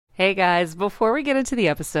Hey guys, before we get into the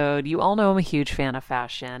episode, you all know I'm a huge fan of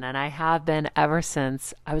fashion, and I have been ever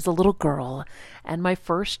since I was a little girl. And my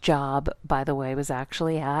first job, by the way, was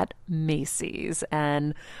actually at Macy's.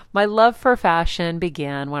 And my love for fashion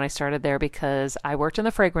began when I started there because I worked in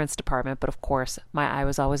the fragrance department, but of course, my eye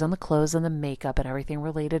was always on the clothes and the makeup and everything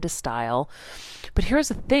related to style. But here's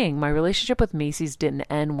the thing, my relationship with Macy's didn't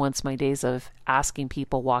end once my days of asking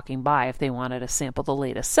people walking by if they wanted to sample the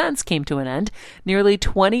latest scents came to an end. Nearly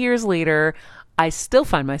 20 years later, I still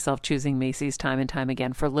find myself choosing Macy's time and time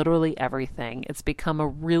again for literally everything. It's become a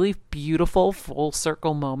really beautiful full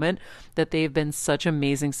circle moment that they've been such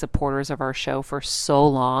amazing supporters of our show for so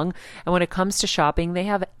long. And when it comes to shopping, they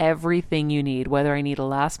have everything you need, whether I need a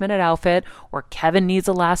last minute outfit or Kevin needs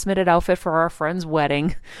a last minute outfit for our friend's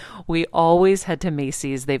wedding. We always head to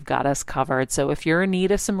Macy's. They've got us covered. So if you're in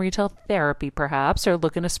need of some retail therapy, perhaps, or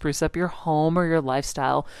looking to spruce up your home or your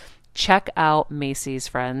lifestyle, check out Macy's,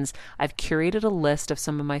 friends. I've curated a list of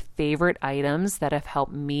some of my favorite items that have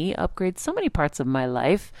helped me upgrade so many parts of my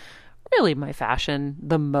life. Really my fashion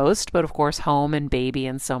the most, but of course home and baby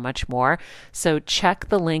and so much more. So check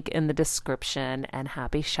the link in the description and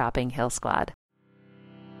happy shopping, Heal Squad.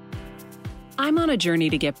 I'm on a journey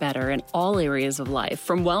to get better in all areas of life,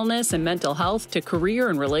 from wellness and mental health to career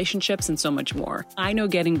and relationships and so much more. I know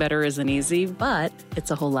getting better isn't easy, but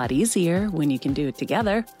it's a whole lot easier when you can do it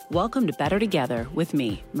together. Welcome to Better Together with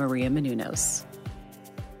me, Maria Menounos.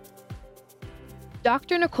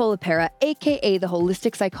 Dr. Nicole LePera, aka the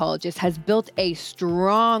Holistic Psychologist, has built a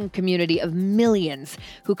strong community of millions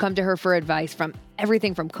who come to her for advice from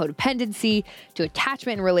everything from codependency to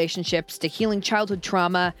attachment in relationships to healing childhood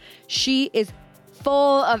trauma. She is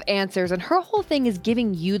full of answers, and her whole thing is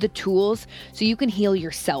giving you the tools so you can heal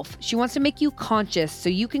yourself. She wants to make you conscious so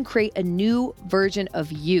you can create a new version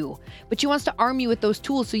of you, but she wants to arm you with those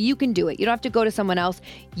tools so you can do it. You don't have to go to someone else.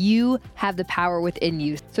 You have the power within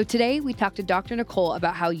you. So today we talked to Dr. Nicole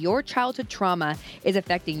about how your childhood trauma is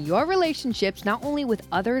affecting your relationships, not only with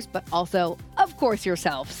others, but also, of course,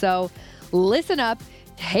 yourself. So listen up.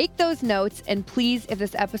 Take those notes, and please, if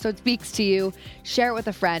this episode speaks to you, share it with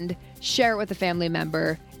a friend, share it with a family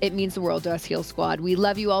member. It means the world to us, Heal Squad. We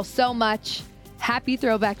love you all so much. Happy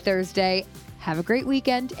Throwback Thursday. Have a great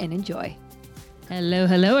weekend and enjoy.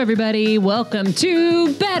 Hello, everybody. Welcome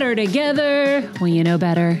to Better Together. When you know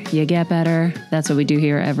better, you get better. That's what we do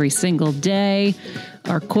here every single day.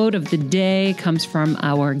 Our quote of the day comes from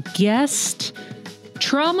our guest.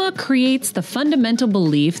 Trauma creates the fundamental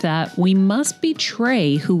belief that we must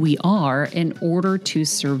betray who we are in order to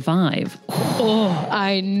survive. Oh,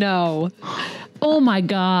 I know. Oh my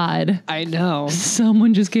God. I know.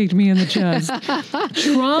 Someone just kicked me in the chest.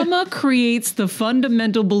 Trauma creates the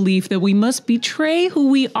fundamental belief that we must betray who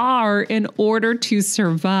we are in order to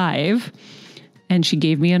survive. And she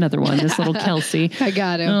gave me another one, this little Kelsey. I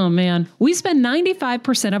got it. Oh, man. We spend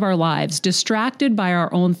 95% of our lives distracted by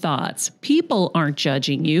our own thoughts. People aren't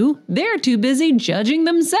judging you. They're too busy judging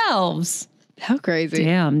themselves. How crazy.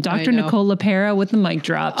 Damn. Dr. Nicole LePera with the mic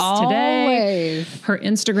drops today. Her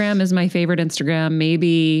Instagram is my favorite Instagram,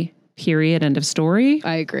 maybe period, end of story.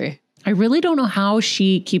 I agree. I really don't know how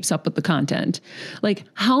she keeps up with the content. Like,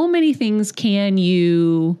 how many things can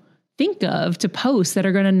you think of to post that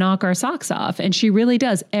are going to knock our socks off? And she really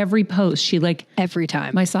does. Every post, she every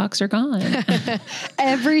time. My socks are gone.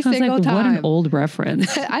 Every single time. What an old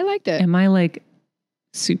reference. I liked it. Am I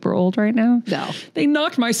super old right now? No. They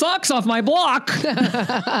knocked my socks off my block. Her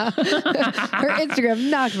Instagram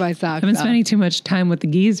knocked my socks off. I've been spending too much time with the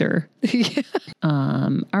geezer.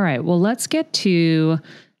 All right. Well, let's get to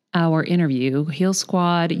our interview. Heal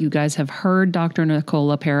Squad, you guys have heard Dr. Nicole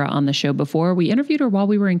LePera on the show before. We interviewed her while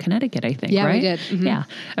we were in Connecticut, I think, right? Yeah, we did. Mm-hmm. Yeah.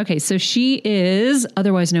 Okay, so she is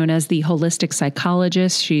otherwise known as the Holistic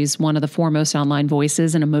Psychologist. She's one of the foremost online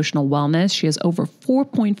voices in emotional wellness. She has over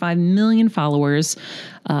 4.5 million followers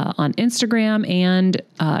on Instagram, and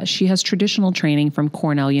she has traditional training from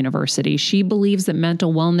Cornell University. She believes that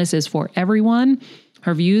mental wellness is for everyone.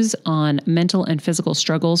 Her views on mental and physical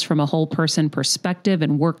struggles from a whole person perspective,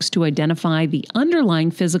 and works to identify the underlying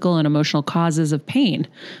physical and emotional causes of pain.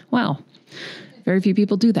 Wow. Very few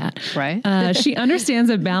people do that. Right. She understands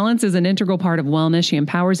that balance is an integral part of wellness. She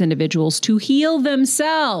empowers individuals to heal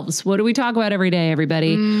themselves. What do we talk about every day,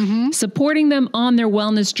 everybody? Mm-hmm. Supporting them on their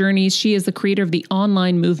wellness journeys. She is the creator of the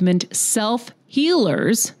online movement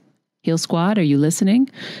Self-Healers. Heal Squad, are you listening?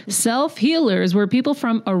 Self-Healers, where people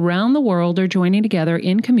from around the world are joining together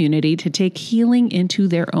in community to take healing into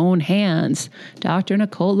their own hands. Dr.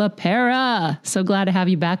 Nicole LePera, so glad to have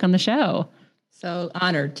you back on the show. So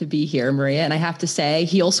honored to be here, Maria. And I have to say,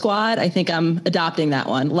 Heal Squad, I think I'm adopting that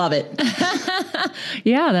one. Love it.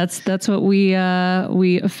 Yeah, that's what we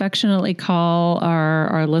affectionately call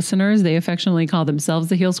our listeners. They affectionately call themselves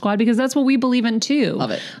the Heal Squad because that's what we believe in too. Love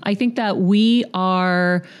it. I think that we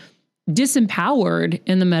are disempowered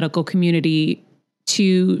in the medical community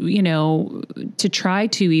to try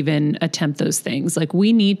to even attempt those things. Like,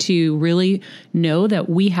 we need to really know that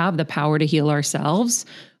we have the power to heal ourselves.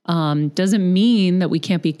 Doesn't mean that we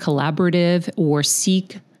can't be collaborative or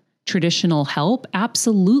seek traditional help.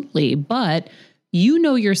 Absolutely. But you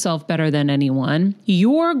know yourself better than anyone.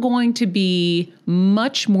 You're going to be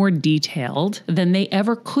much more detailed than they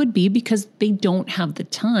ever could be because they don't have the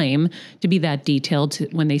time to be that detailed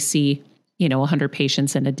when they see 100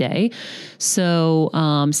 patients in a day. So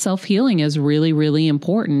self-healing is really, really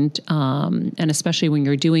important. And especially when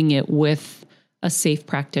you're doing it with a safe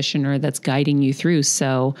practitioner that's guiding you through.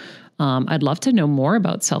 So I'd love to know more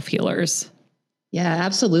about self-healers. Yeah,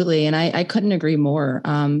 absolutely. And I couldn't agree more.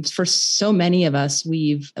 For so many of us,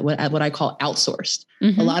 we've what I call outsourced.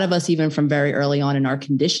 Mm-hmm. A lot of us, even from very early on in our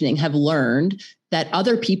conditioning, have learned that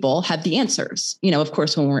other people have the answers. Of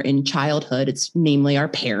course, when we're in childhood, it's namely our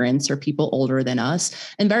parents or people older than us.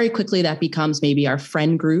 And very quickly that becomes maybe our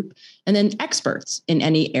friend group and then experts in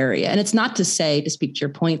any area. And it's not to say, to speak to your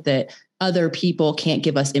point, that other people can't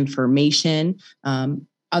give us information.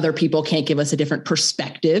 Other people can't give us a different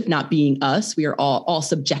perspective, not being us. We are all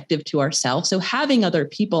subjective to ourselves. So having other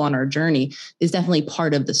people on our journey is definitely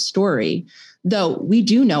part of the story, though we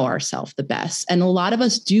do know ourselves the best. And a lot of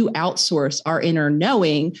us do outsource our inner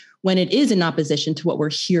knowing when it is in opposition to what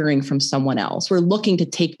we're hearing from someone else. We're looking to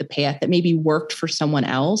take the path that maybe worked for someone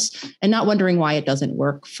else and not wondering why it doesn't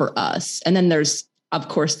work for us. And then there's, of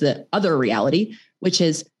course, the other reality, which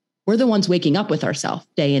is we're the ones waking up with ourselves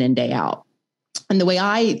day in and day out. And the way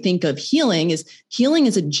I think of healing is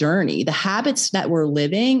a journey. The habits that we're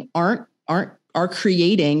living are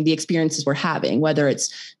creating the experiences we're having, whether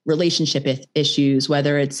it's relationship issues,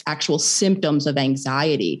 whether it's actual symptoms of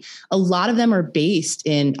anxiety. A lot of them are based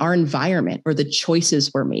in our environment or the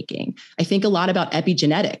choices we're making. I think a lot about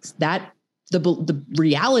epigenetics, that the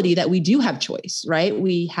reality that we do have choice, right?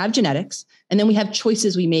 We have genetics, and then we have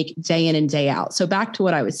choices we make day in and day out. So back to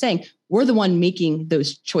what I was saying, we're the one making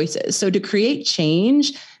those choices. So to create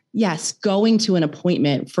change, yes, going to an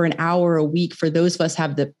appointment for an hour a week, for those of us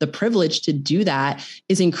have the privilege to do that,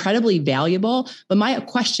 is incredibly valuable. But my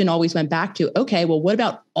question always went back to, okay, well, what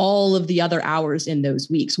about all of the other hours in those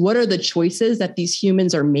weeks? What are the choices that these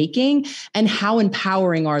humans are making, and how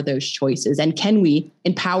empowering are those choices? And can we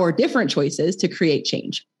empower different choices to create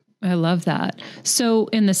change? I love that. So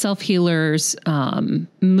in the self-healers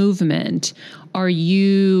movement, are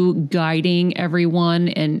you guiding everyone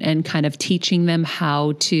and kind of teaching them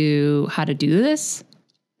how to do this?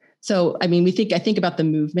 So, I mean, I think about the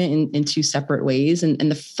movement in two separate ways. And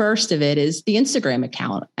the first of it is the Instagram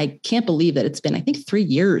account. I can't believe that it's been, I think, 3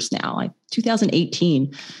 years now.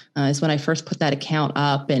 2018 is when I first put that account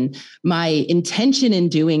up. And my intention in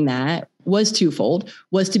doing that was twofold,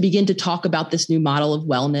 was to begin to talk about this new model of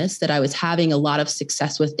wellness that I was having a lot of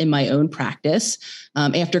success with in my own practice.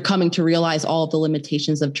 After coming to realize all of the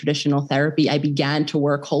limitations of traditional therapy, I began to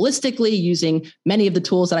work holistically using many of the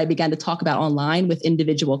tools that I began to talk about online with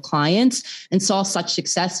individual clients, and saw such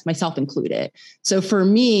success, myself included. So for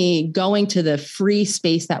me, going to the free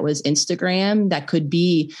space that was Instagram, that could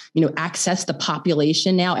be, access the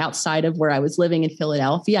population now outside of where I was living in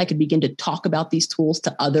Philadelphia, I could begin to talk about these tools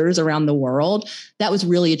to others around the world. That was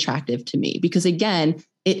really attractive to me because, again,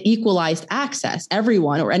 it equalized access.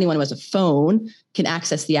 Everyone or anyone who has a phone can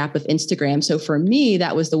access the app of Instagram. So for me,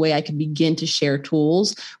 that was the way I could begin to share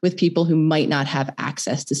tools with people who might not have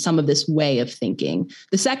access to some of this way of thinking.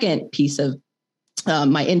 The second piece of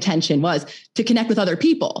my intention was to connect with other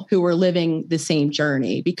people who were living the same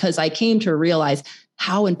journey, because I came to realize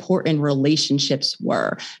how important relationships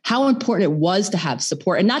were, how important it was to have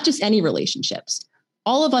support, and not just any relationships.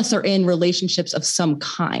 All of us are in relationships of some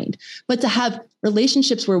kind, but to have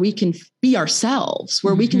relationships where we can be ourselves,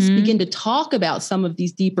 where we can begin to talk about some of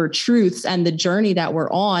these deeper truths and the journey that we're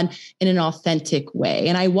on in an authentic way.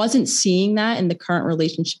 And I wasn't seeing that in the current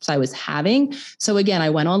relationships I was having. So again, I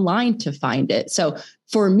went online to find it. So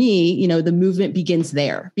for me, the movement begins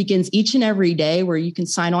each and every day, where you can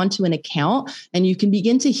sign on to an account and you can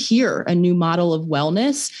begin to hear a new model of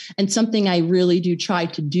wellness. And something I really do try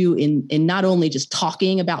to do in not only just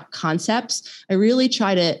talking about concepts, I really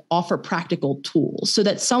try to offer practical tools so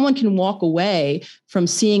that someone can walk away from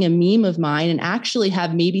seeing a meme of mine and actually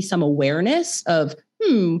have maybe some awareness of,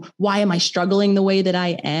 why am I struggling the way that I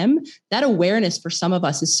am? That awareness for some of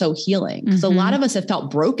us is so healing, because a lot of us have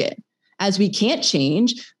felt broken. As we can't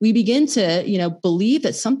change, we begin to, believe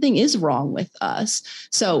that something is wrong with us.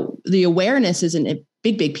 So the awareness isn't a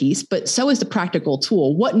big piece, but so is the practical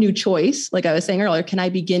tool. What new choice, like I was saying earlier, can I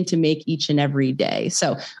begin to make each and every day?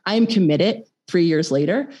 So I am committed 3 years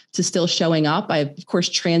later to still showing up. I, of course,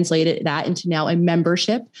 translated that into now a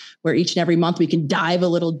membership where each and every month we can dive a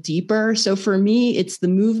little deeper. So for me, it's the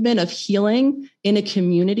movement of healing in a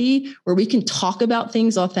community where we can talk about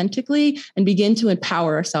things authentically and begin to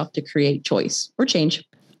empower ourselves to create choice or change.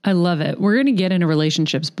 I love it. We're going to get into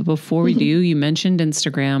relationships, but before we do, you mentioned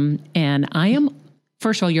Instagram, and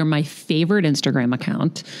first of all, you're my favorite Instagram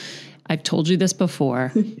account. I've told you this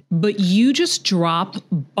before, but you just drop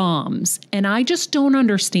bombs. And I just don't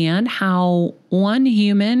understand how one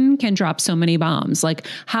human can drop so many bombs. Like,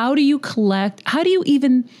 how do you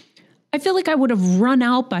even, I feel like I would have run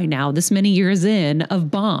out by now, this many years in,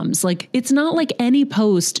 of bombs. Like, it's not like any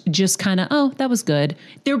post just kind of, oh, that was good.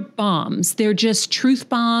 They're bombs. They're just truth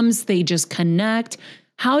bombs. They just connect.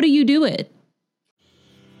 How do you do it?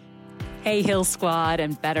 Hey, Heal Squad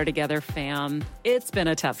and Better Together fam. It's been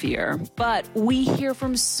a tough year, but we hear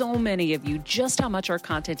from so many of you just how much our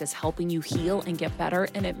content is helping you heal and get better,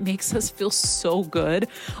 and it makes us feel so good.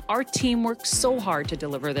 Our team works so hard to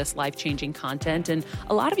deliver this life-changing content, and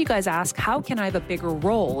a lot of you guys ask, how can I have a bigger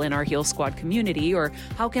role in our Heal Squad community, or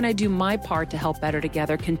how can I do my part to help Better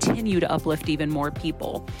Together continue to uplift even more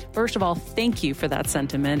people? First of all, thank you for that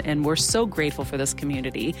sentiment, and we're so grateful for this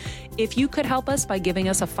community. If you could help us by giving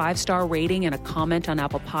us a 5-star rating and a comment on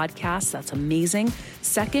Apple Podcasts, that's amazing.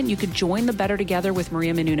 Second, you could join the Better Together with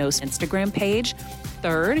Maria Menounos Instagram page.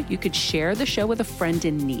 Third, you could share the show with a friend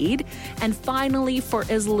in need. And finally, for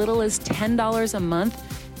as little as $10 a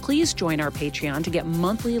month, please join our Patreon to get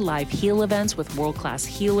monthly live heal events with world-class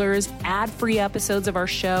healers, ad-free episodes of our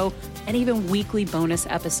show, and even weekly bonus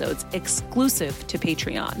episodes exclusive to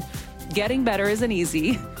Patreon. Getting better isn't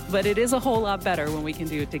easy, but it is a whole lot better when we can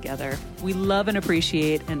do it together. We love and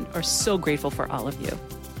appreciate and are so grateful for all of you.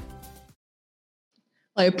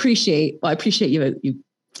 I appreciate you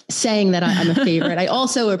saying that I'm a favorite. I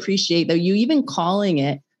also appreciate, though, you even calling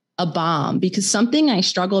it a bomb, because something I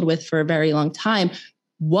struggled with for a very long time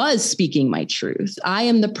was speaking my truth. I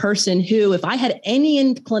am the person who, if I had any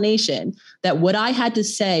inclination that what I had to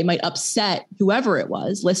say might upset whoever it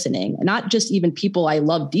was listening, not just even people I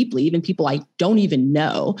love deeply, even people I don't even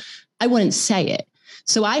know, I wouldn't say it.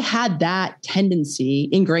 So I had that tendency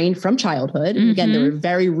ingrained from childhood. And again, there were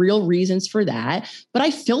very real reasons for that, but I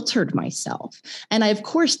filtered myself. And I, of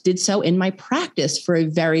course, did so in my practice for a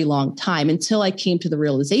very long time until I came to the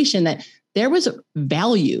realization that there was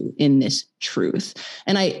value in this truth.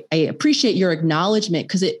 And I appreciate your acknowledgement,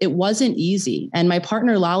 because it wasn't easy. And my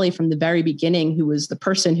partner, Lolly, from the very beginning, who was the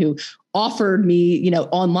person who offered me,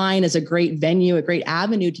 online as a great venue, a great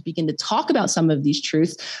avenue to begin to talk about some of these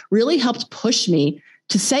truths, really helped push me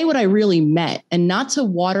to say what I really meant and not to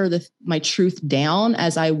water my truth down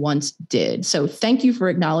as I once did. So thank you for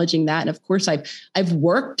acknowledging that. And of course, I've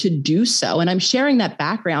worked to do so. And I'm sharing that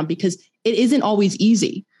background because it isn't always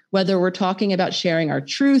easy. Whether we're talking about sharing our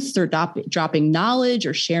truths or dropping knowledge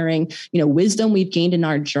or sharing, wisdom we've gained in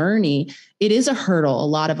our journey, it is a hurdle a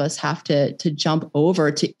lot of us have to jump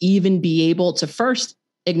over to even be able to first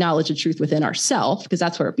acknowledge the truth within ourselves, because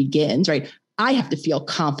that's where it begins, right? I have to feel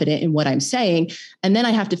confident in what I'm saying, and then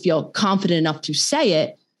I have to feel confident enough to say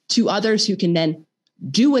it to others who can then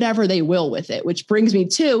do whatever they will with it, which brings me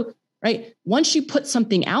to, right? Once you put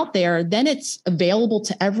something out there, then it's available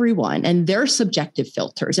to everyone and their subjective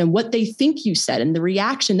filters and what they think you said and the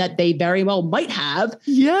reaction that they very well might have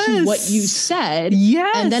to what you said.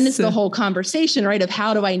 Yes. And then it's the whole conversation, right? Of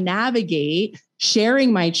how do I navigate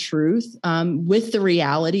sharing my truth with the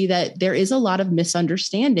reality that there is a lot of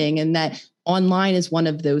misunderstanding and that online is one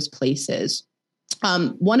of those places.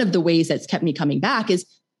 One of the ways that's kept me coming back is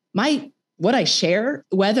what I share,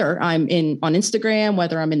 whether I'm on Instagram,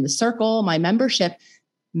 whether I'm in the circle, my membership,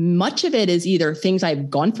 much of it is either things I've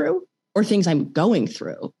gone through or things I'm going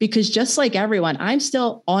through, because just like everyone, I'm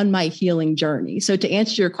still on my healing journey. So to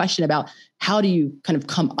answer your question about how do you kind of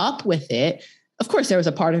come up with it, of course, there was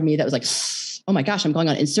a part of me that was like, oh my gosh, I'm going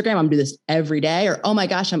on Instagram. I'm gonna do this every day. Or, oh my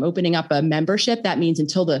gosh, I'm opening up a membership. That means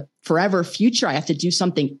until the forever future, I have to do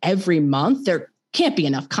something every month. There can't be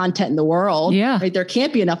enough content in the world. Yeah. Right? There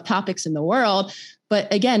can't be enough topics in the world.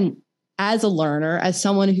 But again, as a learner, as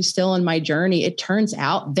someone who's still on my journey, it turns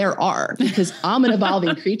out there are, because I'm an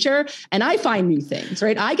evolving creature and I find new things,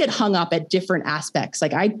 right? I get hung up at different aspects.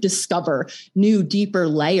 Like I discover new, deeper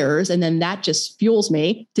layers, and then that just fuels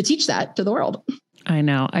me to teach that to the world. I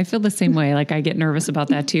know. I feel the same way. Like I get nervous about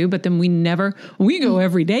that too, but then we go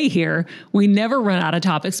every day here. We never run out of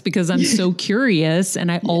topics because I'm so curious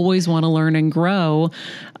and I always want to learn and grow.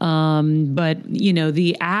 But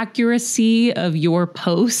the accuracy of your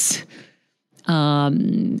posts,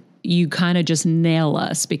 you kind of just nail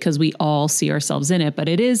us because we all see ourselves in it, but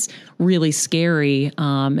it is really scary.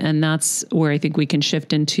 And that's where I think we can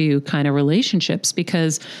shift into kind of relationships,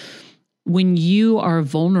 because when you are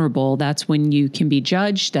vulnerable, that's when you can be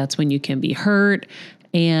judged. That's when you can be hurt.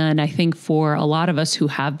 And I think for a lot of us who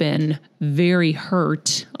have been very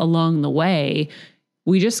hurt along the way,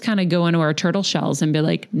 we just kind of go into our turtle shells and be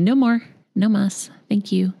like, no more, no mas.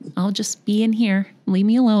 Thank you. I'll just be in here. Leave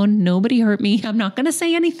me alone. Nobody hurt me. I'm not going to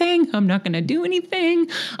say anything. I'm not going to do anything.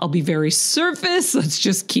 I'll be very surface. Let's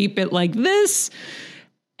just keep it like this.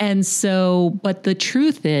 And so, but the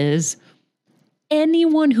truth is,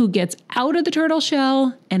 anyone who gets out of the turtle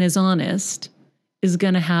shell and is honest is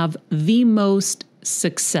going to have the most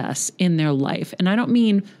success in their life. And I don't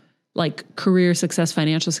mean like career success,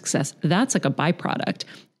 financial success. That's like a byproduct.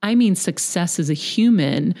 I mean success as a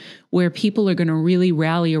human, where people are going to really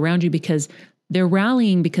rally around you because they're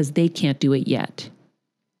rallying because they can't do it yet.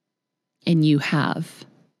 And you have.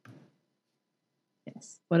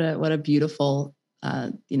 Yes. What a beautiful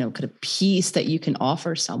kind of piece that you can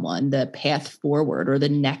offer someone, the path forward or the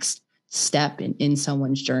next step in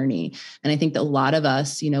someone's journey. And I think that a lot of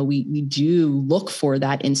us, we do look for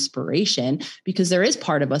that inspiration because there is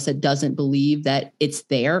part of us that doesn't believe that it's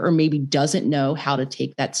there, or maybe doesn't know how to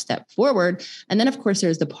take that step forward. And then of course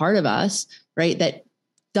there's the part of us, right, that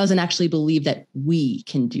doesn't actually believe that we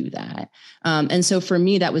can do that. And so for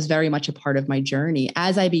me, that was very much a part of my journey.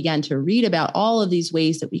 As I began to read about all of these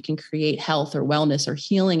ways that we can create health or wellness or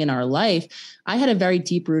healing in our life, I had a very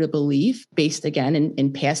deep-rooted belief based, again,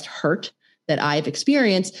 in past hurt that I've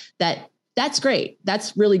experienced, that's great.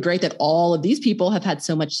 That's really great that all of these people have had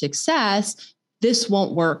so much success. This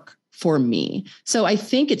won't work for me. So I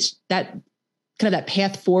think it's that kind of that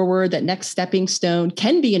path forward, that next stepping stone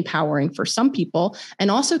can be empowering for some people and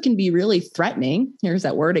also can be really threatening. Here's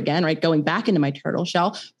that word again, right? Going back into my turtle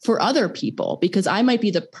shell for other people, because I might be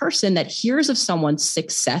the person that hears of someone's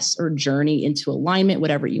success or journey into alignment,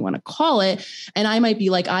 whatever you want to call it. And I might be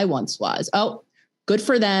like I once was. Oh, good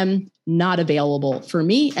for them, not available for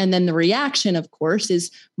me. And then the reaction, of course, is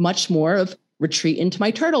much more of retreat into my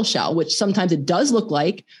turtle shell, which sometimes it does look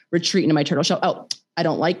like retreat into my turtle shell. Oh, I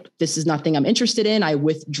don't like, this is nothing I'm interested in. I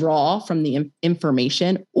withdraw from the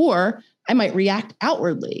information, or I might react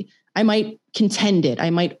outwardly. I might contend it. I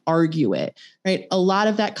might argue it, right? A lot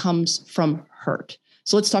of that comes from hurt.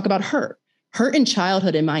 So let's talk about hurt. Hurt in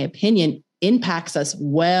childhood, in my opinion, impacts us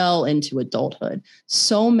well into adulthood.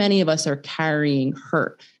 So many of us are carrying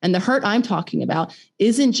hurt. And the hurt I'm talking about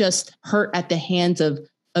isn't just hurt at the hands of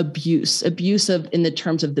abuse in the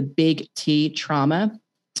terms of the big T, trauma.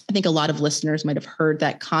 I think a lot of listeners might have heard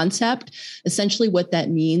that concept. Essentially what that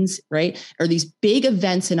means, right, are these big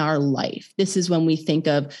events in our life. This is when we think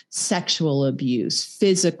of sexual abuse,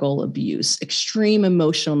 physical abuse, extreme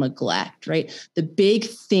emotional neglect, right? The big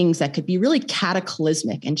things that could be really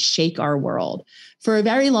cataclysmic and shake our world. For a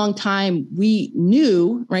very long time, we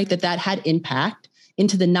knew, right, that had impact.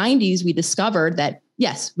 Into the 90s, we discovered that,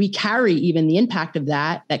 yes, we carry even the impact of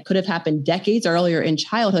that could have happened decades earlier in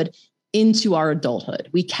childhood into our adulthood.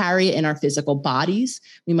 We carry it in our physical bodies.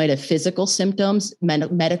 We might have physical symptoms,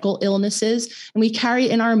 medical illnesses, and we carry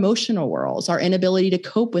it in our emotional worlds, our inability to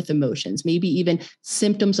cope with emotions, maybe even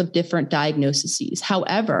symptoms of different diagnoses.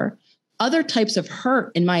 However, other types of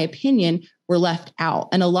hurt, in my opinion, were left out.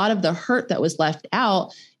 And a lot of the hurt that was left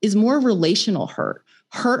out is more relational hurt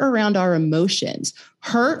around our emotions,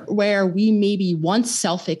 hurt where we maybe once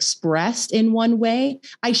self-expressed in one way.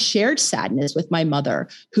 I shared sadness with my mother,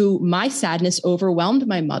 who my sadness overwhelmed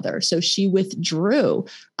my mother. So she withdrew.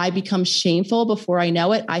 I become shameful before I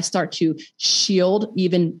know it. I start to shield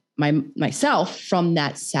even myself from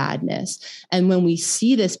that sadness. And when we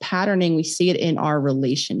see this patterning, we see it in our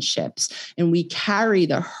relationships and we carry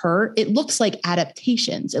the hurt. It looks like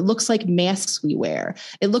adaptations. It looks like masks we wear.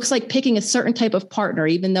 It looks like picking a certain type of partner,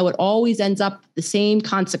 even though it always ends up the same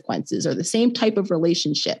consequences or the same type of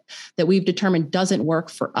relationship that we've determined doesn't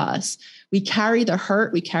work for us. We carry the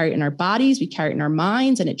hurt, we carry it in our bodies, we carry it in our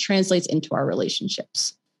minds, and it translates into our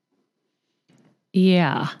relationships.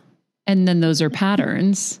 Yeah. And then those are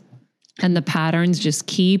patterns. And the patterns just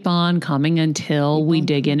keep on coming until we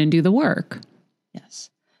dig in and do the work.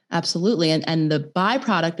 Yes, absolutely. And the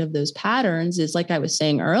byproduct of those patterns is, like I was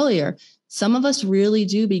saying earlier, some of us really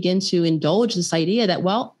do begin to indulge this idea that,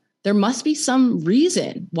 well, there must be some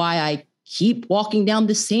reason why I keep walking down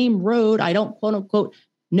the same road. I don't quote unquote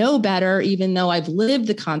know better, even though I've lived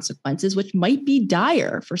the consequences, which might be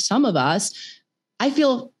dire for some of us. I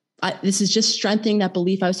feel this is just strengthening that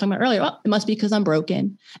belief I was talking about earlier. Well, it must be because I'm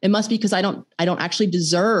broken. It must be because I don't actually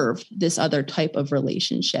deserve this other type of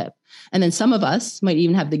relationship. And then some of us might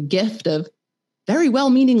even have the gift of very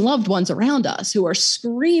well-meaning loved ones around us who are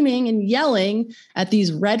screaming and yelling at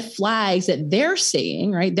these red flags that they're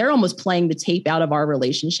seeing, right? They're almost playing the tape out of our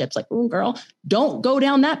relationships. Like, oh, girl, don't go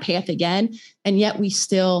down that path again. And yet we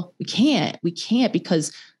can't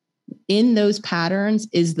because in those patterns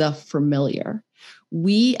is the familiar.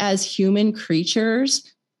 We as human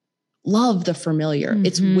creatures love the familiar. Mm-hmm.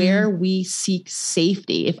 It's where we seek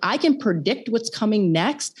safety. If I can predict what's coming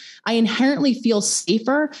next, I inherently feel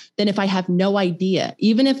safer than if I have no idea,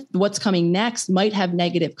 even if what's coming next might have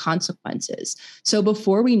negative consequences. So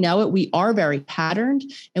before we know it, we are very patterned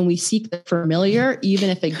and we seek the familiar, even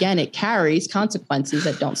if, again, it carries consequences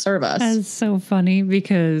that don't serve us. That's so funny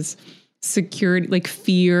because security, like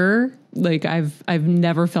fear, like I've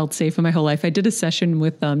never felt safe in my whole life. I did a session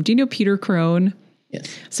with, do you know Peter Crone?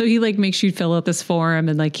 Yes. So he like makes you fill out this form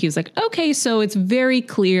and like, he was like, okay, so it's very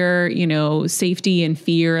clear, safety and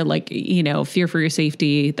fear, like, fear for your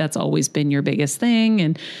safety. That's always been your biggest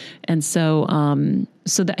thing. And so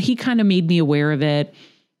that he kind of made me aware of it.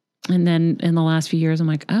 And then in the last few years, I'm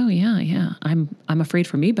like, oh yeah. I'm afraid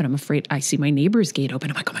for me, but I'm afraid I see my neighbor's gate open.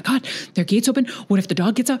 I'm like, oh my God, their gate's open. What if the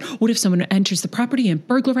dog gets out? What if someone enters the property and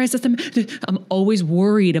burglarizes them? I'm always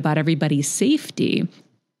worried about everybody's safety.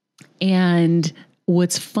 And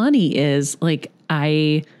what's funny is like,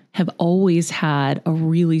 I have always had a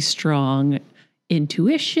really strong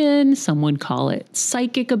intuition. Someone call it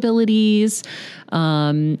psychic abilities.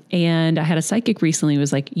 And I had a psychic recently who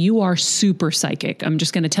was like, you are super psychic. I'm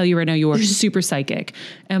just going to tell you right now, you are super psychic.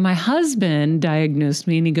 And my husband diagnosed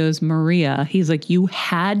me and he goes, Maria, he's like, you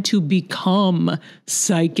had to become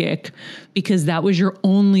psychic because that was your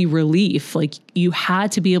only relief. Like you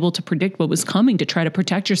had to be able to predict what was coming to try to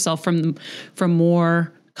protect yourself from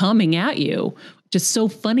more coming at you. Just so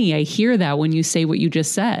funny. I hear that when you say what you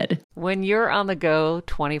just said. When you're on the go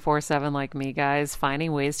 24/7 like me, guys,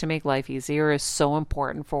 finding ways to make life easier is so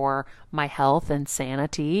important for my health and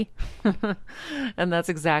sanity. And that's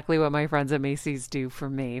exactly what my friends at Macy's do for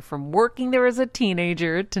me. From working there as a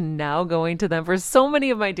teenager to now going to them for so many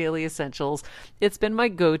of my daily essentials, it's been my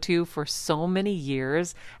go-to for so many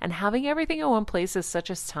years. And having everything in one place is such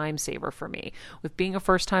a time saver for me. With being a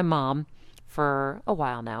first-time mom, for a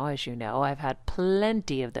while now, as you know, I've had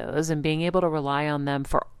plenty of those, and being able to rely on them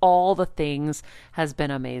for all the things has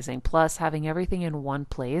been amazing. Plus, having everything in one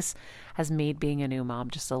place has made being a new mom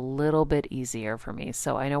just a little bit easier for me.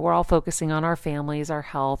 So I know we're all focusing on our families, our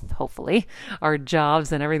health, hopefully, our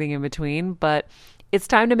jobs and everything in between, but it's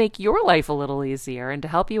time to make your life a little easier. And to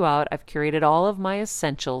help you out, I've curated all of my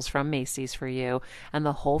essentials from Macy's for you and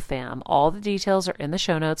the whole fam. All the details are in the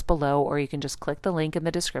show notes below, or you can just click the link in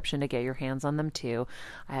the description to get your hands on them too.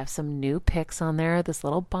 I have some new picks on there. This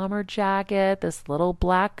little bomber jacket, this little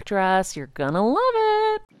black dress. You're gonna love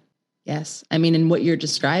it. Yes. I mean, and what you're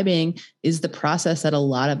describing is the process that a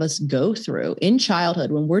lot of us go through in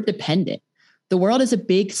childhood when we're dependent. The world is a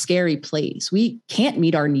big, scary place. We can't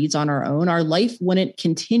meet our needs on our own. Our life wouldn't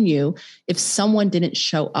continue if someone didn't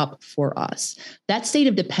show up for us. That state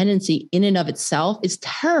of dependency in and of itself is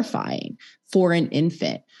terrifying for an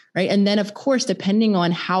infant, right? And then, of course, depending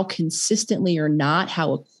on how consistently or not,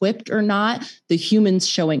 how equipped or not the humans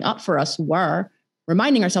showing up for us were,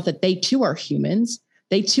 reminding ourselves that they too are humans.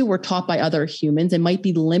 They too were taught by other humans and might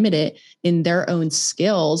be limited in their own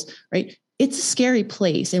skills, right? It's a scary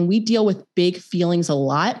place and we deal with big feelings a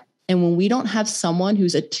lot. And when we don't have someone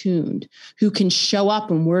who's attuned, who can show up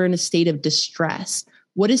when we're in a state of distress,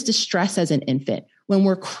 what is distress as an infant? When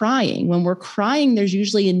we're crying, there's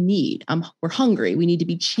usually a need. We're hungry. We need to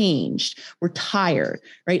be changed. We're tired,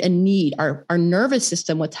 right? A need. Our nervous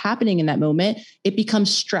system, what's happening in that moment, it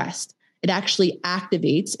becomes stressed. It actually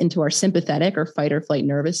activates into our sympathetic or fight or flight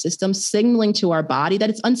nervous system, signaling to our body that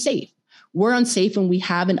it's unsafe. We're unsafe when we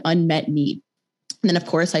have an unmet need. And then, of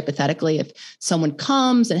course, hypothetically, if someone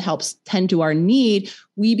comes and helps tend to our need,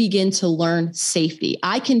 we begin to learn safety.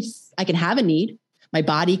 I can have a need. My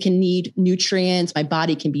body can need nutrients. My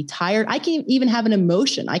body can be tired. I can even have an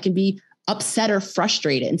emotion. I can be upset or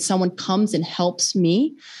frustrated, and someone comes and helps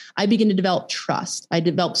me. I begin to develop trust. I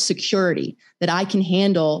develop security that I can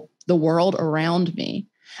handle the world around me.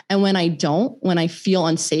 And when I feel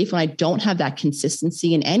unsafe, when I don't have that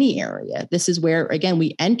consistency in any area, this is where, again,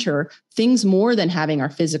 we enter things more than having our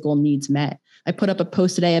physical needs met. I put up a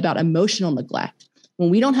post today about emotional neglect. when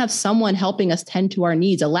we don't have someone helping us tend to our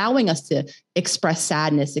needs, allowing us to express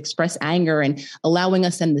sadness, express anger, and allowing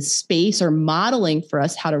us in the space or modeling for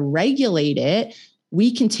us how to regulate it,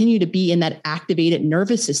 we continue to be in that activated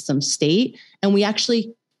nervous system state. And we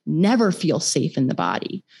actually never feel safe in the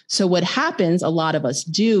body. So what happens, a lot of us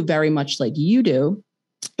do, very much like you do,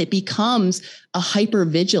 it becomes a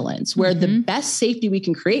hypervigilance where the best safety we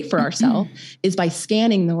can create for ourselves is by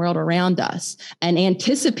scanning the world around us and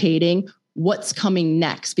anticipating what's coming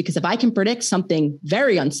next. Because if I can predict something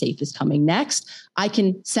very unsafe is coming next, I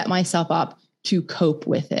can set myself up to cope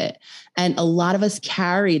with it. And a lot of us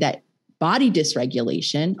carry that body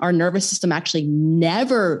dysregulation. Our nervous system actually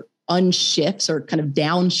never unshifts or kind of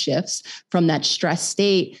downshifts from that stress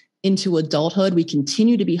state into adulthood. We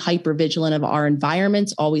continue to be hypervigilant of our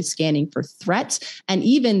environments, always scanning for threats. And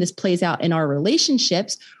even this plays out in our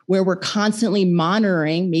relationships where we're constantly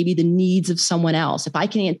monitoring maybe the needs of someone else. If I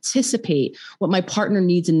can anticipate what my partner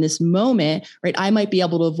needs in this moment, right, I might be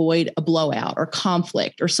able to avoid a blowout or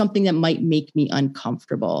conflict or something that might make me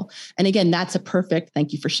uncomfortable. And again, that's a perfect,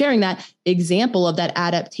 thank you for sharing that, example of that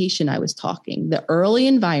adaptation I was talking. The early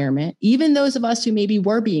environment, even those of us who maybe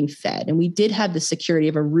were being fed and we did have the security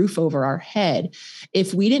of a roof over our head,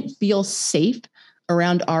 if we didn't feel safe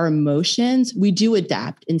around our emotions, we do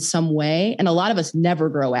adapt in some way. And a lot of us never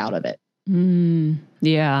grow out of it.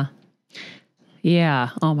 Yeah. Yeah.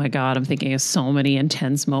 Oh my God. I'm thinking of so many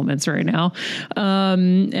intense moments right now.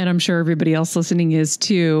 And I'm sure everybody else listening is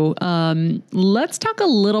too. Let's talk a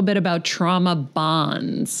little bit about trauma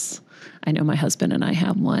bonds. I know my husband and I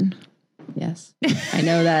have one. Yes. I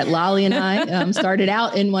know that Lolly and I started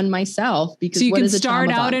out in one myself because so you can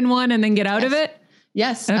start out in one and then get out of it?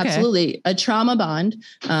 Yes, okay. Absolutely. A trauma bond,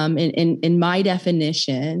 in my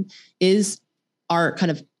definition, is our kind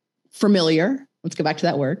of familiar. Let's go back to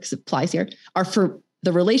that word because it applies here.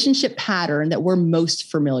 The relationship pattern that we're most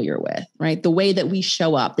familiar with, right? The way that we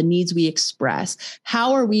show up, the needs we express.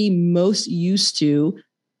 How are we most used to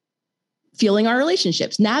feeling our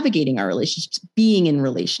relationships, navigating our relationships, being in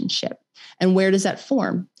relationship? And where does that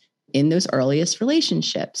form? In those earliest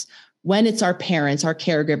relationships. When it's our parents, our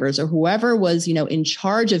caregivers, or whoever was, in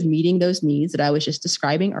charge of meeting those needs that I was just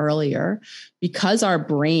describing earlier, because our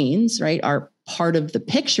brains, right, are part of the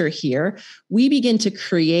picture here, we begin to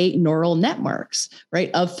create neural networks, right,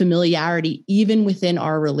 of familiarity, even within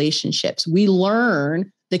our relationships. We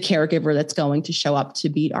learn the caregiver that's going to show up to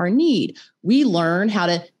meet our need. We learn how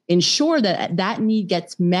to ensure that that need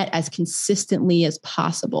gets met as consistently as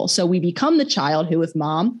possible. So we become the child who, if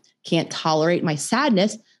mom can't tolerate my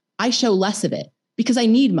sadness, I show less of it because I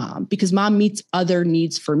need mom, because mom meets other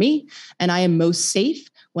needs for me. And I am most safe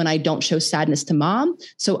when I don't show sadness to mom.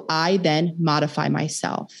 So I then modify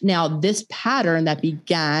myself. Now, this pattern that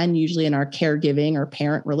began usually in our caregiving or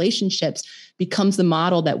parent relationships becomes the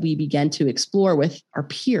model that we begin to explore with our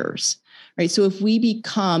peers, right? So if we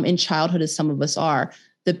become in childhood, as some of us are,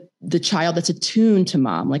 the child that's attuned to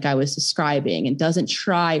mom, like I was describing, and doesn't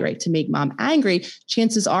try, right, to make mom angry,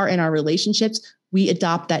 chances are in our relationships, we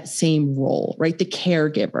adopt that same role, right? The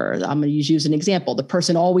caregiver. I'm going to use an example. The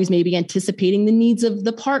person always maybe anticipating the needs of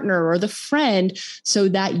the partner or the friend so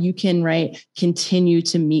that you can, right, continue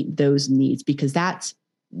to meet those needs because that's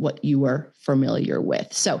what you were familiar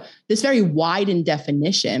with. So this very widened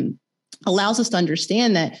definition allows us to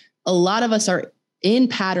understand that a lot of us are in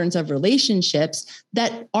patterns of relationships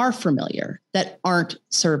that are familiar, that aren't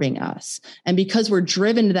serving us. And because we're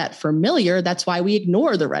driven to that familiar, that's why we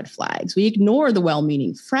ignore the red flags. We ignore the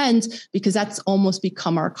well-meaning friends because that's almost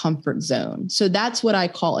become our comfort zone. So that's what I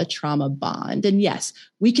call a trauma bond. And yes,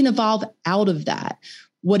 we can evolve out of that.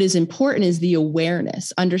 What is important is the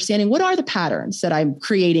awareness, understanding what are the patterns that I'm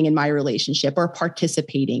creating in my relationship or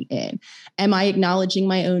participating in. Am I acknowledging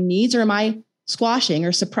my own needs or am I squashing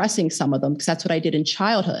or suppressing some of them because that's what I did in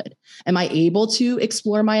childhood? Am I able to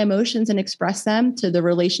explore my emotions and express them to the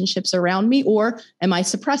relationships around me, or am I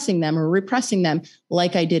suppressing them or repressing them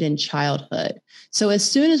like I did in childhood? So as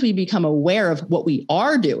soon as we become aware of what we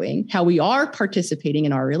are doing, how we are participating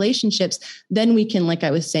in our relationships, then we can, like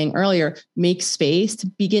I was saying earlier, make space to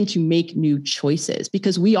begin to make new choices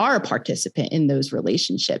because we are a participant in those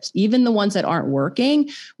relationships. Even the ones that aren't working,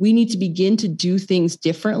 we need to begin to do things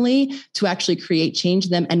differently to actually create change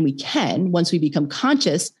in them. And we can once we become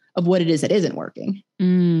conscious of what it is that isn't working.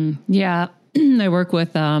 Yeah. I work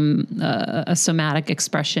with a somatic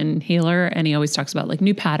expression healer, and he always talks about like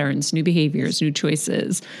new patterns, new behaviors, new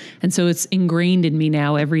choices. And so it's ingrained in me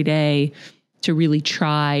now every day to really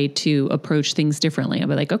try to approach things differently. I'll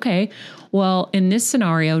be like, okay, well, in this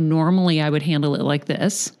scenario, normally I would handle it like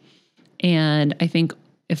this. And I think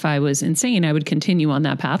if I was insane, I would continue on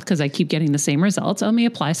that path because I keep getting the same results. Let me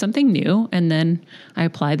apply something new. And then I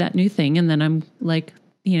apply that new thing. And then I'm like,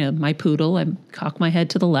 my poodle, I cock my head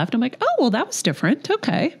to the left. I'm like, oh, well, that was different.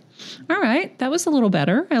 Okay. All right. That was a little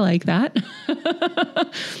better. I like that.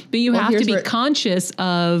 But you have to be conscious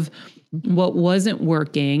of what wasn't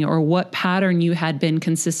working or what pattern you had been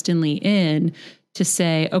consistently in to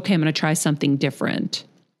say, okay, I'm going to try something different.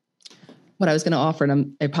 What I was going to offer,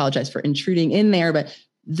 and I apologize for intruding in there, but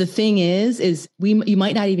the thing is you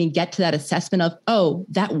might not even get to that assessment of, oh,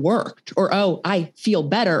 that worked, or, oh, I feel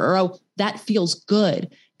better, or, oh, that feels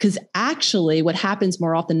good. Because actually what happens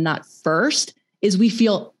more often than not first is we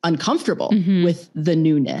feel uncomfortable with the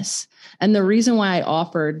newness. And the reason why I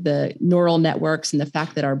offered the neural networks and the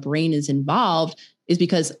fact that our brain is involved is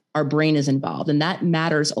because our brain is involved. And that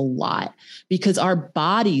matters a lot because our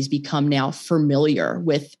bodies become now familiar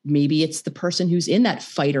with, maybe it's the person who's in that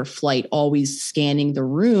fight or flight, always scanning the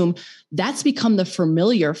room. That's become the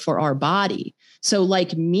familiar for our body. So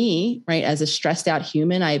like me, right, as a stressed out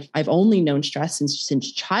human, I've only known stress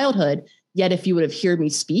since childhood. Yet if you would have heard me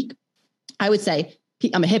speak, I would say,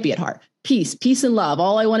 I'm a hippie at heart. Peace and love.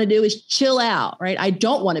 All I want to do is chill out, right? I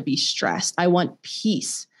don't want to be stressed. I want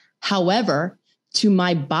peace. However, to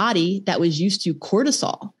my body that was used to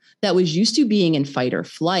cortisol, that was used to being in fight or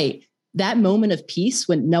flight, that moment of peace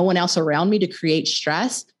when no one else around me to create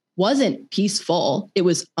stress wasn't peaceful. It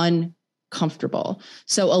was uncomfortable.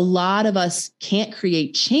 So a lot of us can't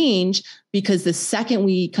create change because the second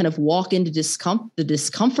we kind of walk into the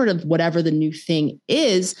discomfort of whatever the new thing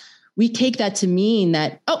is, we take that to mean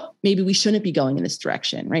that, oh, maybe we shouldn't be going in this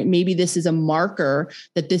direction, right? Maybe this is a marker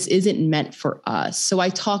that this isn't meant for us. So I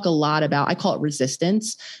talk a lot about, I call it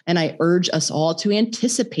resistance. And I urge us all to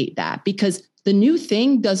anticipate that because the new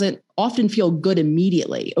thing doesn't often feel good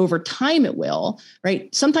immediately. Over time, it will, right?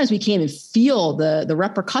 Sometimes we can't even feel the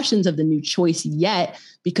repercussions of the new choice yet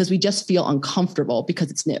because we just feel uncomfortable because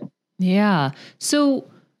it's new. Yeah. So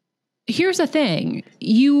here's the thing.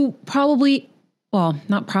 You probably... Well,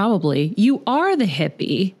 not probably. You are the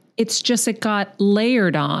hippie. It's just it got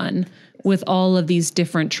layered on with all of these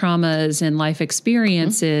different traumas and life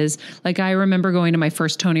experiences. Like I remember going to my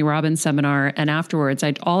first Tony Robbins seminar, and afterwards,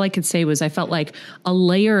 all I could say was I felt like a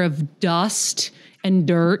layer of dust and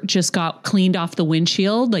dirt just got cleaned off the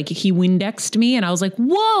windshield. Like he Windexed me, and I was like,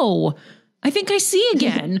 "Whoa, I think I see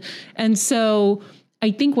again." And so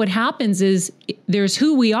I think what happens is there's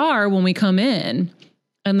who we are when we come in,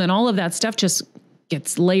 and then all of that stuff just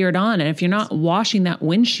gets layered on. And if you're not washing that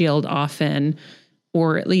windshield often,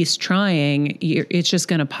 or at least trying, it's just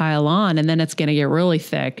going to pile on, and then it's going to get really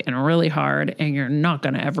thick and really hard, and you're not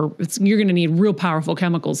going to you're going to need real powerful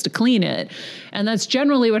chemicals to clean it. And that's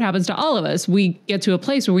generally what happens to all of us. We get to a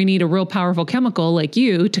place where we need a real powerful chemical like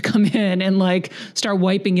you to come in and like start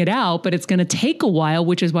wiping it out, but it's going to take a while,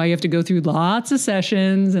 which is why you have to go through lots of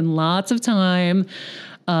sessions and lots of time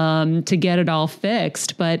to get it all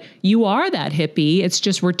fixed. But you are that hippie. It's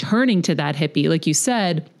just returning to that hippie. Like you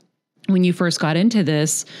said, when you first got into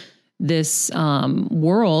this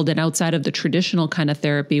world and outside of the traditional kind of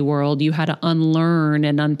therapy world, you had to unlearn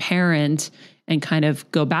and unparent and kind of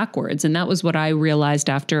go backwards. And that was what I realized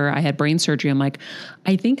after I had brain surgery. I'm like,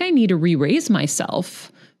 I think I need to re-raise myself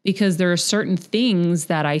because there are certain things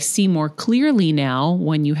that I see more clearly now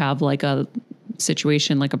when you have like a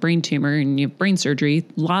situation like a brain tumor and you have brain surgery,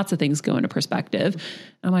 lots of things go into perspective.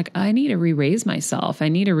 I'm like, I need to re-raise myself. I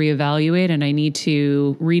need to reevaluate, and I need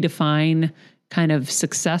to redefine kind of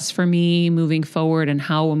success for me moving forward and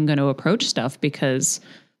how I'm going to approach stuff, because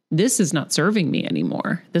this is not serving me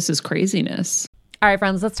anymore. This is craziness. All right,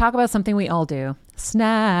 friends, let's talk about something we all do.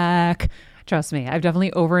 Snack. Trust me, I've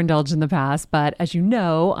definitely overindulged in the past, but as you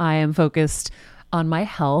know, I am focused on my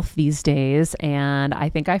health these days. And I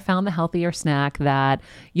think I found the healthier snack that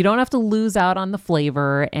you don't have to lose out on the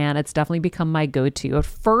flavor. And it's definitely become my go-to. It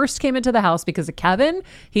first came into the house because of Kevin.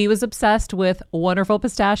 He was obsessed with Wonderful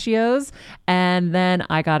Pistachios. And then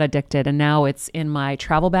I got addicted. And now it's in my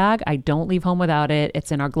travel bag. I don't leave home without it.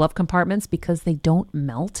 It's in our glove compartments because they don't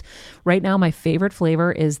melt. Right now, my favorite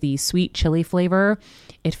flavor is the sweet chili flavor.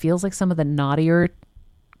 It feels like some of the naughtier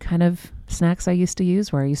kind of snacks I used to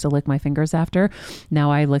use, where I used to lick my fingers after.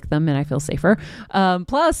 Now I lick them and I feel safer.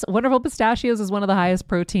 Plus, Wonderful Pistachios is one of the highest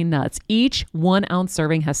protein nuts. Each 1 ounce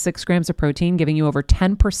serving has 6 grams of protein, giving you over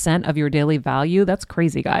 10% of your daily value. That's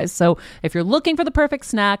crazy, guys. So if you're looking for the perfect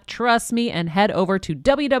snack, trust me and head over to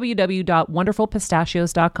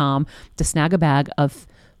www.wonderfulpistachios.com to snag a bag of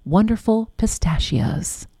Wonderful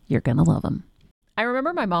Pistachios. You're going to love them. I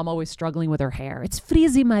remember my mom always struggling with her hair. It's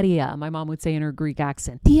Frizi Maria, my mom would say in her Greek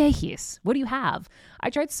accent. Diehis, what do you have? I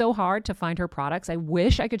tried so hard to find her products. I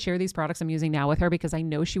wish I could share these products I'm using now with her because I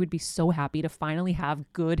know she would be so happy to finally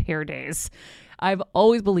have good hair days. I've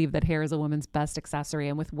always believed that hair is a woman's best accessory,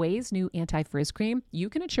 and with Ouai's new anti-frizz cream, you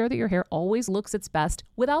can ensure that your hair always looks its best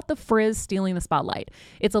without the frizz stealing the spotlight.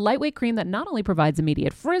 It's a lightweight cream that not only provides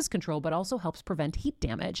immediate frizz control, but also helps prevent heat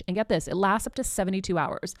damage. And get this, it lasts up to 72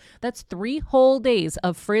 hours. That's 3 whole days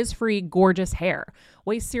of frizz-free, gorgeous hair.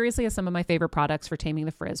 Ouai seriously has some of my favorite products for taming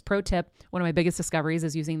the frizz. Pro tip, one of my biggest discoveries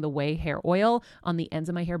is using the Ouai hair oil on the ends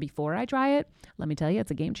of my hair before I dry it. Let me tell you, it's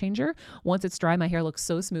a game changer. Once it's dry, my hair looks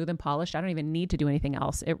so smooth and polished, I don't even need to do anything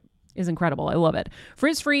else. It is incredible. I love it.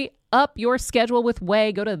 Frizz-free, up your schedule with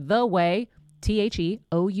Ouai. Go to the Ouai,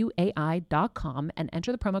 TheOuai.com, and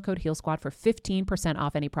enter the promo code Heal Squad for 15%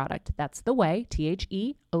 off any product. That's the Ouai,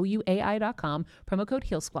 TheOuai.com, promo code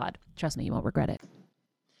Heal Squad. Trust me, you won't regret it.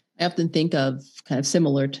 I often think of kind of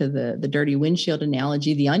similar to the dirty windshield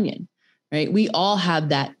analogy, the onion, right? We all have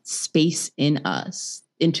that space in us.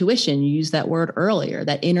 Intuition, you used that word earlier,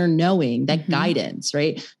 that inner knowing, that guidance,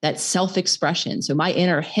 right? That self-expression. So my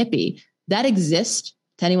inner hippie, that exists,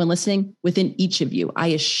 to anyone listening, within each of you. I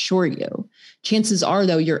assure you. Chances are,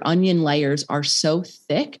 though, your onion layers are so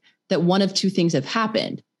thick that one of two things have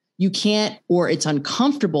happened. You can't, or it's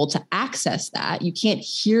uncomfortable to access that. You can't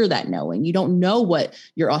hear that knowing. You don't know what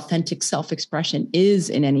your authentic self-expression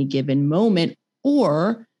is in any given moment,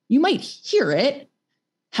 or you might hear it.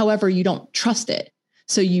 However, you don't trust it.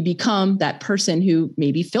 So you become that person who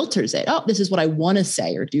maybe filters it. Oh, this is what I want to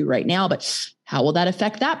say or do right now, but how will that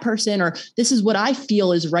affect that person? Or this is what I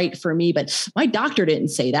feel is right for me, but my doctor didn't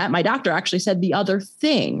say that. My doctor actually said the other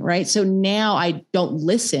thing, right? So now I don't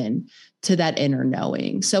listen to that inner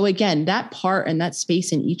knowing. So again, that part and that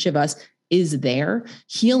space in each of us is there.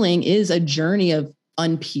 Healing is a journey of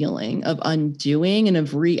unpeeling, of undoing, and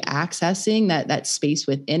of reaccessing that space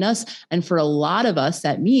within us. And for a lot of us,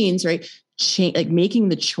 that means, right, like making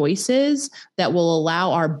the choices that will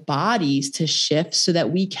allow our bodies to shift so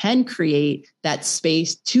that we can create that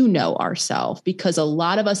space to know ourselves. Because a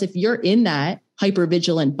lot of us, if you're in that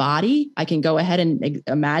hypervigilant body, I can go ahead and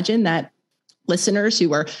imagine that listeners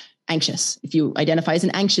who are anxious, if you identify as an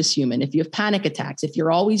anxious human, if you have panic attacks, if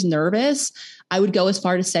you're always nervous, I would go as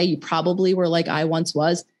far to say you probably were like I once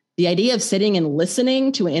was. The idea of sitting and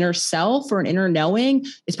listening to an inner self or an inner knowing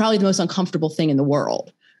is probably the most uncomfortable thing in the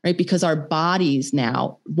world. Right? Because our bodies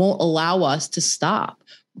now won't allow us to stop,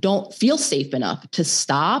 don't feel safe enough to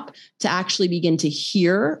stop, to actually begin to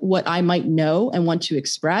hear what I might know and want to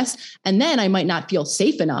express. And then I might not feel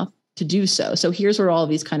safe enough to do so. So here's where all of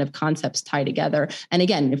these kind of concepts tie together. And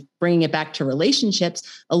again, if bringing it back to relationships,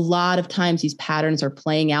 a lot of times these patterns are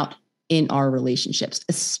playing out in our relationships,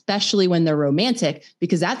 especially when they're romantic,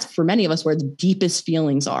 because that's for many of us where the deepest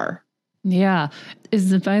feelings are. Yeah.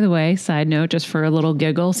 By the way, side note, just for a little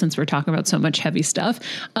giggle, since we're talking about so much heavy stuff,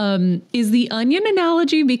 is the onion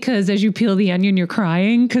analogy because as you peel the onion, you're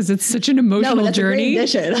crying because it's such an emotional journey?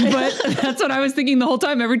 But that's what I was thinking the whole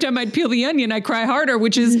time. Every time I'd peel the onion, I cry harder,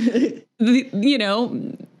 which is,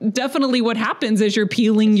 definitely what happens as you're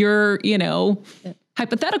peeling your,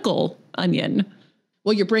 hypothetical onion.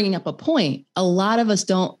 Well, you're bringing up a point. A lot of us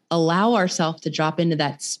don't allow ourselves to drop into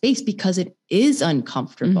that space because it is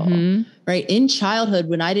uncomfortable, right? In childhood,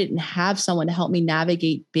 when I didn't have someone to help me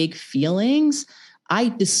navigate big feelings, I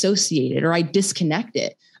dissociated or I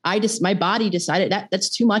disconnected. My body decided that's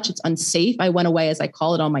too much. It's unsafe. I went away, as I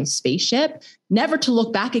call it, on my spaceship, never to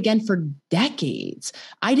look back again for decades.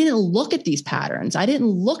 I didn't look at these patterns. I didn't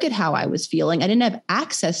look at how I was feeling. I didn't have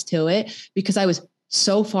access to it because I was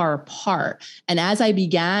so far apart. And as I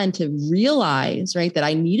began to realize, right, that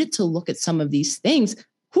I needed to look at some of these things,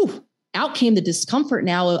 out came the discomfort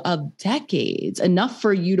now of decades, enough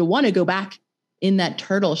for you to want to go back in that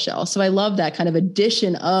turtle shell. So I love that kind of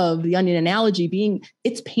addition of the onion analogy being,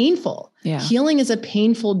 it's painful. Yeah. Healing is a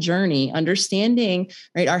painful journey, understanding,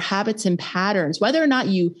 right, our habits and patterns, whether or not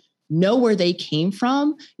you know where they came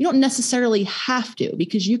from, you don't necessarily have to,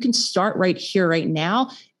 because you can start right here, right now.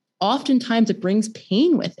 Oftentimes it brings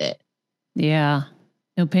pain with it. Yeah.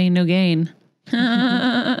 No pain, no gain.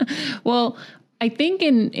 Well, I think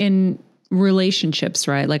in relationships,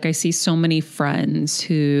 right? Like I see so many friends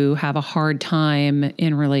who have a hard time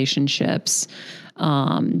in relationships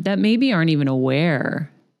that maybe aren't even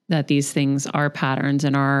aware that these things are patterns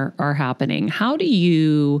and are happening. How do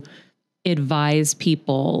you advise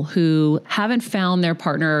people who haven't found their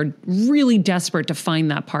partner, really desperate to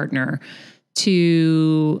find that partner,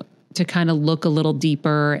 to kind of look a little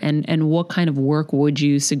deeper, and what kind of work would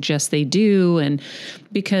you suggest they do? And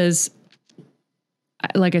because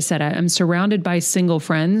like I said, I'm surrounded by single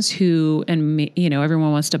friends who, and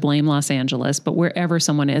everyone wants to blame Los Angeles, but wherever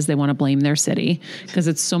someone is, they want to blame their city because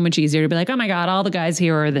it's so much easier to be like, oh my God, all the guys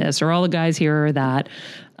here are this, or all the guys here are that.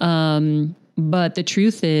 But the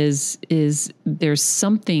truth is there's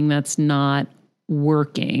something that's not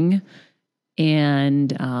working, and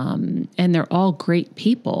they're all great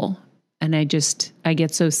people. And I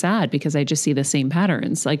get so sad because I just see the same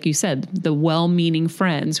patterns. Like you said, the well-meaning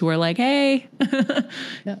friends who are like, hey.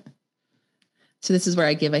 Yeah. So this is where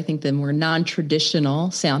I give, I think, the more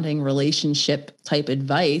non-traditional sounding relationship type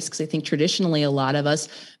advice. Because I think traditionally a lot of us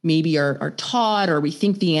maybe are taught, or we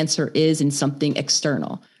think the answer is in something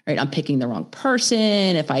external. Right? I'm picking the wrong person.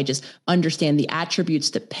 If I just understand the attributes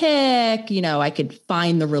to pick, I could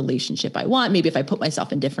find the relationship I want. Maybe if I put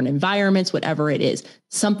myself in different environments, whatever it is,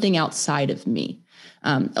 something outside of me.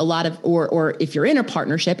 Or if you're in a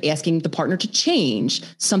partnership, asking the partner to change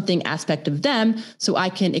something aspect of them so I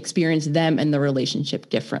can experience them and the relationship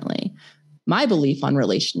differently. My belief on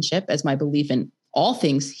relationship, as my belief in all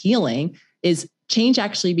things healing, is change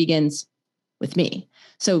actually begins with me.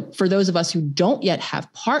 So for those of us who don't yet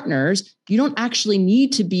have partners, you don't actually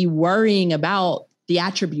need to be worrying about the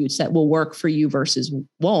attributes that will work for you versus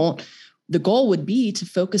won't. The goal would be to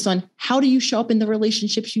focus on, how do you show up in the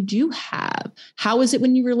relationships you do have? How is it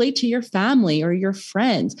when you relate to your family or your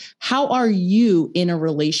friends? How are you in a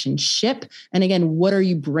relationship? And again, what are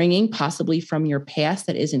you bringing possibly from your past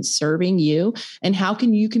that isn't serving you? And how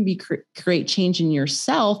can you create change in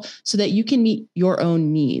yourself so that you can meet your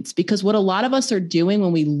own needs? Because what a lot of us are doing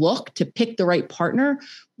when we look to pick the right partner,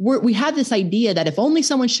 we have this idea that if only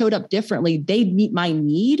someone showed up differently, they'd meet my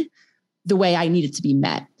need the way I need it to be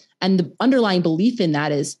met. And the underlying belief in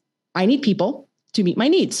that is, I need people to meet my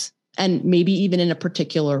needs, and maybe even in a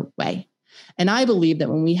particular way. And I believe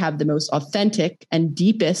that when we have the most authentic and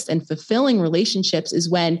deepest and fulfilling relationships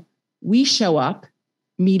is when we show up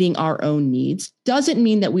meeting our own needs. Doesn't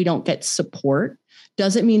mean that we don't get support.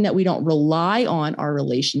 Doesn't mean that we don't rely on our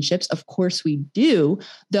relationships. Of course we do,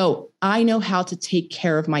 though I know how to take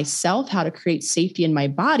care of myself, how to create safety in my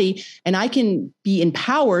body, and I can be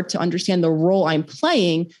empowered to understand the role I'm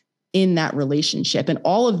playing in that relationship. And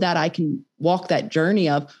all of that I can walk that journey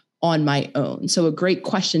of on my own. So a great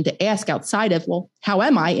question to ask outside of, well, how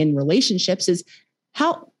am I in relationships is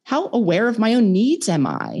how aware of my own needs am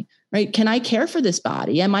I, right? Can I care for this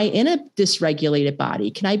body? Am I in a dysregulated body?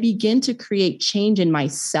 Can I begin to create change in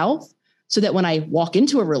myself so that when I walk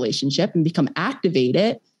into a relationship and become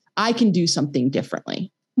activated, I can do something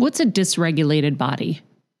differently? What's a dysregulated body?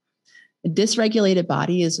 A dysregulated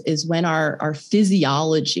body is when our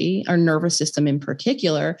physiology, our nervous system in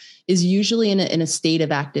particular, is usually in a state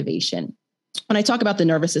of activation. When I talk about the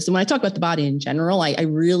nervous system, when I talk about the body in general, I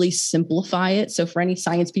really simplify it. So for any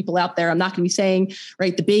science people out there, I'm not going to be saying,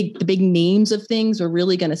 right, the big names of things. We're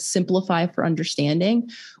really going to simplify for understanding.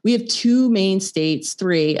 We have two main states,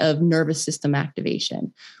 three, of nervous system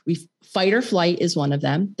activation. Fight or flight is one of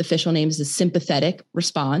them. The official name is the sympathetic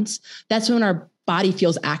response. That's when our body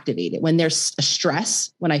feels activated, when there's a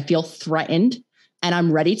stress, when I feel threatened and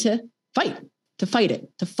I'm ready to fight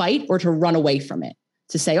or to run away from it,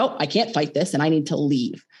 to say, oh, I can't fight this and I need to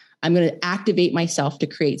leave. I'm going to activate myself to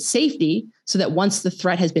create safety so that once the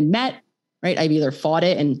threat has been met, right, I've either fought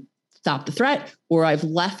it and stopped the threat, or I've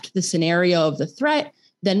left the scenario of the threat,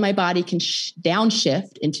 then my body can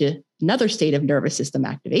downshift into another state of nervous system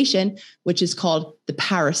activation, which is called the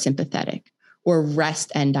parasympathetic, or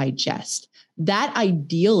rest and digest. That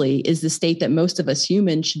ideally is the state that most of us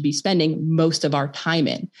humans should be spending most of our time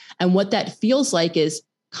in. And what that feels like is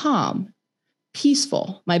calm,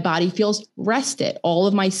 peaceful. My body feels rested. All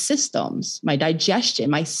of my systems, my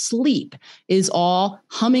digestion, my sleep is all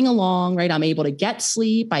humming along, right? I'm able to get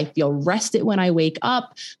sleep. I feel rested when I wake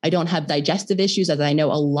up. I don't have digestive issues, as I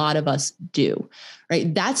know a lot of us do,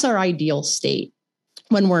 right? That's our ideal state.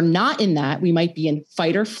 When we're not in that, we might be in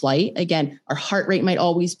fight or flight. Again, our heart rate might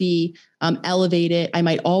always be elevated. I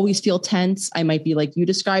might always feel tense. I might be, like you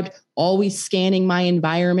described, always scanning my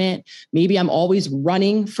environment. Maybe I'm always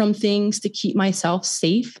running from things to keep myself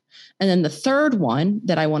safe. And then the third one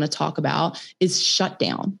that I want to talk about is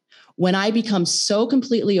shutdown. When I become so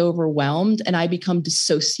completely overwhelmed and I become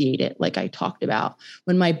dissociated, like I talked about,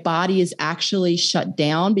 when my body is actually shut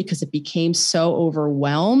down because it became so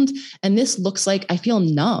overwhelmed. And this looks like I feel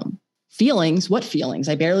numb. Feelings, what feelings?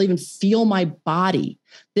 I barely even feel my body.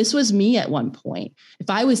 This was me at one point. If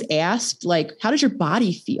I was asked, like, how does your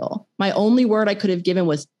body feel? My only word I could have given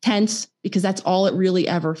was tense, because that's all it really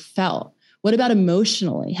ever felt. What about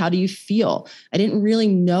emotionally? How do you feel? I didn't really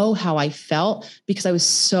know how I felt because I was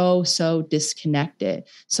so disconnected.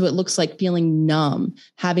 So it looks like feeling numb,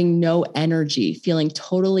 having no energy, feeling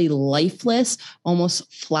totally lifeless, almost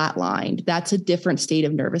flatlined. That's a different state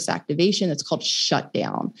of nervous activation. That's called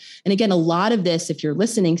shutdown. And again, a lot of this, if you're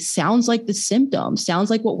listening, sounds like the symptoms, sounds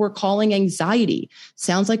like what we're calling anxiety,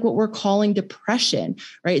 sounds like what we're calling depression,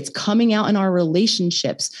 right? It's coming out in our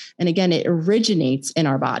relationships. And again, it originates in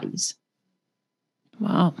our bodies.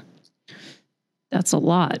 Wow. That's a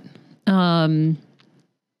lot.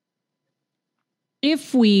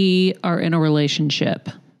 If we are in a relationship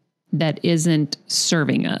that isn't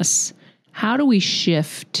serving us, how do we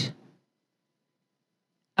shift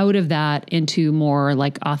out of that into more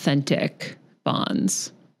like authentic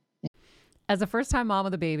bonds? As a first-time mom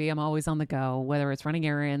of the baby, I'm always on the go, whether it's running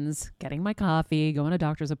errands, getting my coffee, going to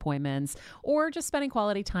doctor's appointments, or just spending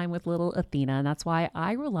quality time with little Athena. And that's why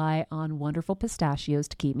I rely on Wonderful Pistachios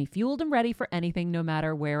to keep me fueled and ready for anything, no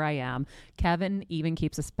matter where I am. Kevin even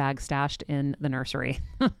keeps a bag stashed in the nursery.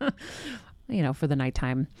 For the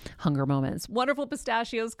nighttime hunger moments. Wonderful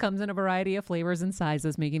Pistachios comes in a variety of flavors and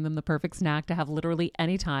sizes, making them the perfect snack to have literally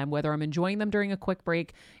any time, whether I'm enjoying them during a quick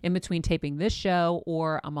break in between taping this show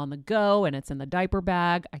or I'm on the go and it's in the diaper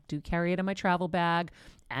bag. I do carry it in my travel bag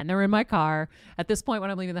and they're in my car. At this point,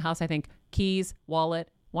 when I'm leaving the house, I think keys, wallet,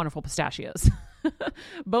 Wonderful Pistachios.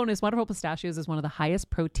 Bonus, Wonderful Pistachios is one of the highest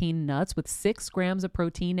protein nuts with 6 grams of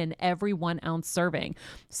protein in every 1 ounce serving.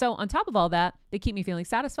 So on top of all that, they keep me feeling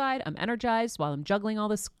satisfied. I'm energized while I'm juggling all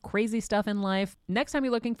this crazy stuff in life. Next time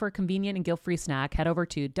you're looking for a convenient and guilt-free snack, head over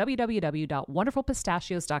to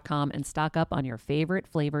www.wonderfulpistachios.com and stock up on your favorite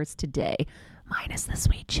flavors today, minus the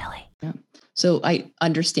sweet chili. Yeah. So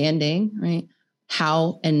understanding, right,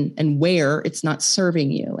 how and where it's not serving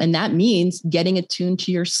you. And that means getting attuned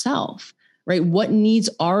to yourself. Right? What needs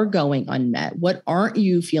are going unmet? What aren't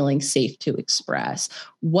you feeling safe to express?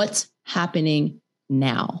 What's happening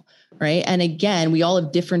now? Right? And again, we all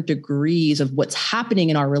have different degrees of what's happening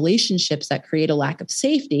in our relationships that create a lack of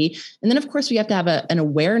safety. And then, of course, we have to have an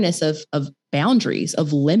awareness of boundaries,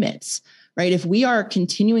 of limits. Right? If we are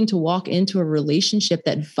continuing to walk into a relationship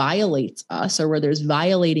that violates us or where there's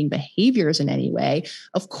violating behaviors in any way,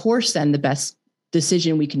 of course, then the best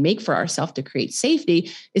decision we can make for ourselves to create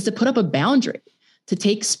safety is to put up a boundary, to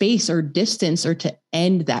take space or distance or to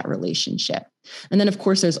end that relationship. And then, of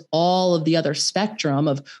course, there's all of the other spectrum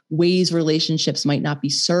of ways relationships might not be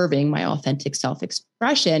serving my authentic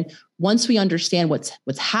self-expression. Once we understand what's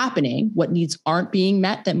happening, what needs aren't being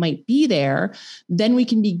met that might be there, then we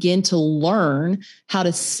can begin to learn how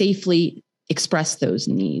to safely express those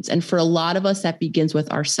needs. And for a lot of us, that begins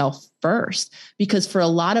with ourself first, because for a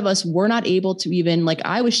lot of us, we're not able to even, like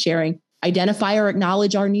I was sharing, identify or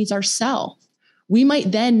acknowledge our needs ourselves. We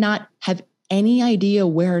might then not have any idea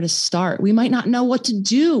where to start. We might not know what to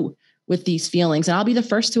do with these feelings. And I'll be the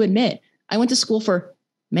first to admit, I went to school for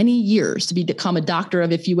many years to become a doctor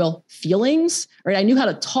of, if you will, feelings, right? I knew how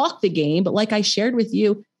to talk the game, but like I shared with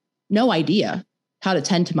you, no idea how to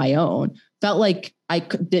tend to my own. Felt like I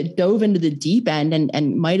dove into the deep end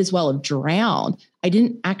and might as well have drowned. I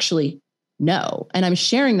didn't actually know. And I'm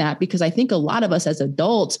sharing that because I think a lot of us as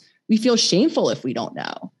adults, we feel shameful if we don't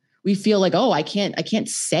know. We feel like, oh, I can't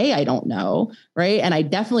say I don't know, right? And I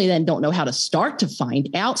definitely then don't know how to start to find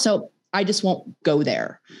out. So I just won't go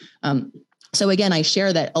there. So again, I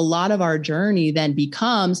share that a lot of our journey then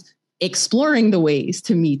becomes exploring the ways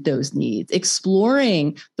to meet those needs,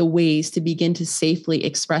 exploring the ways to begin to safely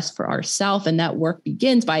express for ourselves. And that work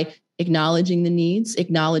begins by acknowledging the needs,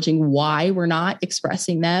 acknowledging why we're not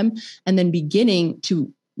expressing them, and then beginning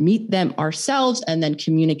to meet them ourselves and then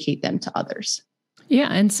communicate them to others. Yeah.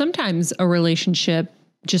 And sometimes a relationship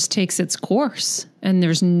just takes its course and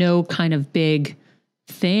there's no kind of big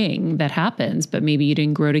thing that happens, but maybe you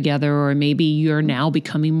didn't grow together, or maybe you're now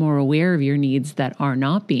becoming more aware of your needs that are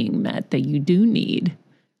not being met, that you do need,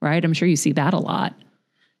 right? I'm sure you see that a lot.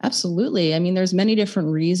 Absolutely. I mean, there's many different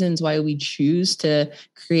reasons why we choose to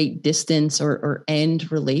create distance or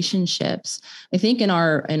end relationships. I think in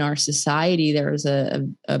our society, there's a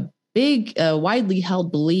big, widely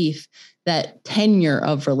held belief that tenure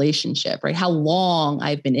of relationship, right? How long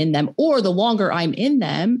I've been in them, or the longer I'm in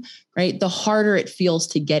them, right? The harder it feels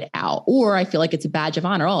to get out. Or I feel like it's a badge of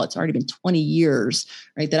honor. Oh, it's already been 20 years,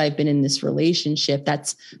 right? That I've been in this relationship.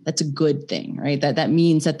 That's a good thing, right? That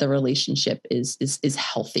means that the relationship is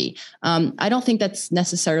healthy. I don't think that's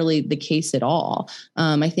necessarily the case at all.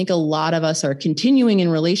 I think a lot of us are continuing in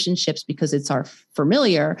relationships because it's our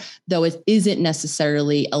familiar, though it isn't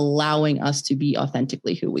necessarily allowing us to be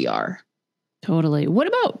authentically who we are. Totally. What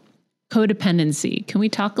about codependency. Can we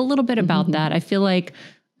talk a little bit about that? I feel like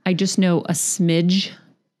I just know a smidge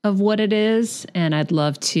of what it is, and I'd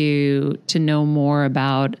love to know more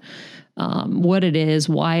about what it is,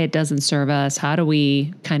 why it doesn't serve us, how do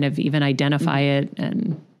we kind of even identify it,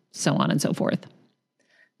 and so on and so forth.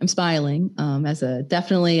 I'm smiling as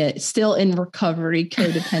definitely still in recovery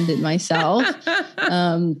codependent myself.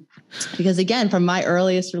 Because again, from my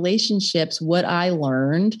earliest relationships, what I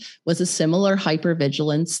learned was a similar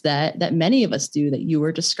hypervigilance that many of us do that you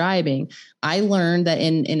were describing. I learned that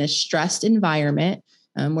in a stressed environment,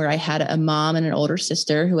 where I had a mom and an older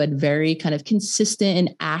sister who had very kind of consistent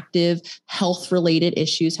and active health-related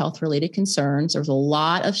issues, health-related concerns. There was a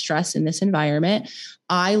lot of stress in this environment.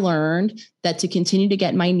 I learned that to continue to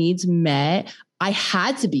get my needs met, I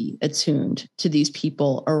had to be attuned to these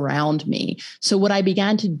people around me. So what I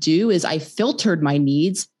began to do is I filtered my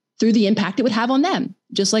needs through the impact it would have on them,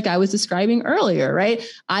 just like I was describing earlier, right?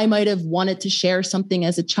 I might have wanted to share something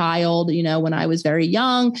as a child, when I was very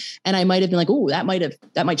young, and I might have been like, "Oh, that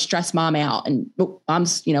might stress mom out," and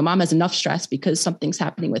mom has enough stress because something's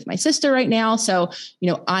happening with my sister right now, so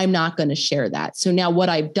I'm not going to share that. So now what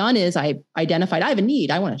I've done is I identified I have a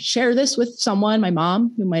need. I want to share this with someone, my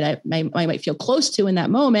mom, who I might feel close to in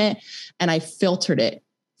that moment, and I filtered it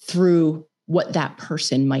through what that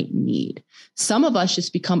person might need. Some of us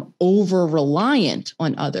just become over-reliant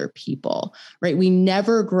on other people, right? We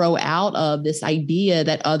never grow out of this idea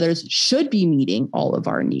that others should be meeting all of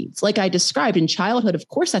our needs. Like I described in childhood, of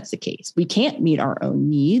course, that's the case. We can't meet our own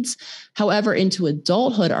needs. However, into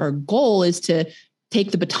adulthood, our goal is to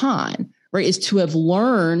take the baton, right? Is to have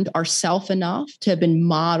learned ourselves enough, to have been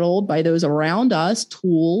modeled by those around us,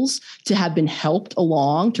 tools to have been helped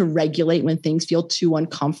along, to regulate when things feel too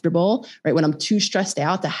uncomfortable, right? When I'm too stressed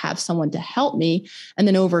out, to have someone to help me. And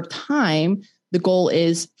then over time, the goal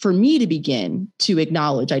is for me to begin to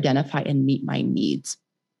acknowledge, identify, and meet my needs.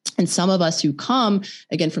 And some of us who come,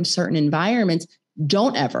 again, from certain environments,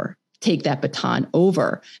 don't ever take that baton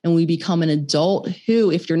over. And we become an adult who,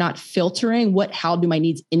 if you're not filtering how do my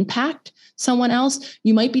needs impact someone else,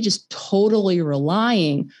 you might be just totally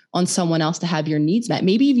relying on someone else to have your needs met.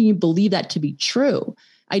 Maybe even you believe that to be true.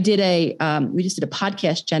 We just did a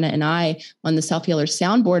podcast, Jenna and I, on the Self Healer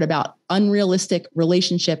Soundboard about unrealistic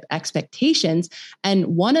relationship expectations.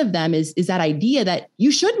 And one of them is that idea that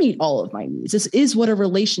you should meet all of my needs. This is what a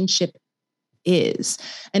relationship is.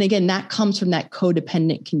 And again, that comes from that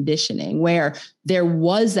codependent conditioning where there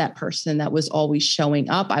was that person that was always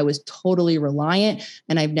showing up. I was totally reliant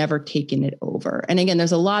and I've never taken it over. And again,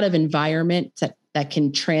 there's a lot of environment that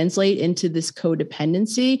can translate into this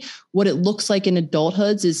codependency. What it looks like in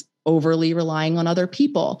adulthoods is overly relying on other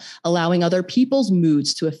people, allowing other people's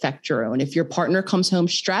moods to affect your own. If your partner comes home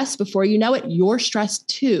stressed, before you know it, you're stressed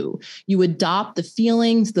too. You adopt the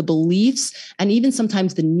feelings, the beliefs, and even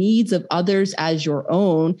sometimes the needs of others as your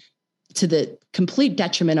own, to the complete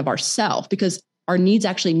detriment of ourselves, because our needs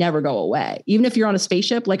actually never go away. Even if you're on a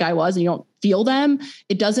spaceship like I was and you don't feel them,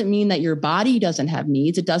 it doesn't mean that your body doesn't have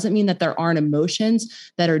needs. It doesn't mean that there aren't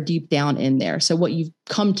emotions that are deep down in there. So what you've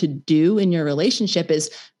come to do in your relationship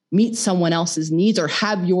is meet someone else's needs or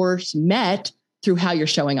have yours met through how you're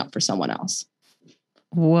showing up for someone else.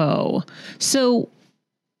 Whoa. So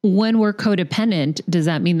when we're codependent, does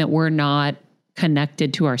that mean that we're not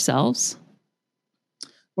connected to ourselves?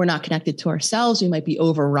 We're not connected to ourselves. We might be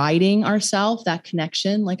overriding ourselves, that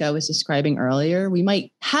connection, like I was describing earlier. We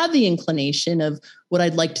might have the inclination of what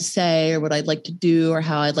I'd like to say or what I'd like to do or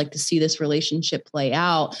how I'd like to see this relationship play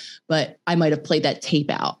out. But I might have played that tape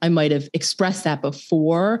out. I might have expressed that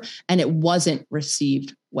before and it wasn't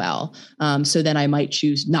received well. So then I might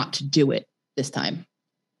choose not to do it this time.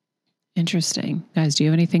 Interesting. Guys, do you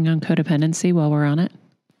have anything on codependency while we're on it?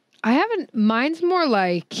 I haven't. Mine's more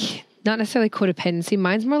like not necessarily codependency.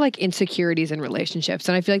 Mine's more like insecurities in relationships.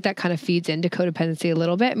 And I feel like that kind of feeds into codependency a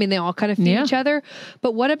little bit. I mean, they all kind of feed each other.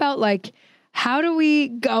 But what about like, how do we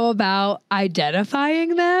go about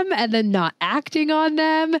identifying them and then not acting on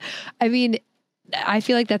them? I mean, I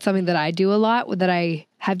feel like that's something that I do a lot, that I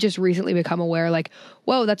have just recently become aware, like,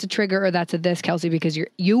 whoa, that's a trigger or that's a this, Kelsey, because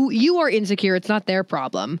you are insecure. It's not their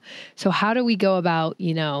problem. So how do we go about,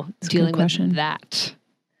 dealing with that?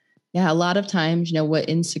 Yeah, a lot of times, what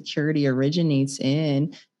insecurity originates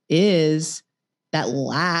in is that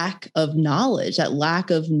lack of knowledge, that lack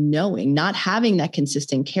of knowing, not having that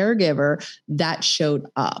consistent caregiver that showed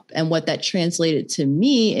up. And what that translated to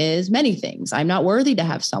me is many things. I'm not worthy to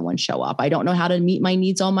have someone show up. I don't know how to meet my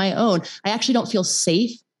needs on my own. I actually don't feel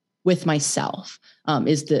safe with myself.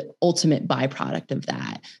 is the ultimate byproduct of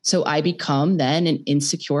that. So I become then an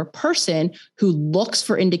insecure person who looks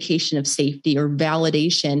for indication of safety or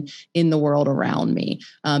validation in the world around me.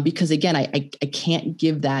 Because again, I can't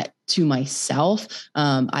give that to myself.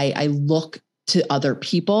 I look to other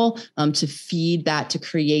people to feed that, to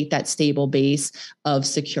create that stable base of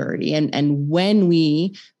security. And when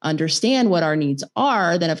we understand what our needs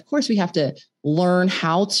are, then of course we have to learn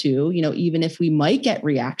how to, even if we might get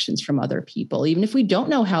reactions from other people, even if we don't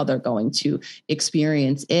know how they're going to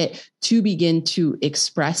experience it, to begin to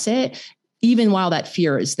express it, even while that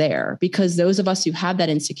fear is there. Because those of us who have that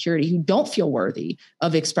insecurity, who don't feel worthy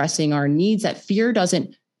of expressing our needs, that fear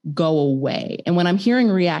doesn't go away. And when I'm hearing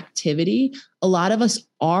reactivity, a lot of us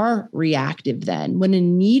are reactive then. When a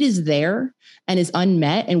need is there and is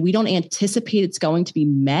unmet and we don't anticipate it's going to be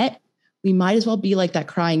met, we might as well be like that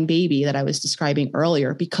crying baby that I was describing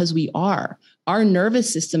earlier, because we are. Our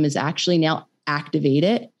nervous system is actually now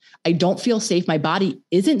activated. I don't feel safe. My body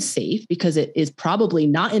isn't safe because it is probably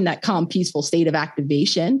not in that calm, peaceful state of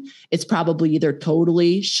activation. It's probably either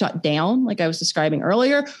totally shut down, like I was describing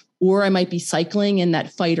earlier, or I might be cycling in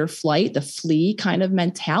that fight or flight, the flee kind of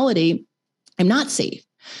mentality. I'm not safe.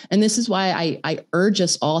 And this is why I urge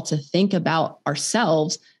us all to think about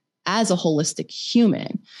ourselves as a holistic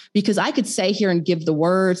human, because I could say here and give the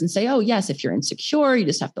words and say, oh, yes, if you're insecure, you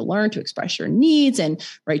just have to learn to express your needs and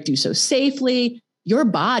do so safely. Your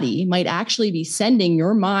body might actually be sending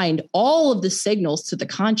your mind all of the signals to the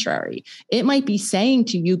contrary. It might be saying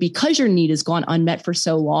to you, because your need has gone unmet for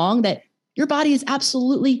so long, that your body is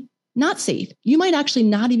absolutely not safe. You might actually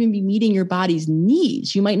not even be meeting your body's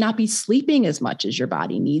needs. You might not be sleeping as much as your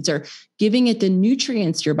body needs or giving it the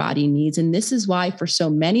nutrients your body needs. And this is why for so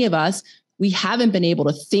many of us, we haven't been able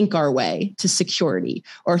to think our way to security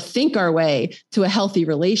or think our way to a healthy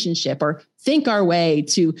relationship or think our way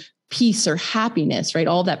to peace or happiness, right?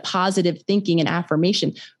 All that positive thinking and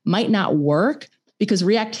affirmation might not work because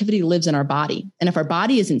reactivity lives in our body. And if our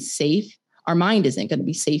body isn't safe, our mind isn't going to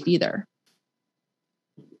be safe either.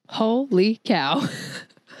 Holy cow.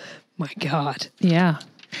 My God. Yeah.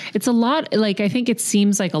 It's a lot. I think it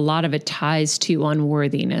seems like a lot of it ties to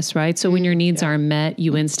unworthiness, right? So when your needs aren't met,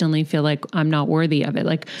 you instantly feel like I'm not worthy of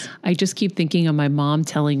it. I just keep thinking of my mom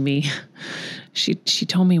telling me, she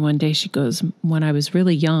told me one day, she goes, when I was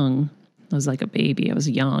really young, I was like a baby. I was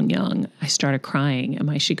young. I started crying.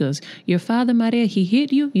 And she goes, your father, Maria, he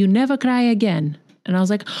hit you. You never cry again. And I was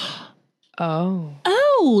like, oh,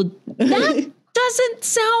 that doesn't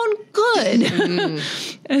sound good.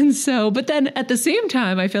 And so, but then at the same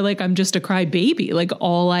time, I feel like I'm just a cry baby.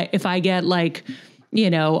 If I get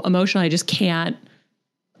emotional,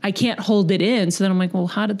 I can't hold it in. So then I'm like, well,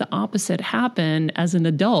 how did the opposite happen as an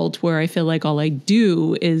adult where I feel like all I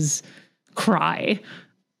do is cry,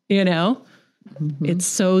 Mm-hmm. It's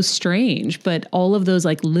so strange, but all of those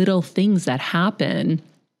little things that happen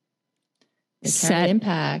set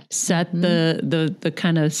the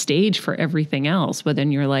kind of stage for everything else. But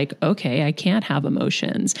then you're like, okay, I can't have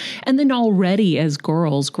emotions. And then already as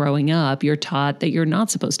girls growing up, you're taught that you're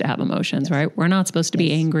not supposed to have emotions, right? We're not supposed to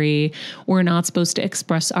be angry. We're not supposed to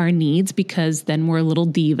express our needs because then we're little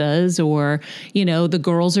divas or, the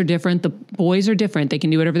girls are different. The boys are different. They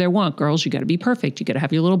can do whatever they want. Girls, you got to be perfect. You got to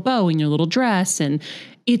have your little bow and your little dress. And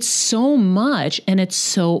it's so much and it's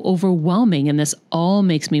so overwhelming. And this all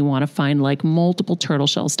makes me want to find multiple turtle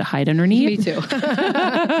shells to hide underneath. Me too.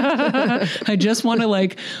 I just want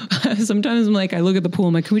to sometimes I'm I look at the pool,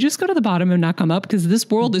 I'm like, can we just go to the bottom and not come up? Because this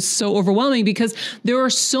world is so overwhelming because there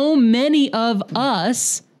are so many of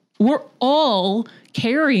us. We're all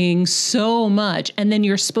carrying so much. And then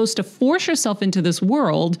you're supposed to force yourself into this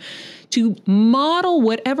world to model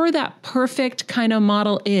whatever that perfect kind of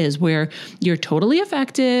model is, where you're totally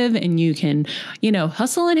effective and you can,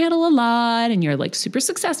 hustle and handle a lot and you're super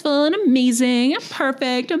successful and amazing and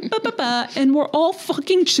perfect and and we're all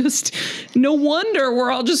fucking just, no wonder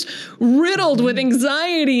we're all just riddled with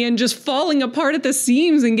anxiety and just falling apart at the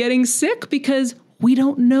seams and getting sick because we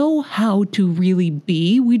don't know how to really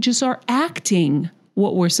be. We just are acting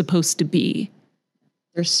what we're supposed to be.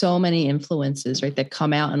 There's so many influences, right, that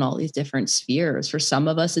come out in all these different spheres. For some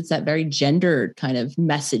of us, it's that very gendered kind of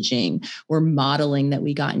messaging or modeling that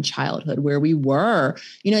we got in childhood where we were,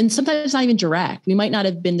 and sometimes it's not even direct. We might not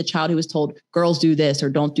have been the child who was told girls do this or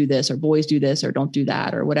don't do this or boys do this or don't do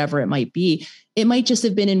that or whatever it might be. It might just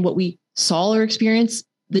have been in what we saw or experienced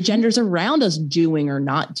the genders around us doing or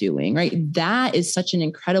not doing, right? That is such an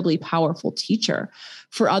incredibly powerful teacher.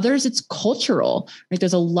 For others, it's cultural, right?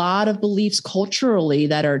 There's a lot of beliefs culturally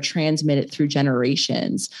that are transmitted through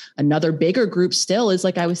generations. Another bigger group still is,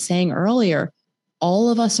 like I was saying earlier, all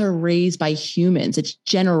of us are raised by humans. It's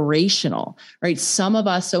generational, right? Some of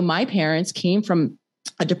us, so my parents came from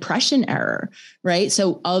a depression era, right?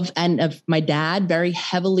 So of my dad, very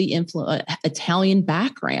heavily Italian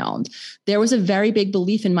background. There was a very big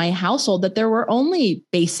belief in my household that there were only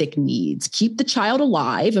basic needs: keep the child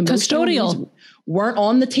alive. Custodial weren't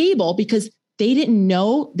on the table because they didn't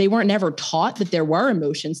know, they weren't never taught that there were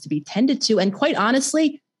emotions to be tended to. And quite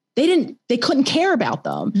honestly, they couldn't care about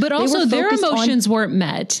them. But also their emotions weren't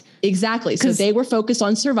met. Exactly. So they were focused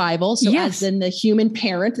on survival. So as in the human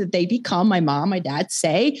parent that they become, my mom, my dad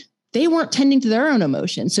say, they weren't tending to their own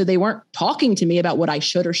emotions. So they weren't talking to me about what I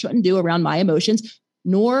should or shouldn't do around my emotions,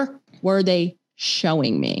 nor were they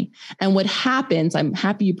showing me. And what happens, I'm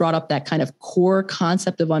happy you brought up that kind of core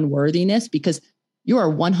concept of unworthiness, because you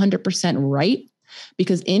are 100% right.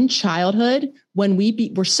 Because in childhood, when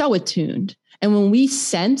we're so attuned, and when we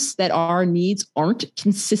sense that our needs aren't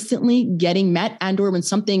consistently getting met, and or when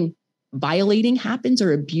something violating happens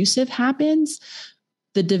or abusive happens,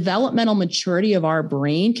 the developmental maturity of our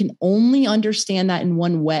brain can only understand that in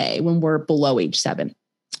one way when we're below age 7.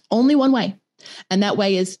 Only one way. And that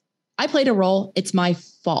way is, I played a role. It's my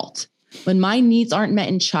fault. When my needs aren't met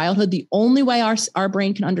in childhood, the only way our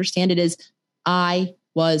brain can understand it is, I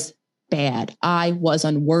was bad. I was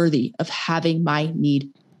unworthy of having my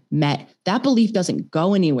need met. That belief doesn't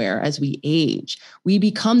go anywhere as we age. We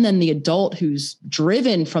become then the adult who's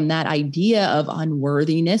driven from that idea of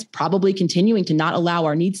unworthiness, probably continuing to not allow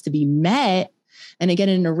our needs to be met. And again,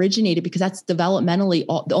 it originated because that's developmentally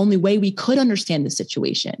the only way we could understand the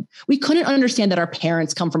situation. We couldn't understand that our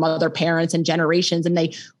parents come from other parents and generations, and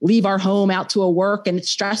they leave our home out to a work and it's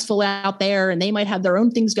stressful out there and they might have their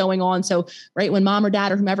own things going on. So, right, when mom or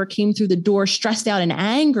dad or whomever came through the door stressed out and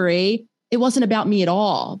angry, it wasn't about me at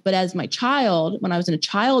all. But as my child, when I was in a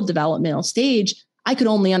child developmental stage, I could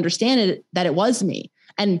only understand it that it was me.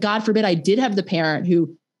 And God forbid I did have the parent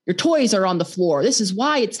who, your toys are on the floor. This is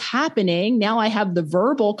why it's happening. Now I have the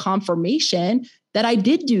verbal confirmation that I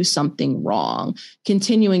did do something wrong,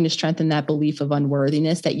 continuing to strengthen that belief of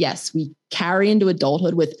unworthiness that, yes, we carry into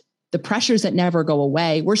adulthood with the pressures that never go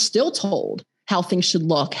away. We're still told how things should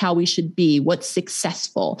look, how we should be, what's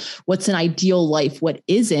successful, what's an ideal life, what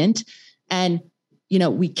isn't. And,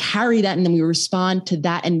 we carry that and then we respond to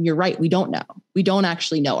that. And you're right. We don't know. We don't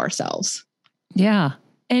actually know ourselves. Yeah.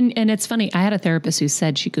 And it's funny. I had a therapist who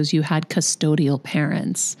said, she goes, you had custodial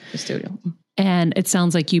parents. Custodial. And it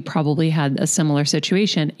sounds like you probably had a similar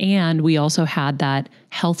situation. And we also had that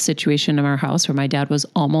health situation in our house where my dad was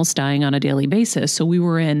almost dying on a daily basis. So we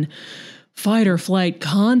were in fight or flight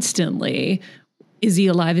constantly. Is he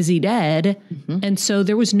alive? Is he dead? Mm-hmm. And so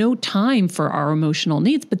there was no time for our emotional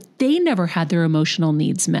needs, but they never had their emotional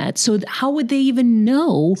needs met. So how would they even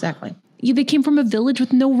know? Exactly. They came from a village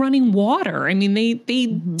with no running water. I mean, they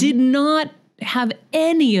did not have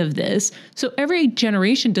any of this. So every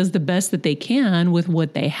generation does the best that they can with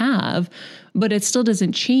what they have, but it still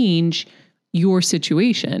doesn't change your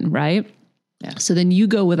situation, right? Yeah. So then you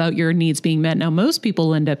go without your needs being met. Now, most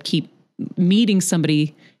people end up keep meeting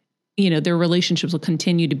somebody, their relationships will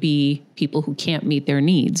continue to be people who can't meet their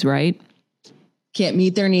needs, right? Can't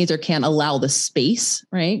meet their needs or can't allow the space,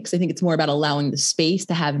 right? Because I think it's more about allowing the space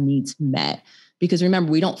to have needs met. Because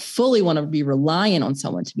remember, we don't fully want to be reliant on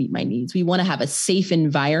someone to meet my needs. We want to have a safe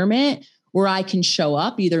environment where I can show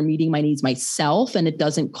up, either meeting my needs myself and it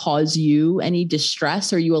doesn't cause you any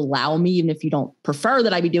distress, or you allow me, even if you don't prefer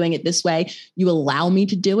that I be doing it this way, you allow me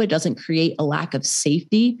to do it. It doesn't create a lack of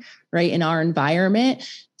safety, right, in our environment.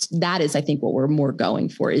 That is, I think, what we're more going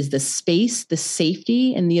for is the space, the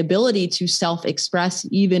safety, and the ability to self-express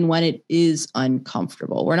even when it is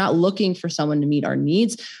uncomfortable. We're not looking for someone to meet our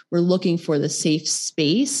needs. We're looking for the safe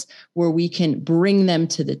space where we can bring them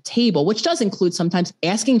to the table, which does include sometimes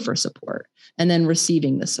asking for support and then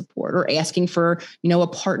receiving the support, or asking for, a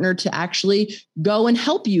partner to actually go and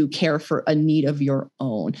help you care for a need of your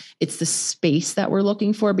own. It's the space that we're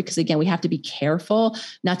looking for, because again, we have to be careful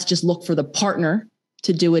not to just look for the partner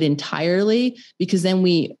to do it entirely, because then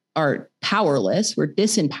we are powerless, we're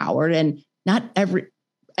disempowered, and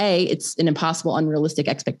it's an impossible, unrealistic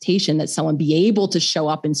expectation that someone be able to show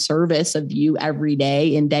up in service of you every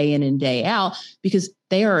day and day in and day out, because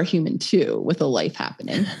they are a human too with a life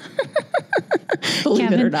happening.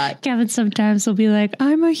 Believe it or not. Kevin sometimes will be like,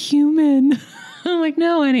 I'm a human. I'm like,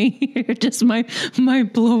 no, honey, you're just my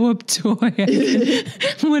blow up toy.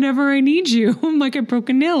 Whenever I need you, I'm like a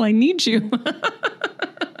broken nail. I need you.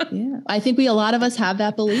 Yeah. I think a lot of us have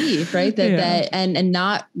that belief, right? And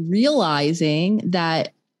not realizing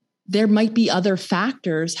that there might be other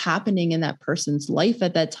factors happening in that person's life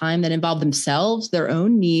at that time that involve themselves, their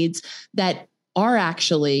own needs, that are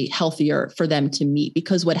actually healthier for them to meet.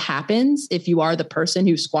 Because what happens if you are the person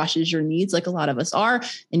who squashes your needs, like a lot of us are,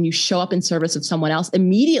 and you show up in service of someone else,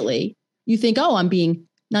 immediately you think, oh, I'm being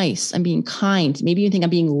nice, I'm being kind. Maybe you think I'm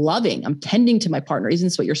being loving, I'm tending to my partner. Isn't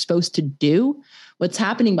this what you're supposed to do? What's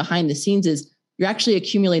happening behind the scenes is you're actually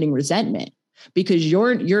accumulating resentment because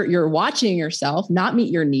you're watching yourself not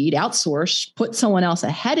meet your need, outsource, put someone else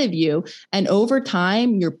ahead of you. And over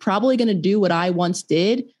time, you're probably going to do what I once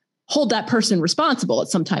did, hold that person responsible at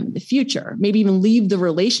some time in the future, maybe even leave the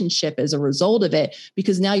relationship as a result of it,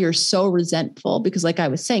 because now you're so resentful because, like I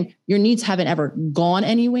was saying, your needs haven't ever gone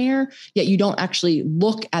anywhere, yet you don't actually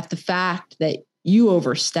look at the fact that you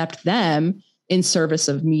overstepped them in service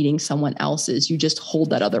of meeting someone else's. You just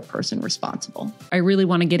hold that other person responsible. I really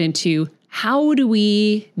want to get into, how do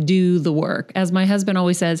we do the work? As my husband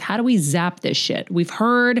always says, how do we zap this shit? We've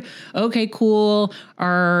heard, okay, cool.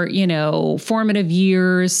 Our, formative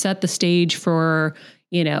years set the stage for,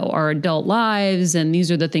 our adult lives. And these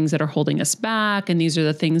are the things that are holding us back. And these are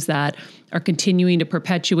the things that are continuing to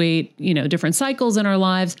perpetuate, different cycles in our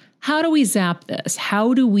lives. How do we zap this?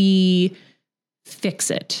 How do we fix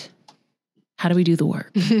it? How do we do the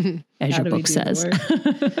work? As your book says.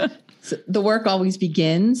 So the work always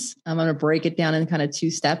begins. I'm going to break it down in kind of 2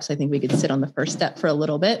 steps. I think we could sit on the first step for a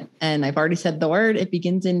little bit. And I've already said the word. It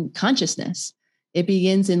begins in consciousness. It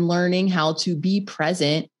begins in learning how to be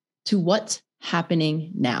present to what's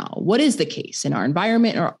happening now. What is the case in our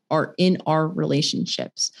environment or in our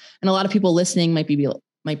relationships? And a lot of people listening might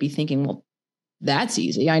be thinking, well, that's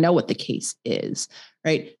easy. I know what the case is,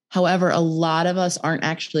 right? However, a lot of us aren't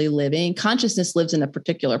actually living. Consciousness lives in a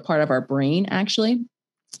particular part of our brain, actually.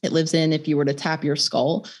 It lives in, if you were to tap your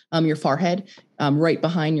skull, your forehead, right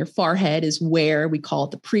behind your forehead is where we call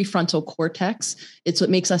it the prefrontal cortex. It's what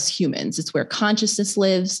makes us humans. It's where consciousness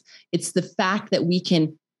lives. It's the fact that we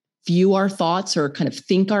can view our thoughts or kind of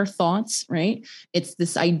think our thoughts, right? It's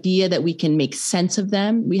this idea that we can make sense of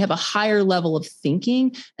them. We have a higher level of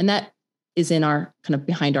thinking, and that is in our kind of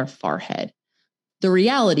behind our forehead. The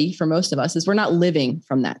reality for most of us is we're not living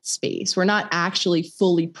from that space. We're not actually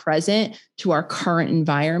fully present to our current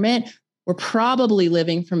environment. We're probably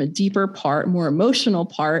living from a deeper part, more emotional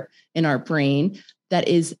part in our brain that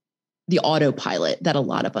is the autopilot that a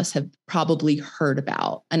lot of us have probably heard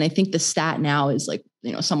about. And I think the stat now is like,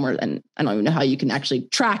 somewhere, and I don't even know how you can actually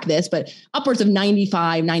track this, but upwards of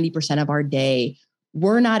 90% of our day,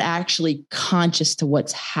 we're not actually conscious to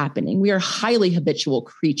what's happening. We are highly habitual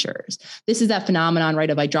creatures. This is that phenomenon, right?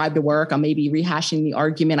 If I drive to work, I'm maybe rehashing the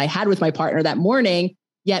argument I had with my partner that morning,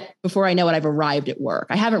 yet before I know it, I've arrived at work.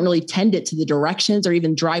 I haven't really tended to the directions or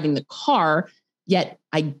even driving the car, yet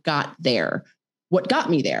I got there. What got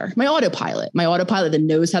me there? My autopilot that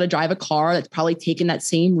knows how to drive a car, that's probably taken that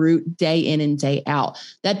same route day in and day out.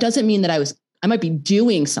 That doesn't mean that I might be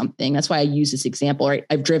doing something. That's why I use this example, right?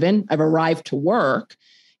 I've arrived to work,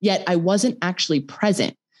 yet I wasn't actually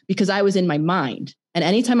present because I was in my mind. And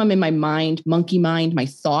anytime I'm in my mind, monkey mind, my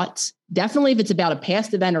thoughts, definitely if it's about a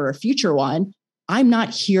past event or a future one, I'm not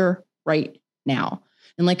here right now.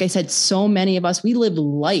 And like I said, so many of us, we live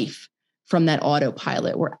life from that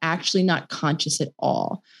autopilot. We're actually not conscious at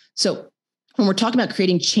all. So when we're talking about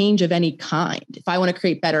creating change of any kind, if I want to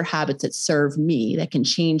create better habits that serve me, that can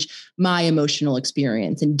change my emotional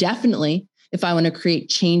experience, and definitely if I want to create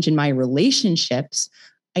change in my relationships,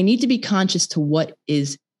 I need to be conscious to what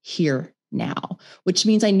is here now, which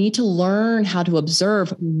means I need to learn how to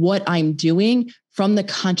observe what I'm doing from the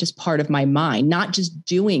conscious part of my mind, not just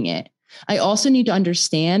doing it. I also need to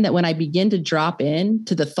understand that when I begin to drop in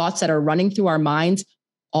to the thoughts that are running through our minds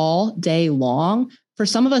all day long, for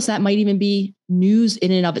some of us, that might even be news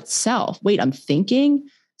in and of itself. Wait, I'm thinking?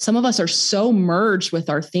 Some of us are so merged with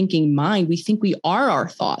our thinking mind, we think we are our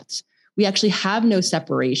thoughts. We actually have no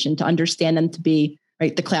separation to understand them to be,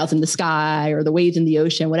 right, the clouds in the sky or the waves in the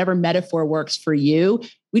ocean, whatever metaphor works for you.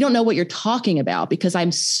 We don't know what you're talking about because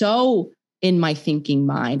I'm so in my thinking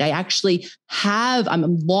mind.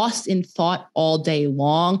 I'm lost in thought all day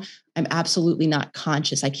long. I'm absolutely not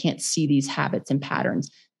conscious. I can't see these habits and patterns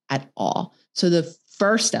at all. So the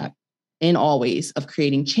first step in always of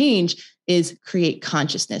creating change is create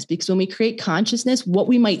consciousness, because when we create consciousness, what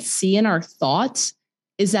we might see in our thoughts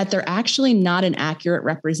is that they're actually not an accurate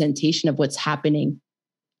representation of what's happening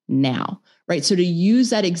now, right? So to use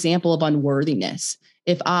that example of unworthiness,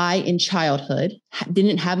 if I in childhood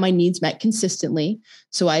didn't have my needs met consistently,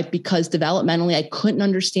 because developmentally I couldn't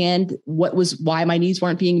understand why my needs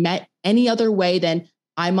weren't being met any other way than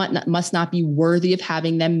I must not be worthy of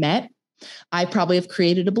having them met, I probably have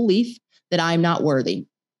created a belief that I'm not worthy.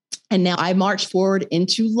 And now I march forward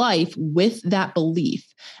into life with that belief.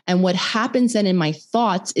 And what happens then in my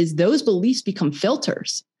thoughts is those beliefs become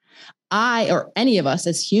filters. I, or any of us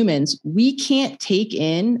as humans, we can't take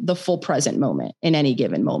in the full present moment in any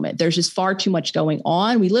given moment. There's just far too much going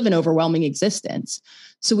on. We live an overwhelming existence.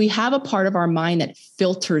 So we have a part of our mind that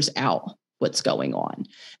filters out what's going on.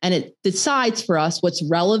 And it decides for us what's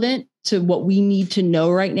relevant to what we need to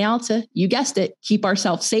know right now to, you guessed it, keep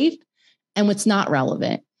ourselves safe, and what's not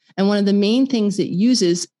relevant. And one of the main things it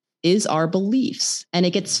uses is our beliefs. And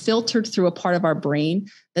it gets filtered through a part of our brain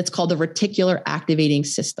that's called the reticular activating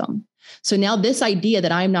system. So now this idea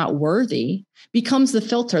that I'm not worthy becomes the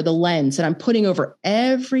filter, the lens that I'm putting over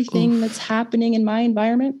everything that's happening in my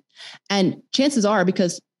environment. And chances are,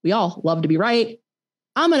 because we all love to be right,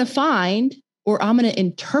 I'm going to find, or I'm going to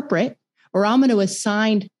interpret, or I'm going to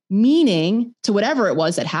assign meaning to whatever it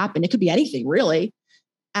was that happened. It could be anything really,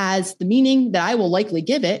 as the meaning that I will likely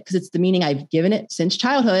give it, because it's the meaning I've given it since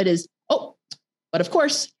childhood is, oh, but of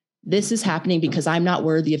course, this is happening because I'm not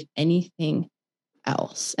worthy of anything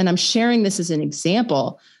else. And I'm sharing this as an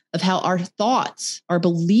example of how our thoughts, our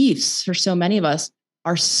beliefs for so many of us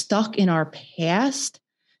are stuck in our past.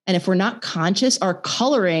 And if we're not conscious, are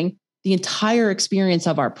coloring the entire experience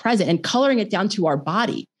of our present and coloring it down to our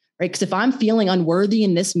body, right? Because if I'm feeling unworthy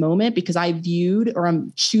in this moment because I viewed, or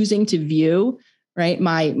I'm choosing to view, right,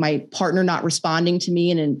 my partner not responding to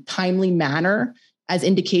me in a timely manner as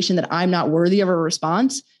indication that I'm not worthy of a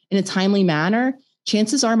response in a timely manner,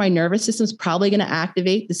 chances are my nervous system is probably going to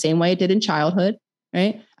activate the same way it did in childhood,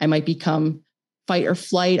 right? I might become fight or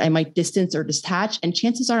flight. I might distance or detach. And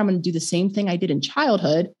chances are I'm going to do the same thing I did in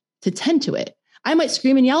childhood to tend to it. I might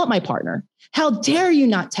scream and yell at my partner. How dare you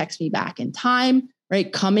not text me back in time,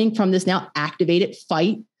 right? Coming from this now activated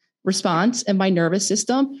fight response in my nervous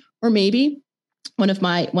system. Or maybe one of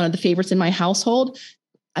the favorites in my household,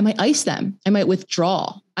 I might ice them. I might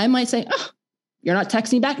withdraw. I might say, oh, you're not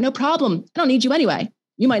texting back. No problem. I don't need you anyway.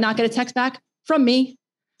 You might not get a text back from me,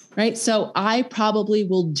 right? So I probably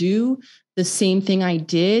will do the same thing I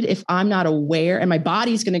did if I'm not aware, and my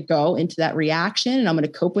body's going to go into that reaction and I'm going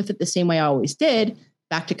to cope with it the same way I always did,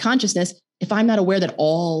 back to consciousness, if I'm not aware that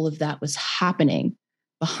all of that was happening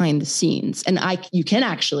behind the scenes. And you can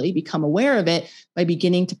actually become aware of it by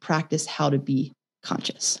beginning to practice how to be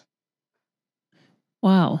conscious.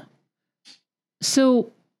 Wow.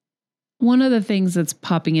 So one of the things that's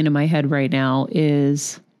popping into my head right now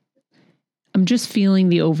is I'm just feeling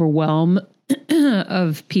the overwhelm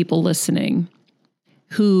of people listening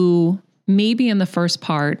who maybe in the first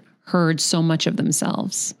part heard so much of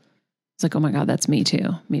themselves. It's like, oh my God, that's me too.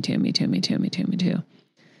 Me too, me too, me too, me too, me too.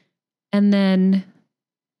 And then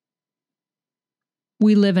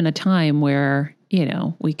we live in a time where,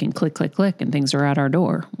 we can click, click, click, and things are at our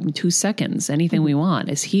door in 2 seconds. Anything we want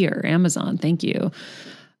is here. Amazon, thank you.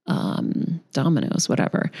 Domino's,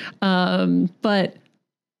 whatever. But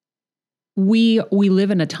we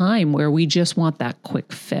live in a time where we just want that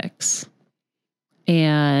quick fix,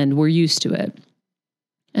 and we're used to it.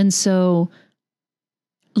 And so,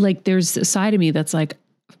 like, there's a side of me that's like,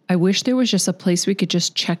 I wish there was just a place we could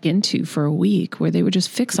just check into for a week where they would just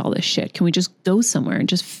fix all this shit. Can we just go somewhere and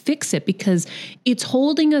just fix it? Because it's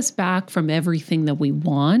holding us back from everything that we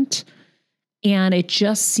want. And it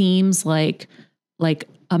just seems like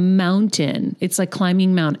a mountain. It's like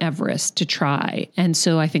climbing Mount Everest to try. And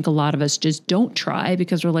so I think a lot of us just don't try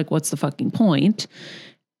because we're like, what's the fucking point?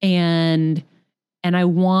 And I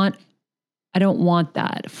don't want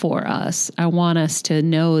that for us. I want us to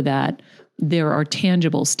know that there are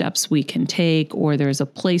tangible steps we can take, or there's a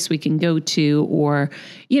place we can go to, or,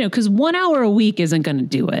 because 1 hour a week isn't going to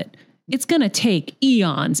do it. It's going to take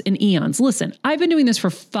eons and eons. Listen, I've been doing this for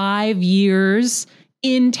 5 years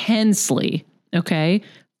intensely. Okay.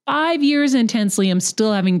 5 years intensely. I'm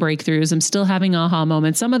still having breakthroughs. I'm still having aha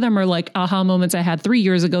moments. Some of them are like aha moments I had 3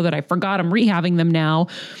 years ago that I forgot. I'm rehabbing them now.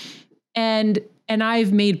 And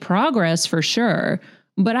I've made progress for sure,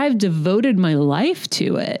 but I've devoted my life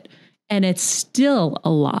to it. And it's still a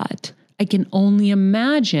lot. I can only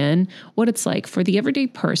imagine what it's like for the everyday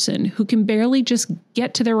person who can barely just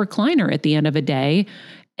get to their recliner at the end of a day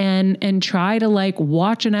and try to like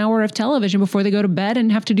watch an hour of television before they go to bed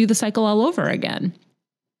and have to do the cycle all over again.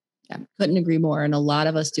 Yeah, couldn't agree more. And a lot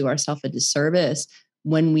of us do ourselves a disservice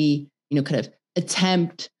when we, kind of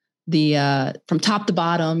attempt the from top to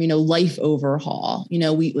bottom, life overhaul.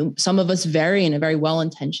 Some of us very in a very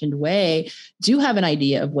well-intentioned way do have an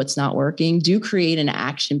idea of what's not working, do create an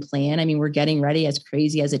action plan. I mean, we're getting ready, as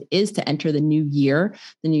crazy as it is, to enter the new year.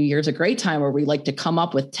 The new year is a great time where we like to come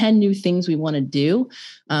up with 10 new things we want to do.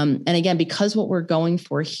 And again, because what we're going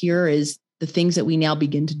for here is the things that we now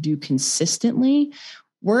begin to do consistently,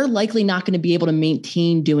 we're likely not going to be able to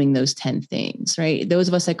maintain doing those 10 things, right? Those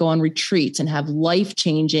of us that go on retreats and have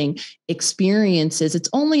life-changing experiences, it's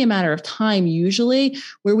only a matter of time usually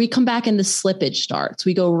where we come back and the slippage starts.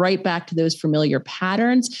 We go right back to those familiar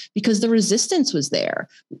patterns because the resistance was there.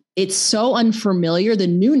 It's so unfamiliar. The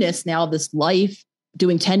newness now of this life,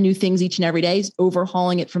 doing 10 new things each and every day,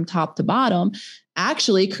 overhauling it from top to bottom,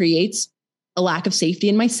 actually creates a lack of safety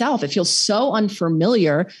in myself. It feels so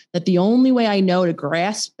unfamiliar that the only way I know to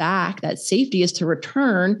grasp back that safety is to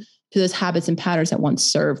return to those habits and patterns that once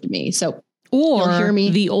served me. So, or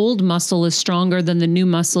the old muscle is stronger than the new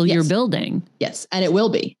muscle you're building. Yes. And it will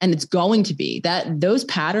be. And it's going to be that those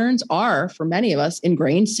patterns are, for many of us,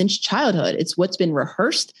 ingrained since childhood. It's what's been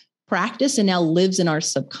rehearsed, practice, and now lives in our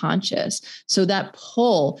subconscious. So that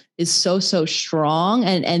pull is so strong,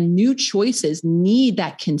 and new choices need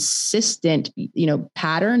that consistent,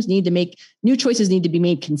 patterns need to make new choices need to be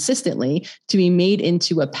made consistently to be made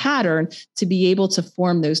into a pattern to be able to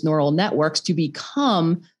form those neural networks to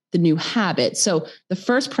become the new habit. So the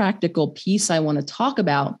first practical piece I want to talk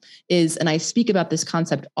about is, and I speak about this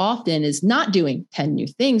concept often, is not doing 10 new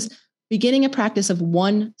things, beginning a practice of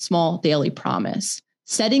one small daily promise.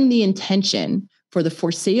 Setting the intention for the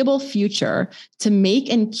foreseeable future to make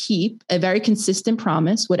and keep a very consistent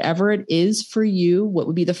promise, whatever it is for you, what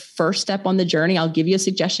would be the first step on the journey. I'll give you a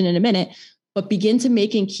suggestion in a minute, but begin to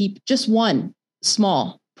make and keep just one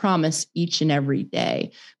small promise each and every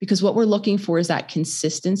day. Because what we're looking for is that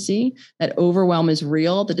consistency. That overwhelm is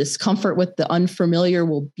real. The discomfort with the unfamiliar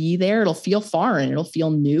will be there. It'll feel foreign. It'll feel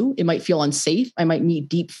new. It might feel unsafe. I might meet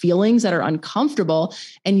deep feelings that are uncomfortable.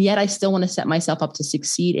 And yet I still want to set myself up to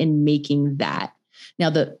succeed in making that. Now,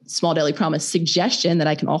 the small daily promise suggestion that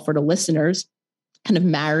I can offer to listeners, kind of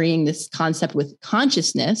marrying this concept with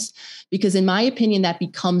consciousness, because in my opinion, that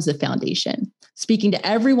becomes the foundation. Speaking to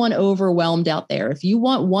everyone overwhelmed out there, if you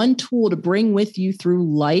want one tool to bring with you through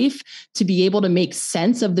life to be able to make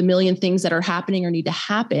sense of the million things that are happening or need to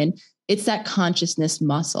happen, it's that consciousness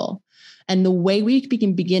muscle. And the way we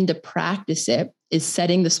can begin to practice it is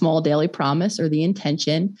setting the small daily promise or the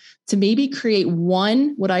intention to maybe create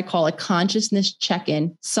one, what I call a consciousness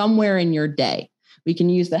check-in somewhere in your day. We can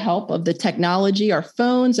use the help of the technology, our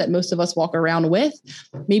phones that most of us walk around with,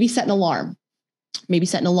 maybe set an alarm. Maybe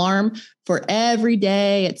set an alarm for every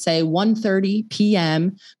day at, say, 1:30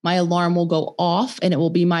 p.m. My alarm will go off and it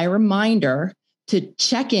will be my reminder to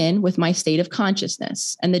check in with my state of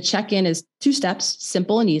consciousness. And the check-in is 2 steps,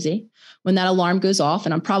 simple and easy. When that alarm goes off,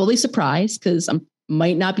 and I'm probably surprised because I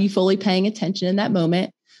might not be fully paying attention in that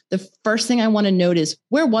moment, the first thing I want to note is,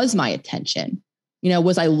 where was my attention?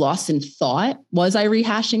 Was I lost in thought? Was I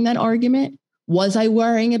rehashing that argument? Was I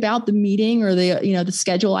worrying about the meeting or the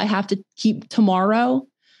schedule I have to keep tomorrow?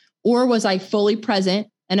 Or was I fully present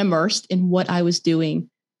and immersed in what I was doing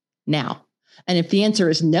now? And if the answer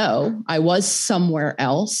is no, I was somewhere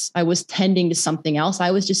else, I was tending to something else,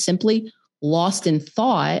 I was just simply lost in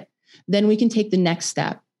thought, then we can take the next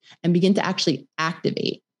step and begin to actually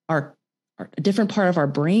activate a different part of our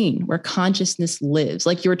brain where consciousness lives.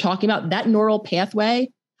 Like you were talking about, that neural pathway,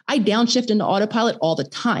 I downshift into autopilot all the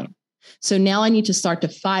time. So now I need to start to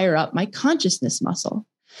fire up my consciousness muscle.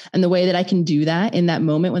 And the way that I can do that in that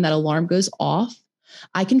moment when that alarm goes off,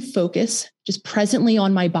 I can focus just presently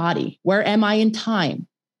on my body. Where am I in time?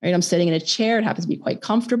 Right? I'm sitting in a chair. It happens to be quite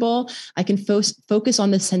comfortable. I can focus on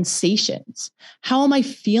the sensations. How am I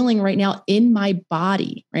feeling right now in my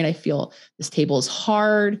body? Right? I feel this table is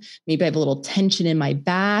hard. Maybe I have a little tension in my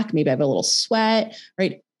back. Maybe I have a little sweat.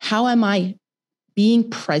 Right? How am I being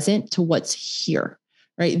present to what's here?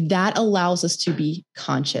 Right? That allows us to be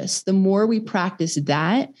conscious. The more we practice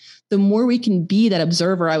that, the more we can be that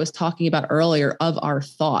observer I was talking about earlier of our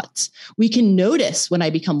thoughts. We can notice when I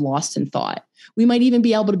become lost in thought. We might even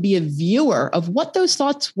be able to be a viewer of what those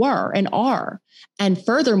thoughts were and are. And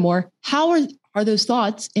furthermore, how are those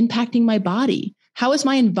thoughts impacting my body? How is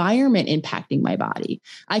my environment impacting my body?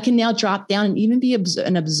 I can now drop down and even be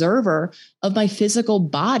an observer of my physical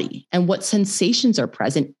body and what sensations are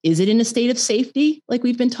present. Is it in a state of safety, like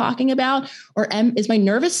we've been talking about? Or is my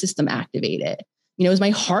nervous system activated? Is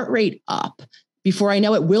my heart rate up? Before I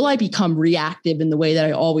know it, will I become reactive in the way that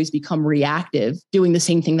I always become reactive, doing the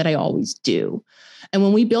same thing that I always do? And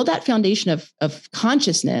when we build that foundation of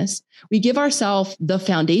consciousness, we give ourselves the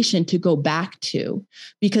foundation to go back to,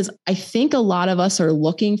 because I think a lot of us are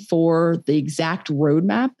looking for the exact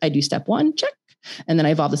roadmap. I do step 1, check. And then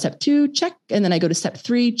I evolve to step 2, check. And then I go to step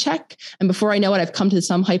 3, check. And before I know it, I've come to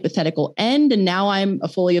some hypothetical end. And now I'm a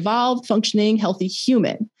fully evolved, functioning, healthy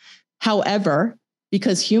human. However,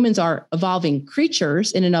 because humans are evolving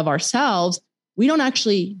creatures in and of ourselves, we don't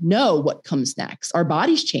actually know what comes next. Our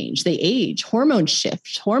bodies change, they age, hormones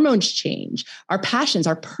shift, hormones change, our passions,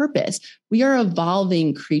 our purpose. We are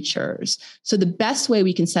evolving creatures. So the best way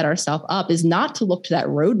we can set ourselves up is not to look to that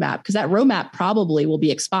roadmap, because that roadmap probably will be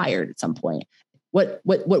expired at some point. What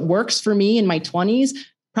works for me in my 20s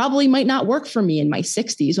probably might not work for me in my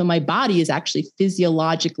 60s, when my body is actually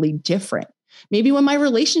physiologically different. Maybe when my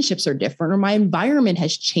relationships are different or my environment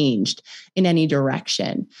has changed in any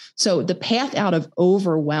direction. So the path out of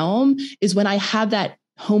overwhelm is when I have that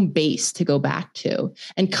home base to go back to.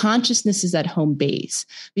 And consciousness is that home base,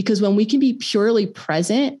 because when we can be purely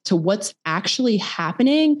present to what's actually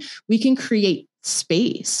happening, we can create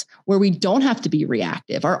space where we don't have to be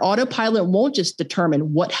reactive. Our autopilot won't just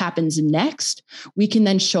determine what happens next. We can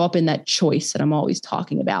then show up in that choice that I'm always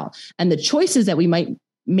talking about. And the choices that we might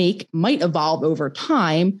make might evolve over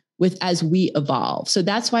time as we evolve. So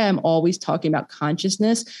that's why I'm always talking about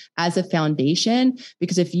consciousness as a foundation,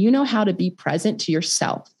 because if you know how to be present to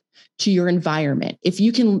yourself, to your environment, if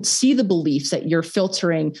you can see the beliefs that you're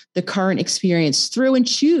filtering the current experience through and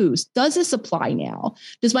choose, does this apply now?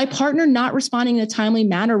 Does my partner not responding in a timely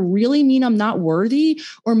manner really mean I'm not worthy?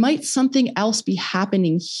 Or might something else be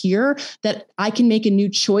happening here that I can make a new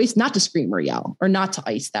choice, not to scream or yell or not to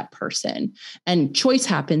ice that person? And choice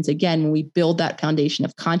happens again when we build that foundation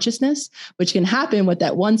of consciousness, which can happen with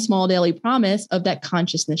that one small daily promise of that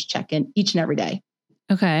consciousness check-in each and every day.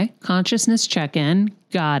 Okay. Consciousness check-in.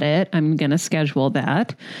 Got it. I'm going to schedule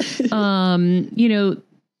that. I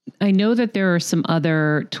know that there are some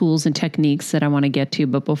other tools and techniques that I want to get to,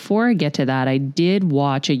 but before I get to that, I did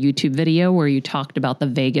watch a YouTube video where you talked about the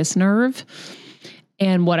vagus nerve.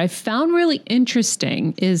 And what I found really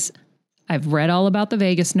interesting is I've read all about the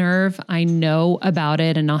vagus nerve. I know about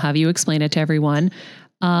it, and I'll have you explain it to everyone.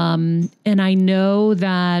 And I know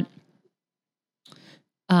that,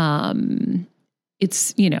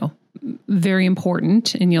 it's, very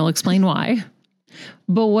important, and you'll explain why.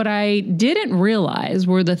 But what I didn't realize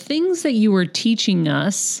were the things that you were teaching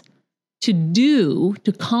us to do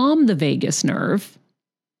to calm the vagus nerve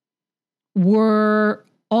were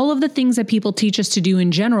all of the things that people teach us to do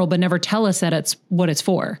in general, but never tell us that it's what it's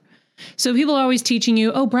for. So people are always teaching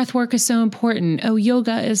you, oh, breath work is so important. Oh,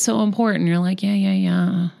 yoga is so important. You're like, yeah.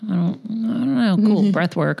 I don't know. Cool.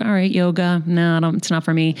 Breath work. All right. Yoga. No, it's not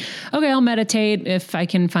for me. Okay. I'll meditate if I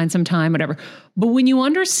can find some time, whatever. But when you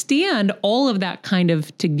understand all of that kind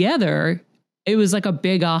of together, it was like a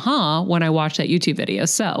big aha when I watched that YouTube video.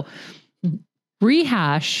 So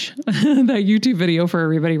rehash that YouTube video for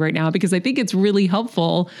everybody right now, because I think it's really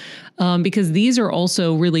helpful, because these are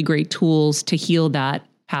also really great tools to heal that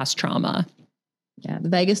past trauma. Yeah, the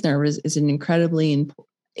vagus nerve is an incredibly important,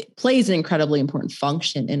 it plays an incredibly important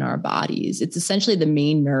function in our bodies. It's essentially the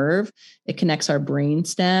main nerve. It connects our brain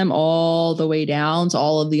stem all the way down to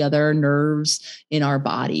all of the other nerves in our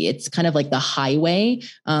body. It's kind of like the highway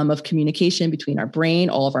of communication between our brain,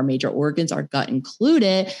 all of our major organs, our gut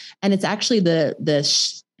included. And it's actually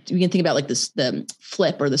we can think about like this, the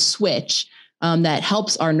flip or the switch that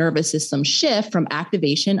helps our nervous system shift from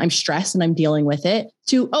activation, I'm stressed and I'm dealing with it,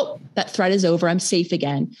 to, oh, that threat is over, I'm safe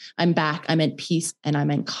again, I'm back, I'm at peace, and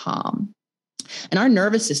I'm in calm. And our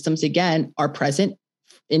nervous systems, again, are present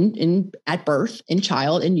at birth, in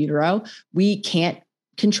child, in utero. We can't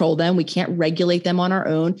control them. We can't regulate them on our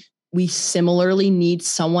own. We similarly need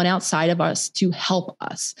someone outside of us to help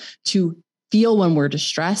us to feel when we're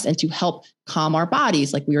distressed and to help calm our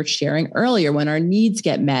bodies. Like we were sharing earlier, when our needs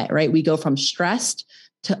get met, right? We go from stressed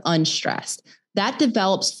to unstressed. That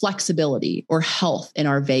develops flexibility or health in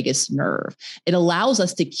our vagus nerve. It allows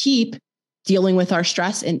us to keep dealing with our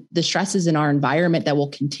stress and the stresses in our environment that we'll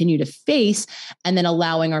continue to face, and then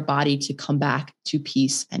allowing our body to come back to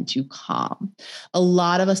peace and to calm. A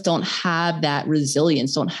lot of us don't have that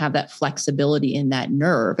resilience, don't have that flexibility in that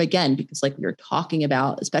nerve. Again, because like we were talking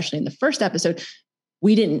about, especially in the first episode,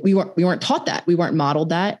 we weren't taught that. We weren't modeled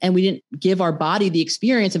that. And we didn't give our body the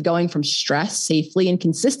experience of going from stress safely and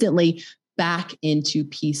consistently back into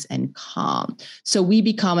peace and calm. So we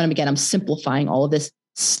become, and again, I'm simplifying all of this,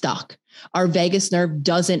 stuck. Our vagus nerve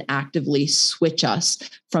doesn't actively switch us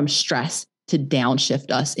from stress to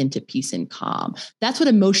downshift us into peace and calm. That's what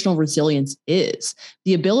emotional resilience is.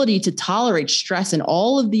 The ability to tolerate stress and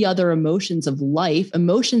all of the other emotions of life,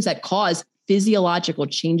 emotions that cause physiological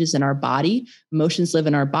changes in our body. Emotions live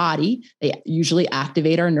in our body. They usually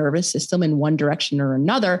activate our nervous system in one direction or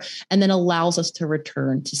another, and then allows us to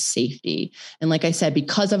return to safety. And like I said,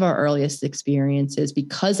 because of our earliest experiences,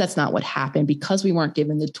 because that's not what happened, because we weren't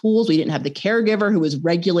given the tools, we didn't have the caregiver who was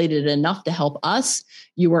regulated enough to help us,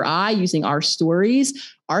 you or I, using our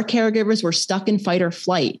stories, our caregivers were stuck in fight or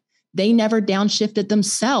flight. They never downshifted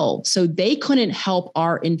themselves. So they couldn't help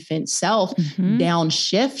our infant self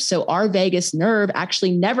downshift. So our vagus nerve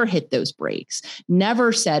actually never hit those brakes,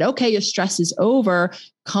 never said, okay, your stress is over,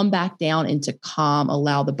 come back down into calm,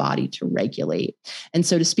 allow the body to regulate. And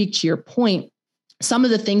so to speak to your point, some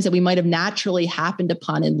of the things that we might have naturally happened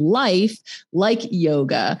upon in life, like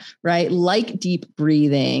yoga, right? Like deep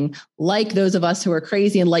breathing, like those of us who are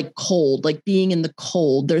crazy and like cold, like being in the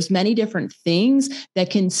cold. There's many different things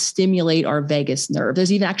that can stimulate our vagus nerve.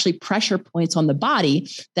 There's even actually pressure points on the body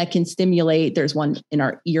that can stimulate. There's one in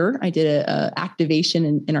our ear. I did a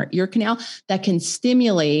activation in our ear canal that can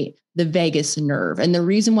stimulate the vagus nerve. And the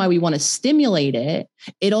reason why we want to stimulate it,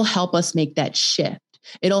 it'll help us make that shift.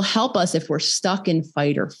 It'll help us if we're stuck in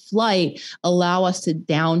fight or flight, allow us to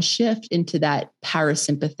downshift into that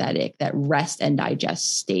parasympathetic, that rest and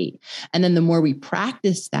digest state. And then the more we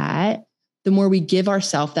practice that, the more we give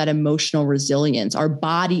ourselves that emotional resilience, our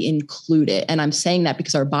body included. And I'm saying that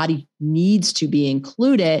because our body needs to be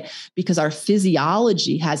included because our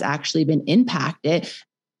physiology has actually been impacted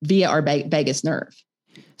via our vagus nerve.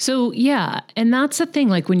 So yeah, and that's the thing,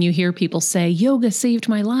 like when you hear people say, yoga saved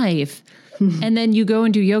my life, and then you go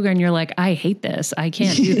and do yoga and you're like, I hate this. I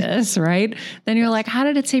can't do this, right? Then you're like, how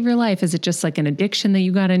did it save your life? Is it just like an addiction that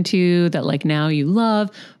you got into that like now you love?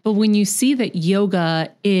 But when you see that yoga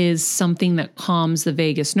is something that calms the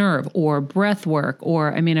vagus nerve or breath work,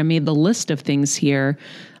 or I mean, I made the list of things here.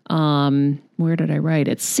 Where did I write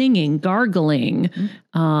it? Singing, gargling,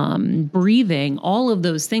 breathing, all of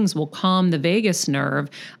those things will calm the vagus nerve.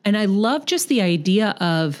 And I love just the idea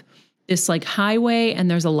of this like highway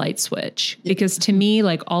and there's a light switch, because to me,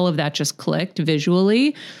 like all of that just clicked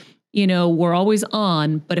visually. You know, we're always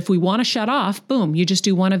on, but if we want to shut off, boom, you just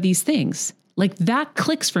do one of these things. Like that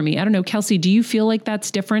clicks for me. I don't know, Kelsey, do you feel like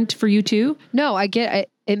that's different for you too? No, I get it.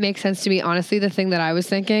 It makes sense to me. Honestly, the thing that I was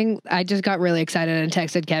thinking, I just got really excited and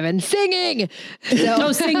texted Kevin, singing.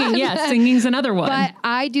 So, singing. Yes. Singing's another one. But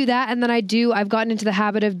I do that. And then I've gotten into the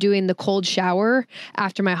habit of doing the cold shower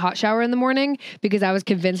after my hot shower in the morning because I was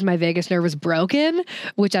convinced my vagus nerve was broken,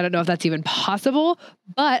 which I don't know if that's even possible,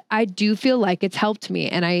 but I do feel like it's helped me.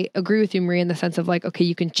 And I agree with you, Marie, in the sense of like, okay,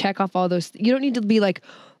 you can check off all those. You don't need to be like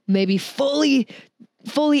maybe fully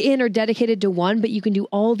in or dedicated to one, but you can do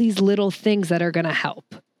all these little things that are going to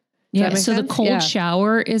help. Yeah. So the cold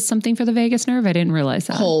shower is something for the vagus nerve. I didn't realize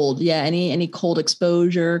that. Cold. Yeah. Any cold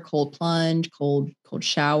exposure, cold plunge, cold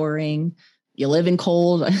showering. You live in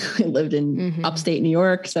cold. I lived in upstate New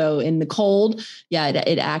York. So in the cold, yeah,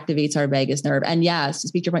 it activates our vagus nerve. And yes, to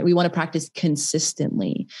speak to your point, we want to practice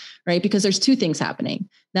consistently, right? Because there's two things happening.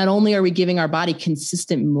 Not only are we giving our body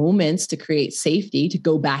consistent moments to create safety, to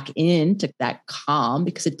go back into that calm,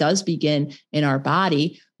 because it does begin in our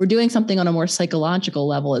body, we're doing something on a more psychological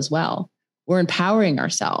level as well. We're empowering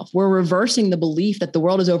ourselves. We're reversing the belief that the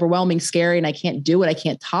world is overwhelming, scary, and I can't do it, I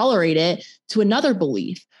can't tolerate it, to another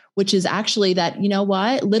belief, which is actually that, you know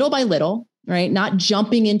what, little by little, right? Not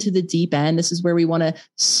jumping into the deep end. This is where we want to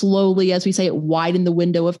slowly, as we say, widen the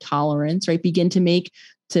window of tolerance, right? Begin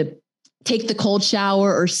to take the cold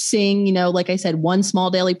shower or sing, you know, like I said, one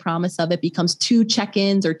small daily promise of it becomes 2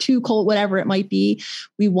 check-ins or 2 cold, whatever it might be.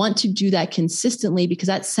 We want to do that consistently because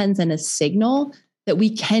that sends in a signal that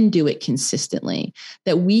we can do it consistently,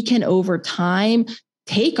 that we can over time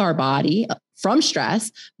take our body from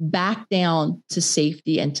stress back down to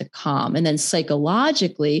safety and to calm. And then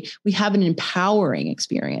psychologically, we have an empowering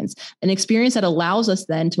experience, an experience that allows us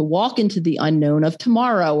then to walk into the unknown of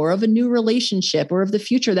tomorrow or of a new relationship or of the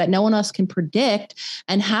future that no one else can predict,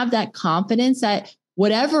 and have that confidence that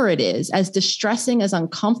whatever it is, as distressing, as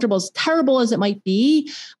uncomfortable, as terrible as it might be,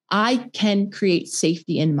 I can create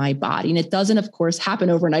safety in my body. And it doesn't, of course, happen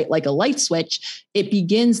overnight like a light switch. It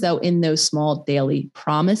begins, though, in those small daily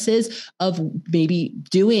promises of maybe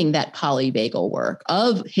doing that polyvagal work,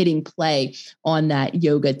 of hitting play on that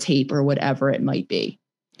yoga tape or whatever it might be.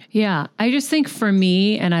 Yeah, I just think for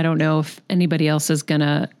me, and I don't know if anybody else is going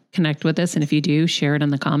to connect with this, and if you do, share it in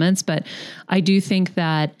the comments, but I do think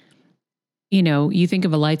that, you know, you think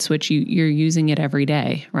of a light switch, you're using it every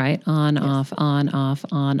day, right? On, yes. Off, on, off,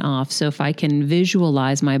 on, off. So if I can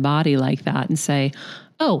visualize my body like that and say,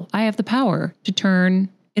 oh, I have the power to turn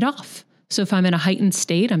it off. So if I'm in a heightened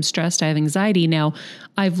state, I'm stressed, I have anxiety. Now,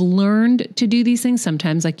 I've learned to do these things.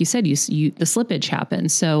 Sometimes, like you said, the slippage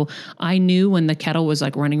happens. So I knew when the kettle was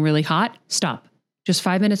like running really hot, stop. Just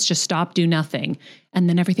 5 minutes, just stop, do nothing. And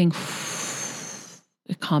then everything,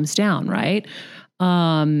 it calms down, right?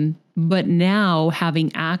 But now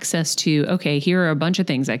having access to, okay, here are a bunch of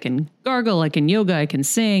things. I can gargle, I can yoga, I can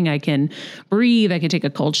sing, I can breathe, I can take a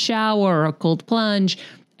cold shower or a cold plunge.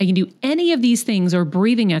 I can do any of these things or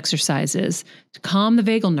breathing exercises to calm the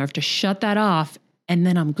vagal nerve, to shut that off, and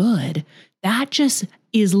then I'm good. That just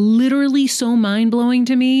is literally so mind-blowing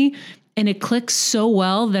to me. And it clicks so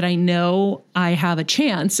well that I know I have a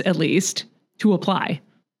chance, at least, to apply.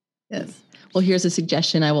 Yes. Well, here's a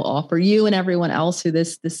suggestion I will offer you and everyone else who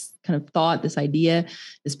this kind of thought, this idea,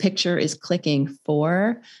 this picture is clicking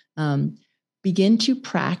for. Begin to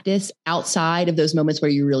practice outside of those moments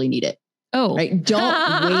where you really need it. Oh, right.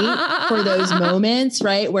 Don't wait for those moments,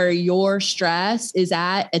 right, where your stress is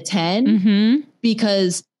at a 10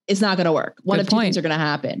 because it's not going to work. One of two things are going to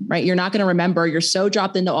happen, right? You're not going to remember. You're so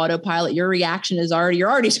dropped into autopilot. Your reaction is you're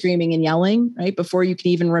already screaming and yelling, right? Before you can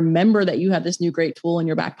even remember that you have this new great tool in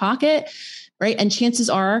your back pocket, right? And chances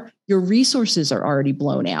are your resources are already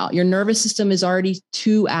blown out. Your nervous system is already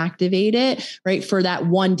too activated, right? For that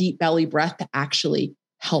one deep belly breath to actually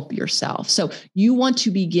help yourself. So you want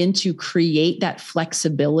to begin to create that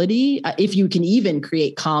flexibility. If you can even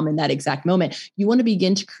create calm in that exact moment, you want to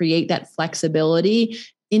begin to create that flexibility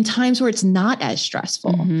in times where it's not as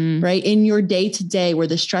stressful, right? In your day to day where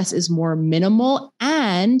the stress is more minimal.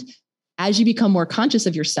 And as you become more conscious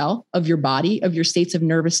of yourself, of your body, of your states of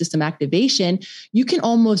nervous system activation, you can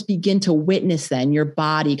almost begin to witness then your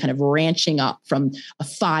body kind of ranching up from a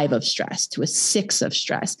 5 of stress to a 6 of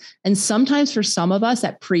stress. And sometimes for some of us,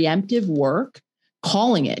 that preemptive work,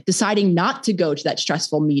 calling it, deciding not to go to that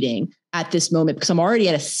stressful meeting at this moment because I'm already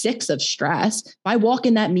at a 6 of stress. If I walk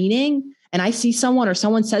in that meeting and I see someone or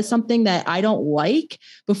someone says something that I don't like,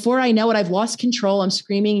 before I know it, I've lost control. I'm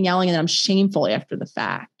screaming and yelling, and I'm shameful after the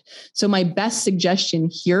fact. So my best suggestion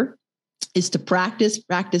here is to practice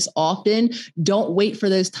often. Don't wait for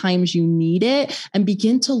those times you need it, and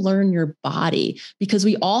begin to learn your body, because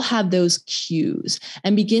we all have those cues,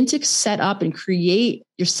 and begin to set up and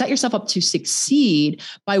set yourself up to succeed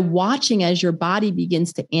by watching as your body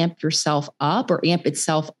begins to amp yourself up or amp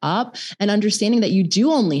itself up, and understanding that you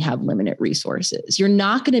do only have limited resources. You're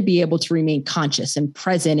not going to be able to remain conscious and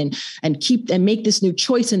present and make this new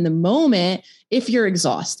choice in the moment if you're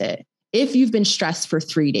exhausted, if you've been stressed for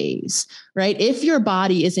 3 days, right? If your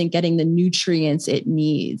body isn't getting the nutrients it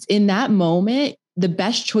needs in that moment, the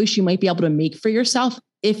best choice you might be able to make for yourself,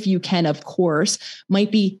 if you can, of course,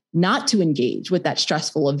 might be not to engage with that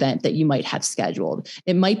stressful event that you might have scheduled.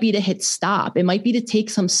 It might be to hit stop. It might be to take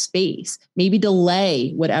some space, maybe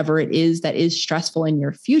delay whatever it is that is stressful in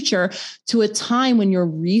your future to a time when your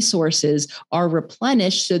resources are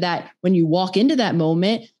replenished, so that when you walk into that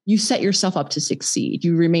moment, you set yourself up to succeed.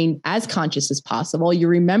 You remain as conscious as possible. You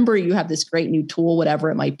remember you have this great new tool, whatever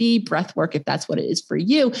it might be, breath work, if that's what it is for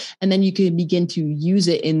you. And then you can begin to use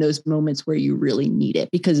it in those moments where you really need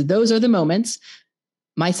it, because those are the moments,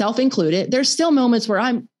 myself included. There's still moments where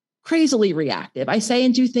I'm crazily reactive. I say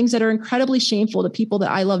and do things that are incredibly shameful to people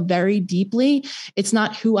that I love very deeply. It's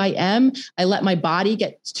not who I am. I let my body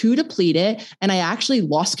get too depleted, and I actually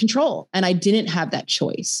lost control. And I didn't have that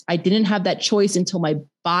choice. I didn't have that choice until my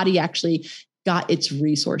body actually got its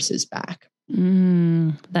resources back.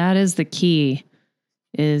 That is the key,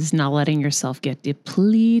 is not letting yourself get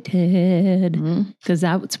depleted, because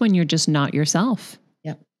that's when you're just not yourself.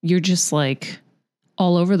 Yep. You're just like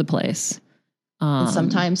all over the place. And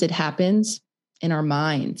sometimes it happens in our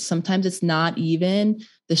minds. Sometimes it's not even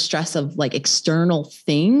the stress of like external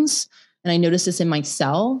things. And I notice this in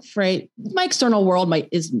myself, right? My external world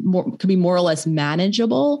could be more or less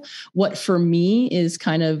manageable. What for me is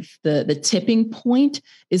kind of the tipping point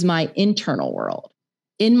is my internal world.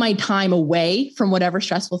 In my time away from whatever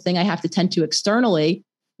stressful thing I have to tend to externally,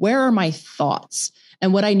 where are my thoughts?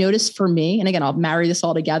 And what I noticed for me, and again, I'll marry this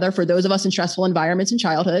all together, for those of us in stressful environments in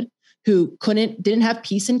childhood who didn't have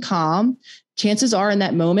peace and calm, chances are in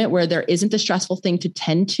that moment where there isn't the stressful thing to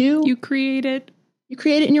tend to, you create it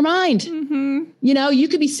in your mind. You know, you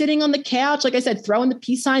could be sitting on the couch, like I said, throwing the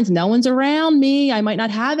peace signs. No one's around me. I might not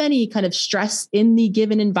have any kind of stress in the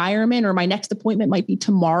given environment, or my next appointment might be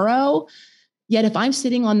tomorrow. Yet if I'm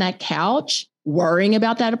sitting on that couch, worrying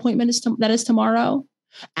about that appointment that is tomorrow,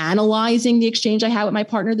 analyzing the exchange I had with my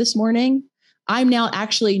partner this morning, I'm now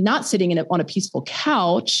actually not sitting on a peaceful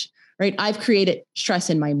couch, right? I've created stress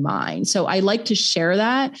in my mind. So I like to share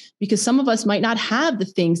that because some of us might not have the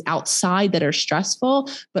things outside that are stressful,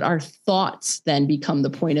 but our thoughts then become the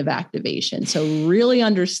point of activation. So really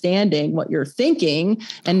understanding what you're thinking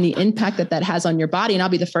and the impact that that has on your body. And I'll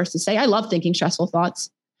be the first to say, I love thinking stressful thoughts.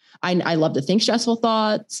 I love to think stressful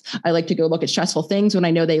thoughts. I like to go look at stressful things when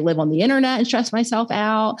I know they live on the internet and stress myself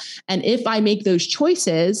out. And if I make those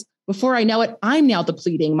choices, before I know it, I'm now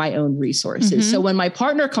depleting my own resources. So when my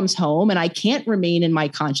partner comes home and I can't remain in my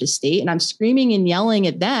conscious state and I'm screaming and yelling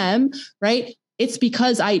at them, right? It's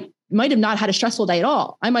because I might have not had a stressful day at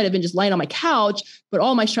all. I might have been just laying on my couch, but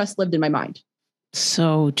all my stress lived in my mind.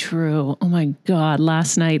 So true. Oh my God.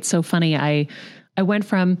 Last night, so funny. I went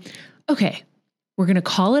from, okay, we're going to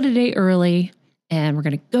call it a day early and we're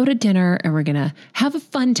going to go to dinner and we're going to have a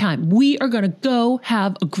fun time. We are going to go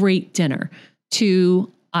have a great dinner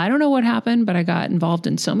to, I don't know what happened, but I got involved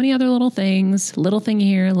in so many other little things, little thing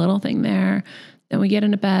here, little thing there. Then we get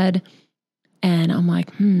into bed and I'm like,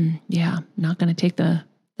 yeah, I'm not going to take the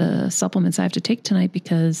supplements I have to take tonight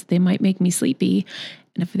because they might make me sleepy.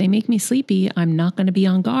 And if they make me sleepy, I'm not going to be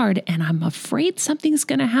on guard. And I'm afraid something's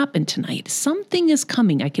going to happen tonight. Something is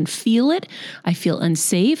coming. I can feel it. I feel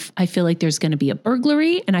unsafe. I feel like there's going to be a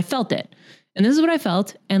burglary. And I felt it. And this is what I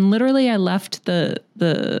felt. And literally I left the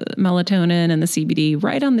melatonin and the CBD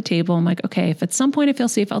right on the table. I'm like, okay, if at some point I feel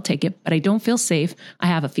safe, I'll take it. But I don't feel safe. I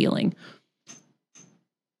have a feeling.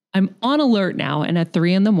 I'm on alert now. And at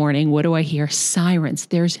 3 a.m, what do I hear? Sirens.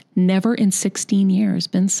 There's never in 16 years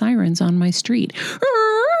been sirens on my street.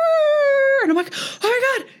 And I'm like, oh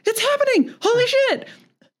my God, it's happening. Holy shit.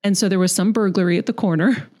 And so there was some burglary at the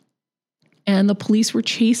corner and the police were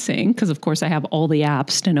chasing, because of course I have all the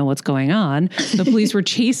apps to know what's going on. The police were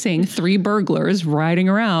chasing 3 burglars riding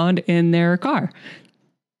around in their car.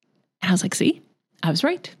 And I was like, see, I was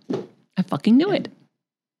right. I fucking knew it.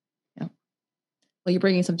 Yeah. Well, you're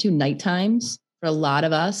bringing some to night times. For a lot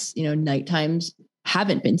of us, night times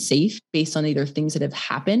haven't been safe based on either things that have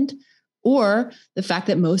happened or the fact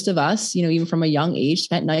that most of us, even from a young age,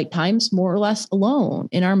 spent night times more or less alone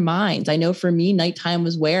in our minds. I know for me, nighttime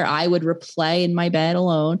was where I would replay in my bed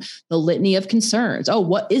alone the litany of concerns. Oh,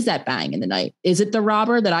 what is that bang in the night? Is it the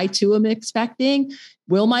robber that I too am expecting?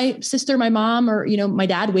 Will my sister, my mom, or, my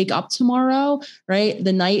dad wake up tomorrow, right?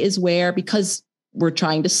 The night is where, because we're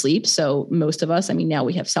trying to sleep. So most of us, now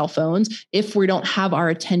we have cell phones. If we don't have our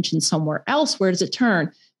attention somewhere else, where does it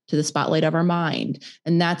turn? To the spotlight of our mind.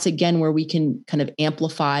 And that's again where we can kind of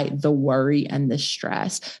amplify the worry and the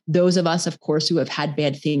stress. Those of us, of course, who have had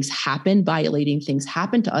bad things happen, violating things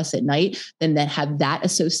happen to us at night, then that have that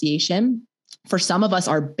association. For some of us,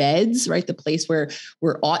 our beds, right, the place where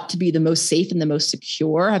we're ought to be the most safe and the most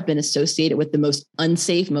secure, have been associated with the most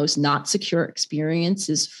unsafe, most not secure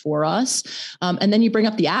experiences for us. And then you bring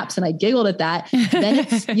up the apps, and I giggled at that. Then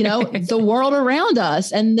it's, the world around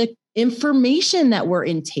us and the information that we're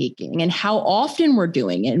intaking and how often we're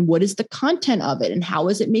doing it and what is the content of it and how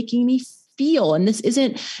is it making me feel. And this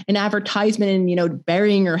isn't an advertisement and,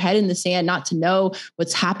 burying your head in the sand, not to know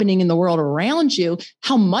what's happening in the world around you.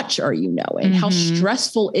 How much are you knowing? Mm-hmm. How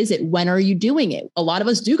stressful is it? When are you doing it? A lot of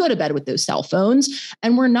us do go to bed with those cell phones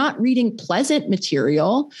and we're not reading pleasant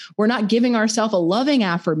material. We're not giving ourselves a loving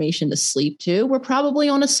affirmation to sleep to. We're probably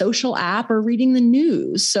on a social app or reading the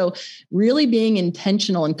news. So really being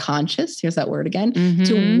intentional and conscious, here's that word again,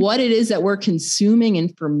 to what it is that we're consuming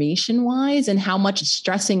information wise and how much it's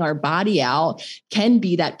stressing our body out can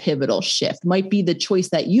be that pivotal shift. Might be the choice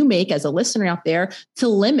that you make as a listener out there to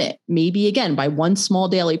limit, maybe again, by one small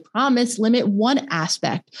daily promise, limit one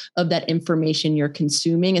aspect of that information you're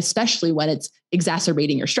consuming, especially when it's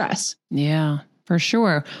exacerbating your stress. Yeah, for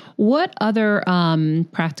sure. What other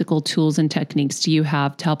practical tools and techniques do you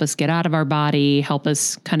have to help us get out of our body, help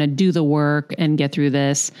us kind of do the work and get through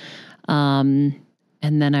this? And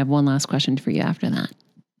then I have one last question for you after that.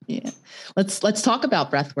 Yeah. Let's talk about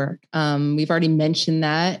breath work. We've already mentioned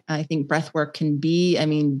that. I think breath work can be,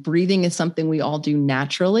 breathing is something we all do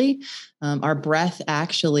naturally. Our breath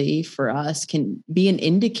actually for us can be an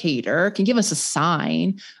indicator, can give us a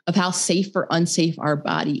sign of how safe or unsafe our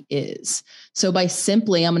body is. So by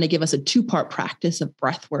simply, I'm going to give us a 2-part practice of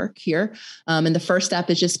breath work here. And the first step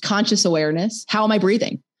is just conscious awareness. How am I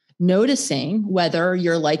breathing? Noticing whether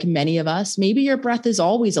you're like many of us, maybe your breath is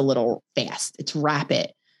always a little fast. It's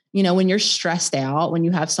rapid. When you're stressed out, when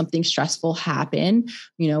you have something stressful happen,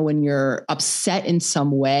 when you're upset in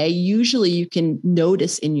some way, usually you can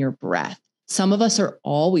notice in your breath. Some of us are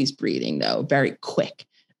always breathing though, very quick,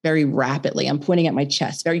 very rapidly. I'm pointing at my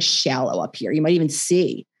chest, very shallow up here. You might even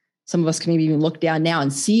see, some of us can maybe even look down now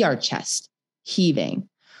and see our chest heaving.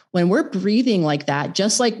 When we're breathing like that,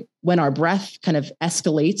 just like when our breath kind of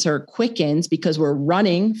escalates or quickens because we're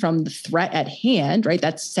running from the threat at hand, right?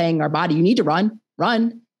 That's saying our body, you need to run,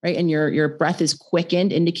 right? And your breath is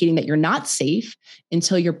quickened, indicating that you're not safe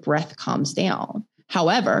until your breath calms down.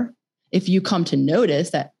 However, if you come to notice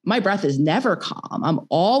that my breath is never calm, I'm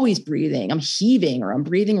always breathing, I'm heaving, or I'm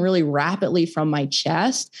breathing really rapidly from my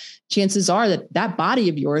chest, chances are that that body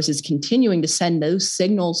of yours is continuing to send those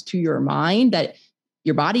signals to your mind that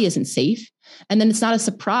your body isn't safe. And then it's not a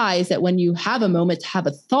surprise that when you have a moment to have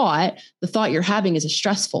a thought, the thought you're having is a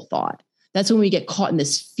stressful thought. That's when we get caught in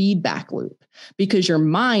this feedback loop because your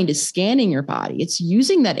mind is scanning your body. It's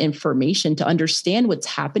using that information to understand what's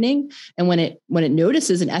happening. And when it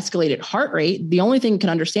notices an escalated heart rate, the only thing it can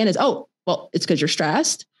understand is, oh, well, it's because you're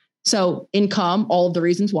stressed. So in come all of the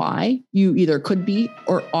reasons why you either could be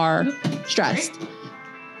or are stressed.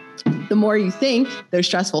 The more you think those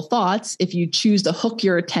stressful thoughts, if you choose to hook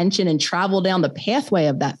your attention and travel down the pathway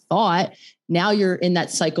of that thought, now you're in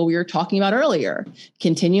that cycle we were talking about earlier,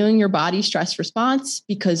 continuing your body stress response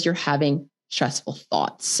because you're having stressful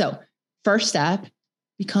thoughts. So first step,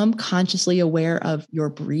 become consciously aware of your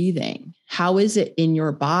breathing. How is it in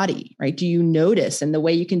your body, right? Do you notice? And the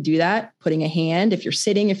way you can do that, putting a hand, if you're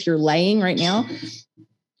sitting, if you're laying right now,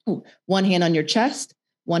 one hand on your chest,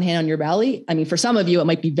 one hand on your belly. I mean, for some of you, it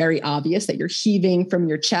might be very obvious that you're heaving from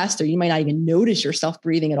your chest, or you might not even notice yourself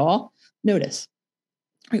breathing at all. Notice.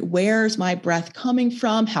 Right, where's my breath coming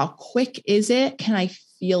from? How quick is it? Can I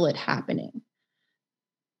feel it happening?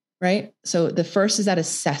 Right? So the first is that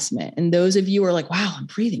assessment. And those of you who are like, wow, I'm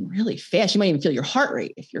breathing really fast. You might even feel your heart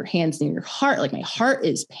rate. If your hand's near your heart, like my heart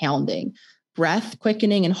is pounding. Breath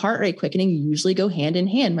quickening and heart rate quickening usually go hand in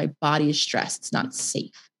hand. My body is stressed. It's not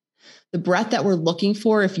safe. The breath that we're looking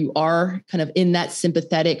for, if you are kind of in that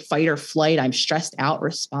sympathetic fight or flight, I'm stressed out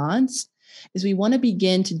response, is we want to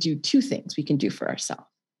begin to do two things we can do for ourselves.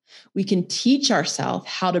 We can teach ourselves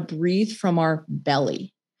how to breathe from our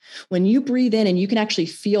belly. When you breathe in and you can actually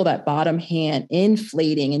feel that bottom hand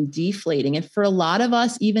inflating and deflating. And for a lot of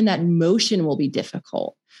us, even that motion will be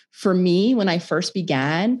difficult. For me, when I first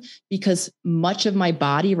began, because much of my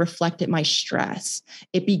body reflected my stress,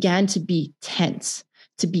 it began to be tense,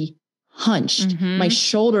 to be hunched. Mm-hmm. My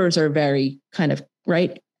shoulders are very kind of,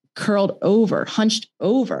 right, curled over, hunched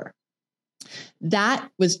over. I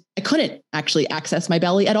couldn't actually access my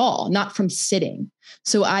belly at all, not from sitting.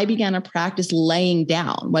 So I began to practice laying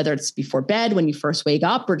down, whether it's before bed, when you first wake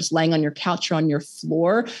up, or just laying on your couch or on your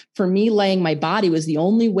floor. For me, laying my body was the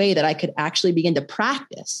only way that I could actually begin to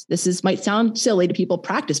practice. Might sound silly to people,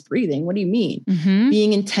 practice breathing. What do you mean? Mm-hmm.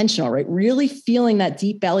 Being intentional, right? Really feeling that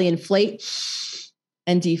deep belly inflate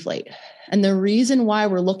and deflate. And the reason why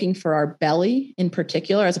we're looking for our belly in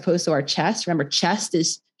particular, as opposed to our chest, remember, chest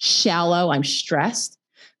is shallow, I'm stressed.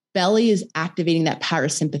 Belly is activating that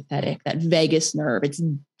parasympathetic, that vagus nerve. It's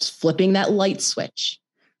flipping that light switch,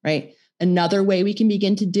 right? Another way we can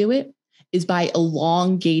begin to do it is by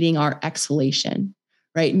elongating our exhalation,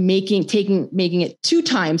 right? Making it 2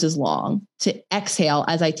 times as long to exhale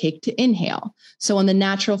as I take to inhale. So on the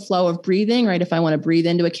natural flow of breathing, right? If I want to breathe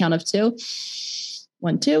into a count of 2,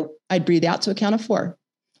 1, 2, I'd breathe out to a count of 4.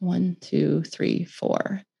 1, 2, 3,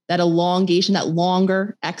 4. That elongation, that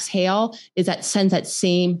longer exhale sends that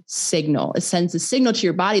same signal. It sends the signal to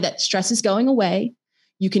your body that stress is going away.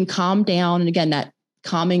 You can calm down. And again, that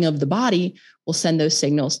calming of the body will send those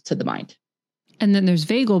signals to the mind. And then there's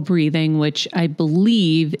vagal breathing, which I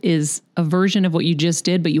believe is a version of what you just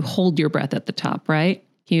did, but you hold your breath at the top, right?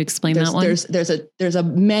 Can you explain that one? There's a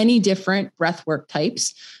many different breath work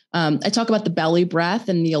types. I talk about the belly breath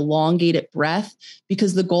and the elongated breath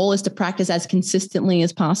because the goal is to practice as consistently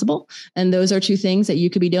as possible. And those are 2 things that you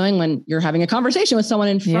could be doing when you're having a conversation with someone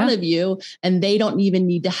in front of you, and they don't even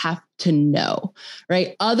need to have to know,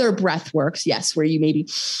 right? Other breath works, yes, where you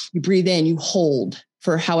breathe in, you hold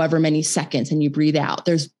for however many seconds and you breathe out.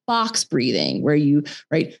 There's box breathing where you,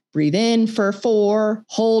 right, breathe in for 4,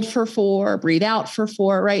 hold for 4, breathe out for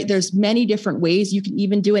 4, right? There's many different ways. You can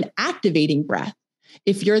even do an activating breath.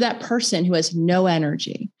 If you're that person who has no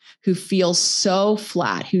energy, who feels so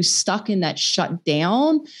flat, who's stuck in that shut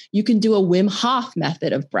down, you can do a Wim Hof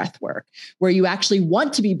method of breath work where you actually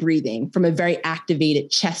want to be breathing from a very activated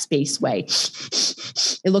chest-based way.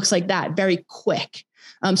 It looks like that, very quick.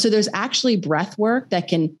 So there's actually breath work that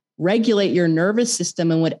can regulate your nervous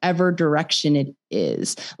system in whatever direction it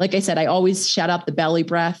is. Like I said, I always shout out the belly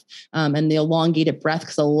breath and the elongated breath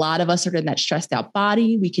because a lot of us are in that stressed out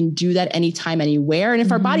body. We can do that anytime, anywhere. And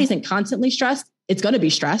if our body isn't constantly stressed, it's going to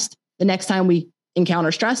be stressed the next time we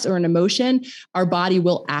encounter stress or an emotion, our body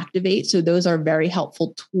will activate. So those are very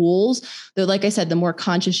helpful tools. Though, like I said, the more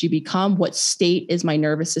conscious you become, what state is my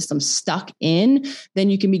nervous system stuck in, then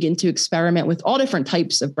you can begin to experiment with all different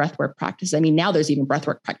types of breathwork practice. I mean, now there's even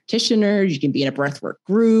breathwork practitioners. You can be in a breathwork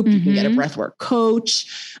group. You can get a breathwork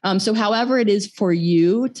coach. So however it is for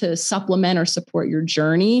you to supplement or support your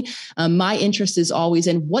journey, my interest is always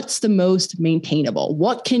in what's the most maintainable.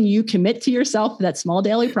 What can you commit to yourself, that small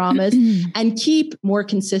daily promise, and keep more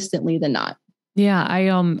consistently than not. Yeah,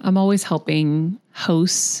 I'm always helping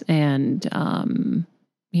hosts and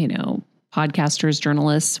podcasters,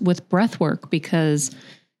 journalists with breath work because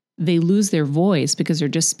they lose their voice because they're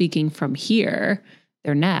just speaking from here,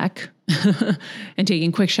 their neck, and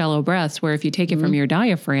taking quick, shallow breaths. Where if you take it from your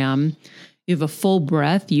diaphragm, you have a full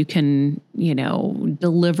breath, you can,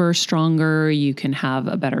 deliver stronger, you can have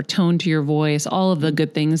a better tone to your voice, all of the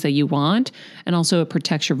good things that you want. And also it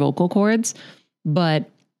protects your vocal cords. But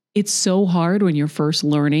it's so hard when you're first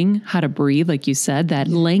learning how to breathe, like you said, that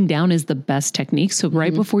laying down is the best technique. So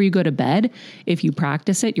right before you go to bed, if you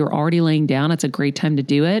practice it, you're already laying down. It's a great time to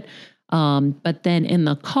do it. But then in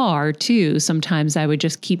the car too, sometimes I would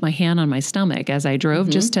just keep my hand on my stomach as I drove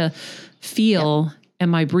just to feel,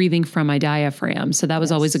 am I breathing from my diaphragm? So that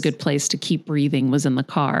was always a good place to keep breathing, was in the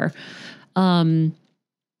car.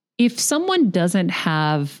 If someone doesn't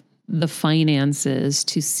have the finances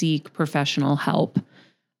to seek professional help,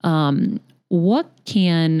 what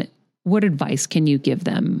advice can you give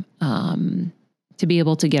them to be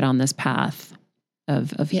able to get on this path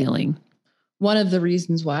of healing? One of the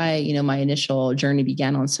reasons why, my initial journey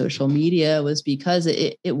began on social media was because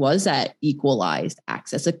it was that equalized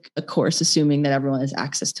access, of course, assuming that everyone has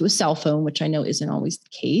access to a cell phone, which I know isn't always the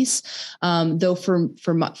case. Though for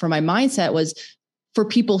my mindset was, for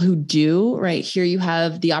people who do, right, here you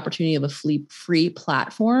have the opportunity of a free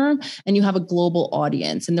platform and you have a global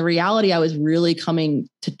audience. And the reality I was really coming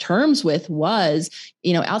to terms with was,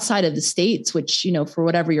 outside of the States, which, for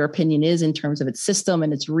whatever your opinion is in terms of its system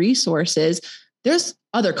and its resources, there's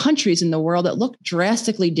other countries in the world that look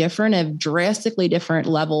drastically different, have drastically different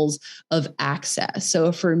levels of access.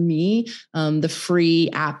 So for me, the free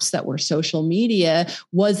apps that were social media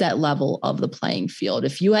was that level of the playing field.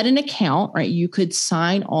 If you had an account, right, you could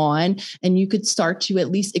sign on and you could start to at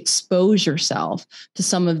least expose yourself to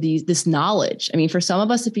some of this knowledge. I mean, for some of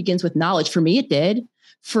us, it begins with knowledge. For me, it did.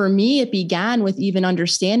 For me, it began with even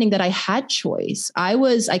understanding that I had choice.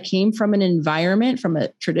 I came from an environment, from a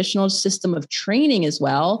traditional system of training as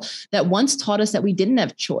well, that once taught us that we didn't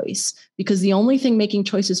have choice because the only thing making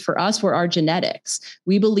choices for us were our genetics.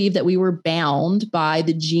 We believed that we were bound by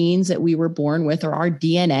the genes that we were born with, or our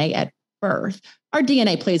DNA at birth. Our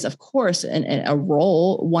DNA plays, of course, a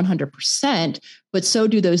role 100%, but so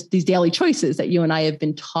do these daily choices that you and I have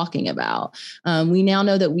been talking about. We now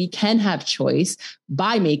know that we can have choice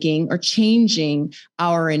by making or changing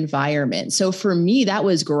our environment. So for me, that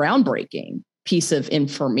was groundbreaking piece of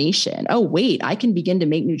information. Oh, wait, I can begin to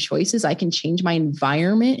make new choices. I can change my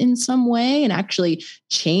environment in some way and actually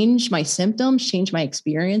change my symptoms, change my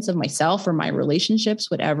experience of myself or my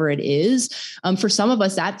relationships, whatever it is. For some of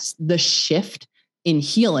us, that's the shift in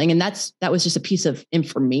healing. And that was just a piece of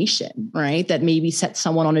information, right? That maybe set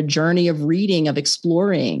someone on a journey of reading, of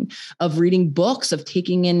exploring, of reading books, of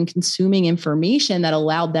taking in, consuming information that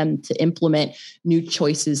allowed them to implement new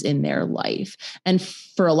choices in their life. And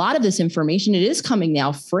for a lot of this information, it is coming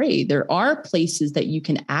now free. There are places that you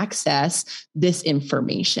can access this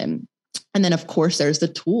information. And then, of course, there's the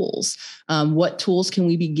tools. What tools can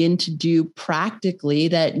we begin to do practically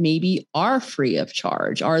that maybe are free of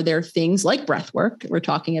charge? Are there things like breathwork we're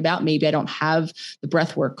talking about? Maybe I don't have the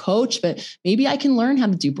breathwork coach, but maybe I can learn how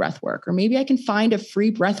to do breathwork, or maybe I can find a free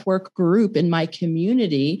breathwork group in my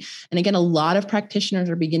community. And again, a lot of practitioners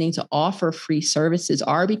are beginning to offer free services,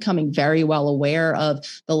 are becoming very well aware of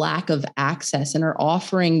the lack of access, and are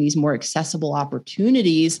offering these more accessible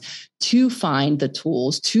opportunities to find the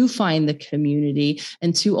tools, to find the community,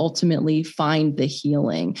 and to ultimately find the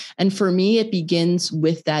healing. And for me, it begins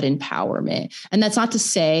with that empowerment. And that's not to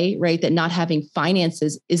say, right, that not having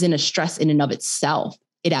finances isn't a stress in and of itself.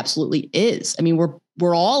 It absolutely is. I mean,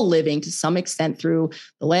 we're all living to some extent through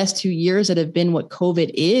the last 2 years that have been what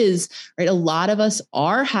COVID is, right? A lot of us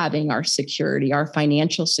are having our security, our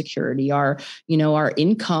financial security, our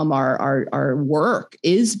income, our work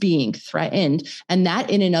is being threatened. And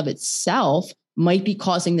that in and of itself might be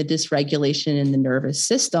causing the dysregulation in the nervous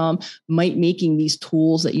system, might making these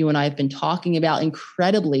tools that you and I have been talking about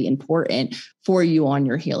incredibly important for you on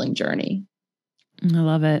your healing journey. I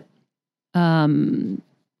love it.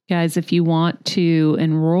 Guys, if you want to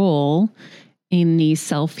enroll in the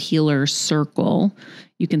Self-Healer Circle.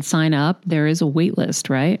 You can sign up. There is a wait list,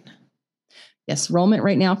 right? Yes, enrollment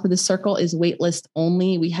right now for the circle is waitlist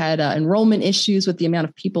only. We had enrollment issues with the amount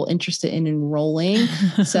of people interested in enrolling.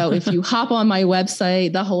 So if you hop on my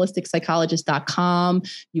website, theholisticspsychologist.com,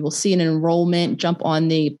 you will see an enrollment, jump on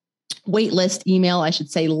the waitlist email, I should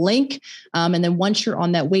say, link. And then once you're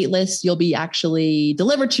on that waitlist, you'll be actually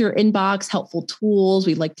delivered to your inbox, helpful tools.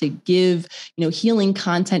 We'd like to give, healing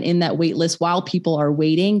content in that waitlist while people are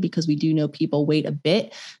waiting, because we do know people wait a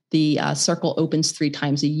bit. The circle opens 3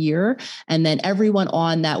 times a year. And then everyone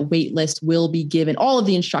on that wait list will be given all of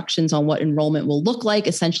the instructions on what enrollment will look like.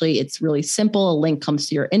 Essentially, it's really simple. A link comes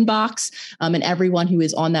to your inbox. And everyone who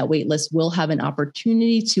is on that wait list will have an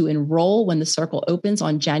opportunity to enroll when the circle opens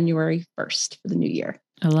on January 1st for the new year.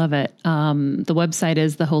 I love it. The website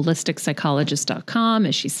is theholisticspsychologist.com,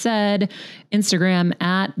 as she said. Instagram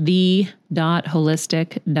at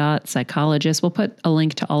the.holistic.psychologist. We'll put a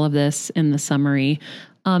link to all of this in the summary.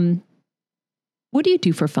 What do you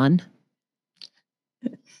do for fun?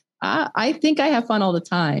 I think I have fun all the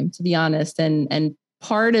time, to be honest. And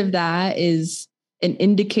part of that is an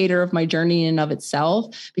indicator of my journey in and of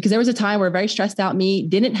itself, because there was a time where a very stressed out me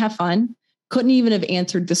didn't have fun, couldn't even have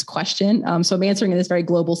answered this question. So I'm answering in this very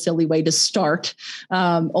global, silly way to start,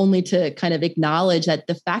 only to kind of acknowledge that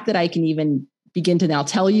the fact that I can even begin to now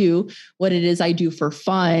tell you what it is I do for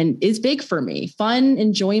fun is big for me. Fun,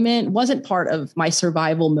 enjoyment wasn't part of my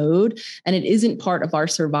survival mode, and it isn't part of our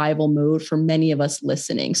survival mode for many of us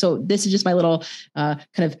listening. So this is just my little kind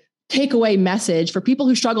of takeaway message for people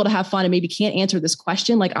who struggle to have fun and maybe can't answer this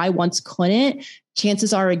question like I once couldn't.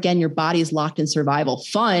 Chances are, again, your body is locked in survival.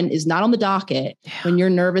 Fun is not on the docket when your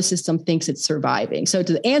nervous system thinks it's surviving. So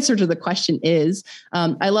the answer to the question is,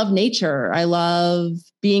 I love nature. I love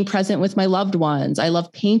being present with my loved ones. I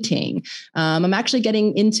love painting. I'm actually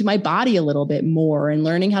getting into my body a little bit more and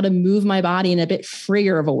learning how to move my body in a bit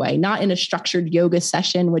freer of a way, not in a structured yoga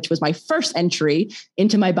session, which was my first entry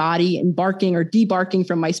into my body, embarking or debarking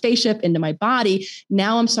from my spaceship into my body.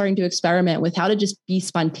 Now I'm starting to experiment with how to just be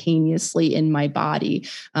spontaneously in my body.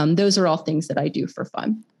 Those are all things that I do for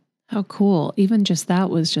fun. How cool. Even just that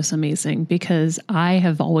was just amazing, because I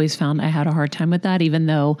have always found I had a hard time with that. Even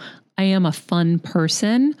though I am a fun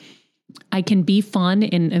person, I can be fun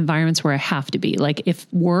in environments where I have to be. Like if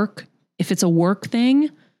it's a work thing,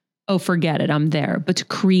 oh, forget it. I'm there. But to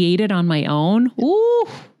create it on my own, ooh,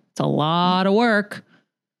 it's a lot of work.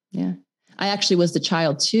 Yeah. I actually was the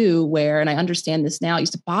child too, and I understand this now, it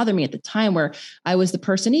used to bother me at the time where I was the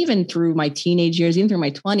person, even through my teenage years, even through my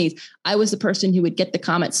 20s, I was the person who would get the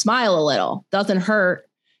comment, smile a little, doesn't hurt.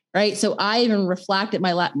 Right. So I even reflected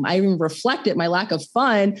my lack of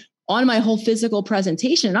fun on my whole physical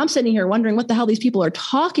presentation. And I'm sitting here wondering what the hell these people are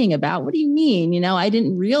talking about. What do you mean? I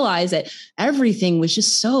didn't realize that everything was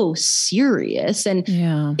just so serious, and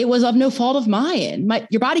it was of no fault of mine.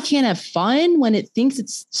 Your body can't have fun when it thinks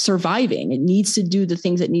it's surviving. It needs to do the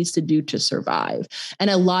things it needs to do to survive. And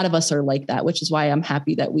a lot of us are like that, which is why I'm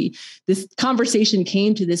happy that this conversation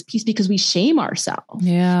came to this piece, because we shame ourselves,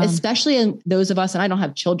 especially in those of us, and I don't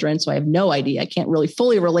have children, so I have no idea. I can't really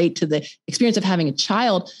fully relate to the experience of having a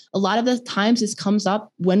child. A lot of the times this comes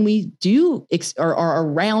up when we do or are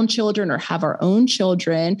around children or have our own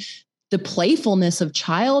children. The playfulness of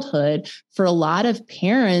childhood for a lot of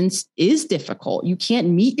parents is difficult. You can't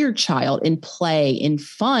meet your child in play, in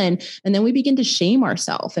fun. And then we begin to shame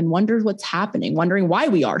ourselves and wonder what's happening, wondering why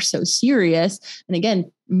we are so serious. And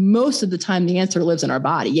again, most of the time, the answer lives in our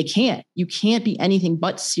body. You can't be anything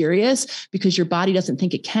but serious because your body doesn't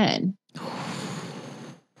think it can.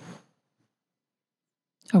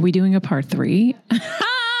 Are we doing a part 3?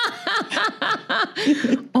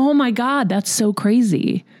 Oh my God, that's so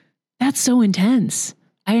crazy. That's so intense.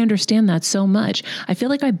 I understand that so much. I feel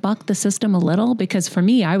like I bucked the system a little, because for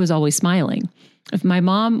me, I was always smiling. If my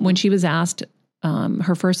mom, when she was asked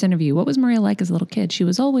her first interview, what was Maria like as a little kid? She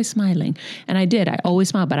was always smiling. And I did. I always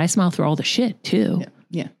smiled, but I smile through all the shit too.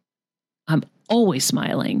 Yeah. I'm always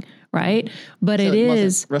smiling. Right. But so it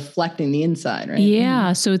is reflecting the inside, right?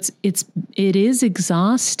 Yeah. So it is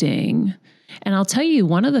exhausting. And I'll tell you,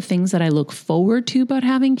 one of the things that I look forward to about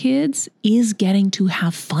having kids is getting to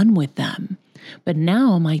have fun with them. But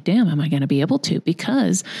now I'm like, damn, am I going to be able to?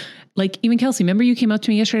 Because like even Kelsey, remember you came up to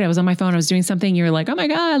me yesterday, I was on my phone, I was doing something. You were like, oh my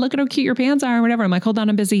God, look at how cute your pants are or whatever. I'm like, hold on,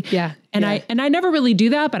 I'm busy. Yeah. And I never really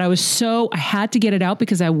do that, but I had to get it out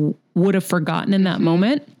because I would have forgotten in that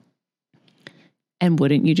moment. And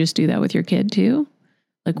wouldn't you just do that with your kid too?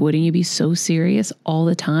 Like, wouldn't you be so serious all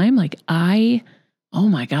the time? Like oh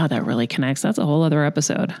my God, that really connects. That's a whole other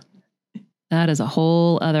episode. That is a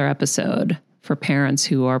whole other episode. for parents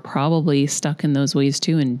who are probably stuck in those ways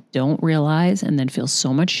too and don't realize and then feel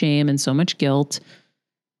so much shame and so much guilt.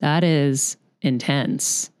 That is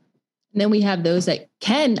intense. And then we have those that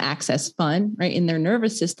can access fun, right, in their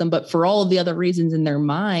nervous system, but for all of the other reasons in their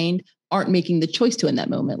mind aren't making the choice to in that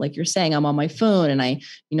moment. Like you're saying, I'm on my phone and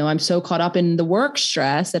I'm so caught up in the work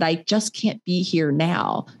stress that I just can't be here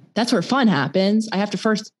now. That's where fun happens. I have to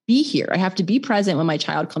first be here. I have to be present when my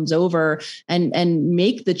child comes over and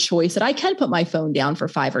make the choice that I can put my phone down for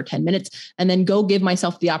 5 or 10 minutes and then go give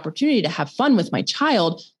myself the opportunity to have fun with my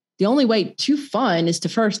child. The only way to fun is to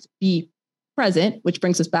first be present, which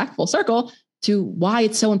brings us back full circle to why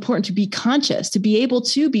it's so important to be conscious, to be able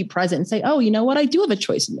to be present and say, oh, you know what? I do have a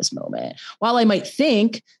choice in this moment. While I might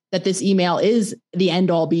think that this email is the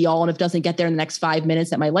end all be all, and if it doesn't get there in the next 5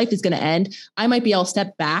 minutes, that my life is going to end, I might be able to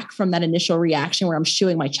step back from that initial reaction where I'm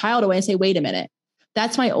shooing my child away and say, wait a minute,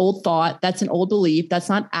 that's my old thought. That's an old belief. That's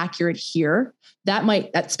not accurate here.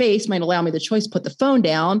 That space might allow me the choice, put the phone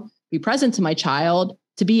down, be present to my child,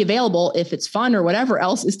 to be available if it's fun or whatever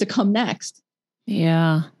else is to come next.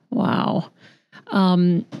 Yeah. Wow.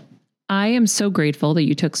 I am so grateful that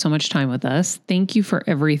you took so much time with us. Thank you for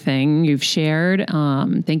everything you've shared.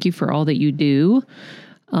 Thank you for all that you do.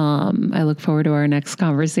 I look forward to our next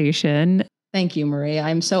conversation. Thank you, Maria.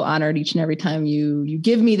 I'm so honored each and every time you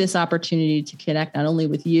give me this opportunity to connect not only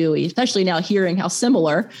with you, especially now hearing how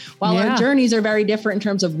similar, while our journeys are very different in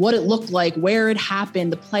terms of what it looked like, where it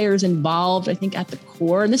happened, the players involved, I think at the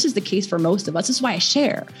core, and this is the case for most of us. This is why I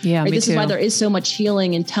share. Yeah, right? This is why there is so much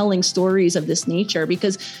healing in telling stories of this nature,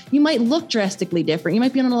 because you might look drastically different. You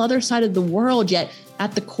might be on the other side of the world, yet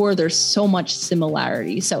at the core, there's so much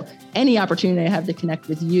similarity. So any opportunity I have to connect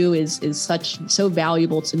with you is so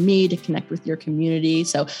valuable to me, to connect with your community.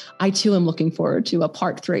 So I too am looking forward to a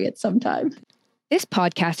part 3 at some time. This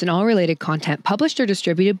podcast and all related content published or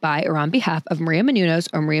distributed by or on behalf of Maria Menounos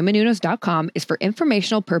or mariamenounos.com is for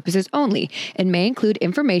informational purposes only and may include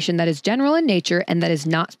information that is general in nature and that is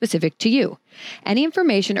not specific to you. Any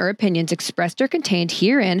information or opinions expressed or contained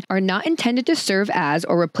herein are not intended to serve as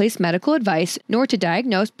or replace medical advice, nor to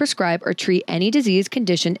diagnose, prescribe, or treat any disease,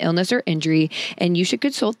 condition, illness, or injury, and you should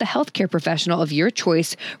consult the healthcare professional of your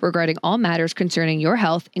choice regarding all matters concerning your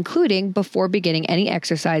health, including before beginning any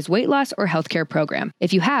exercise, weight loss, or healthcare program.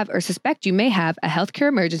 If you have or suspect you may have a healthcare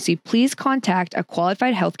emergency, please contact a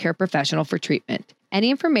qualified healthcare professional for treatment. Any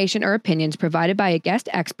information or opinions provided by a guest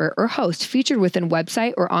expert or host featured within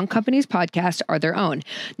website or on company's podcast are their own,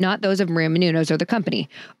 not those of Maria Menounos or the company.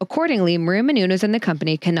 Accordingly, Maria Menounos and the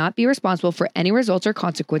company cannot be responsible for any results or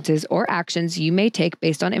consequences or actions you may take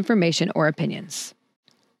based on information or opinions.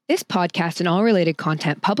 This podcast and all related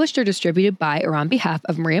content published or distributed by or on behalf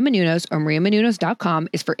of Maria Menounos or mariamenounos.com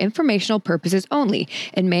is for informational purposes only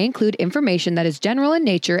and may include information that is general in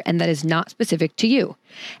nature and that is not specific to you.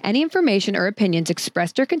 Any information or opinions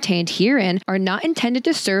expressed or contained herein are not intended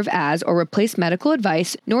to serve as or replace medical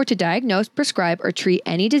advice, nor to diagnose, prescribe, or treat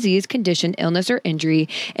any disease, condition, illness, or injury,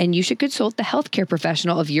 and you should consult the healthcare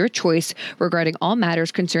professional of your choice regarding all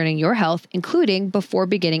matters concerning your health, including before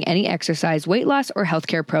beginning any exercise, weight loss, or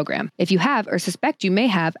healthcare program. If you have or suspect you may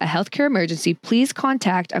have a healthcare emergency, please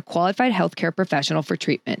contact a qualified healthcare professional for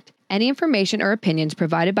treatment. Any information or opinions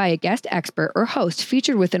provided by a guest expert or host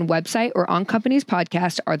featured within website or on company's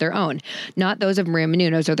podcast are their own, not those of Maria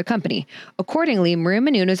Menounos or the company. Accordingly, Maria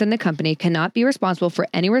Menounos and the company cannot be responsible for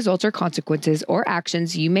any results or consequences or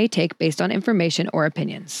actions you may take based on information or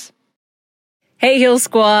opinions. Hey, Heal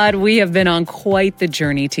Squad, we have been on quite the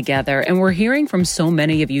journey together, and we're hearing from so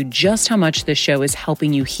many of you just how much this show is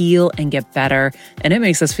helping you heal and get better, and it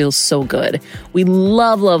makes us feel so good. We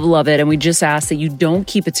love, love, love it, and we just ask that you don't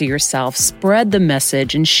keep it to yourself. Spread the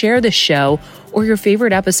message and share the show or your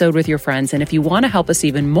favorite episode with your friends. And if you want to help us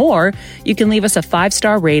even more, you can leave us a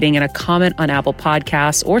 5-star rating and a comment on Apple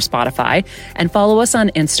Podcasts or Spotify, and follow us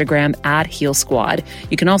on Instagram at Heal Squad.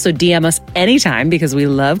 You can also DM us anytime because we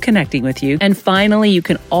love connecting with you. And finally, you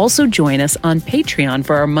can also join us on Patreon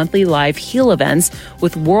for our monthly live heal events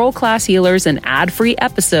with world-class healers and ad-free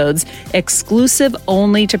episodes exclusive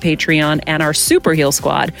only to Patreon and our Super Heal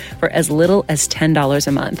Squad for as little as $10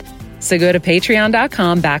 a month. So go to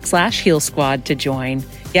patreon.com/Heal Squad to join.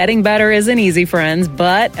 Getting better isn't easy, friends,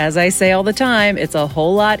 but as I say all the time, it's a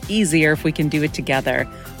whole lot easier if we can do it together.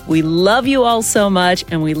 We love you all so much,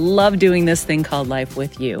 and we love doing this thing called life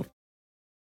with you.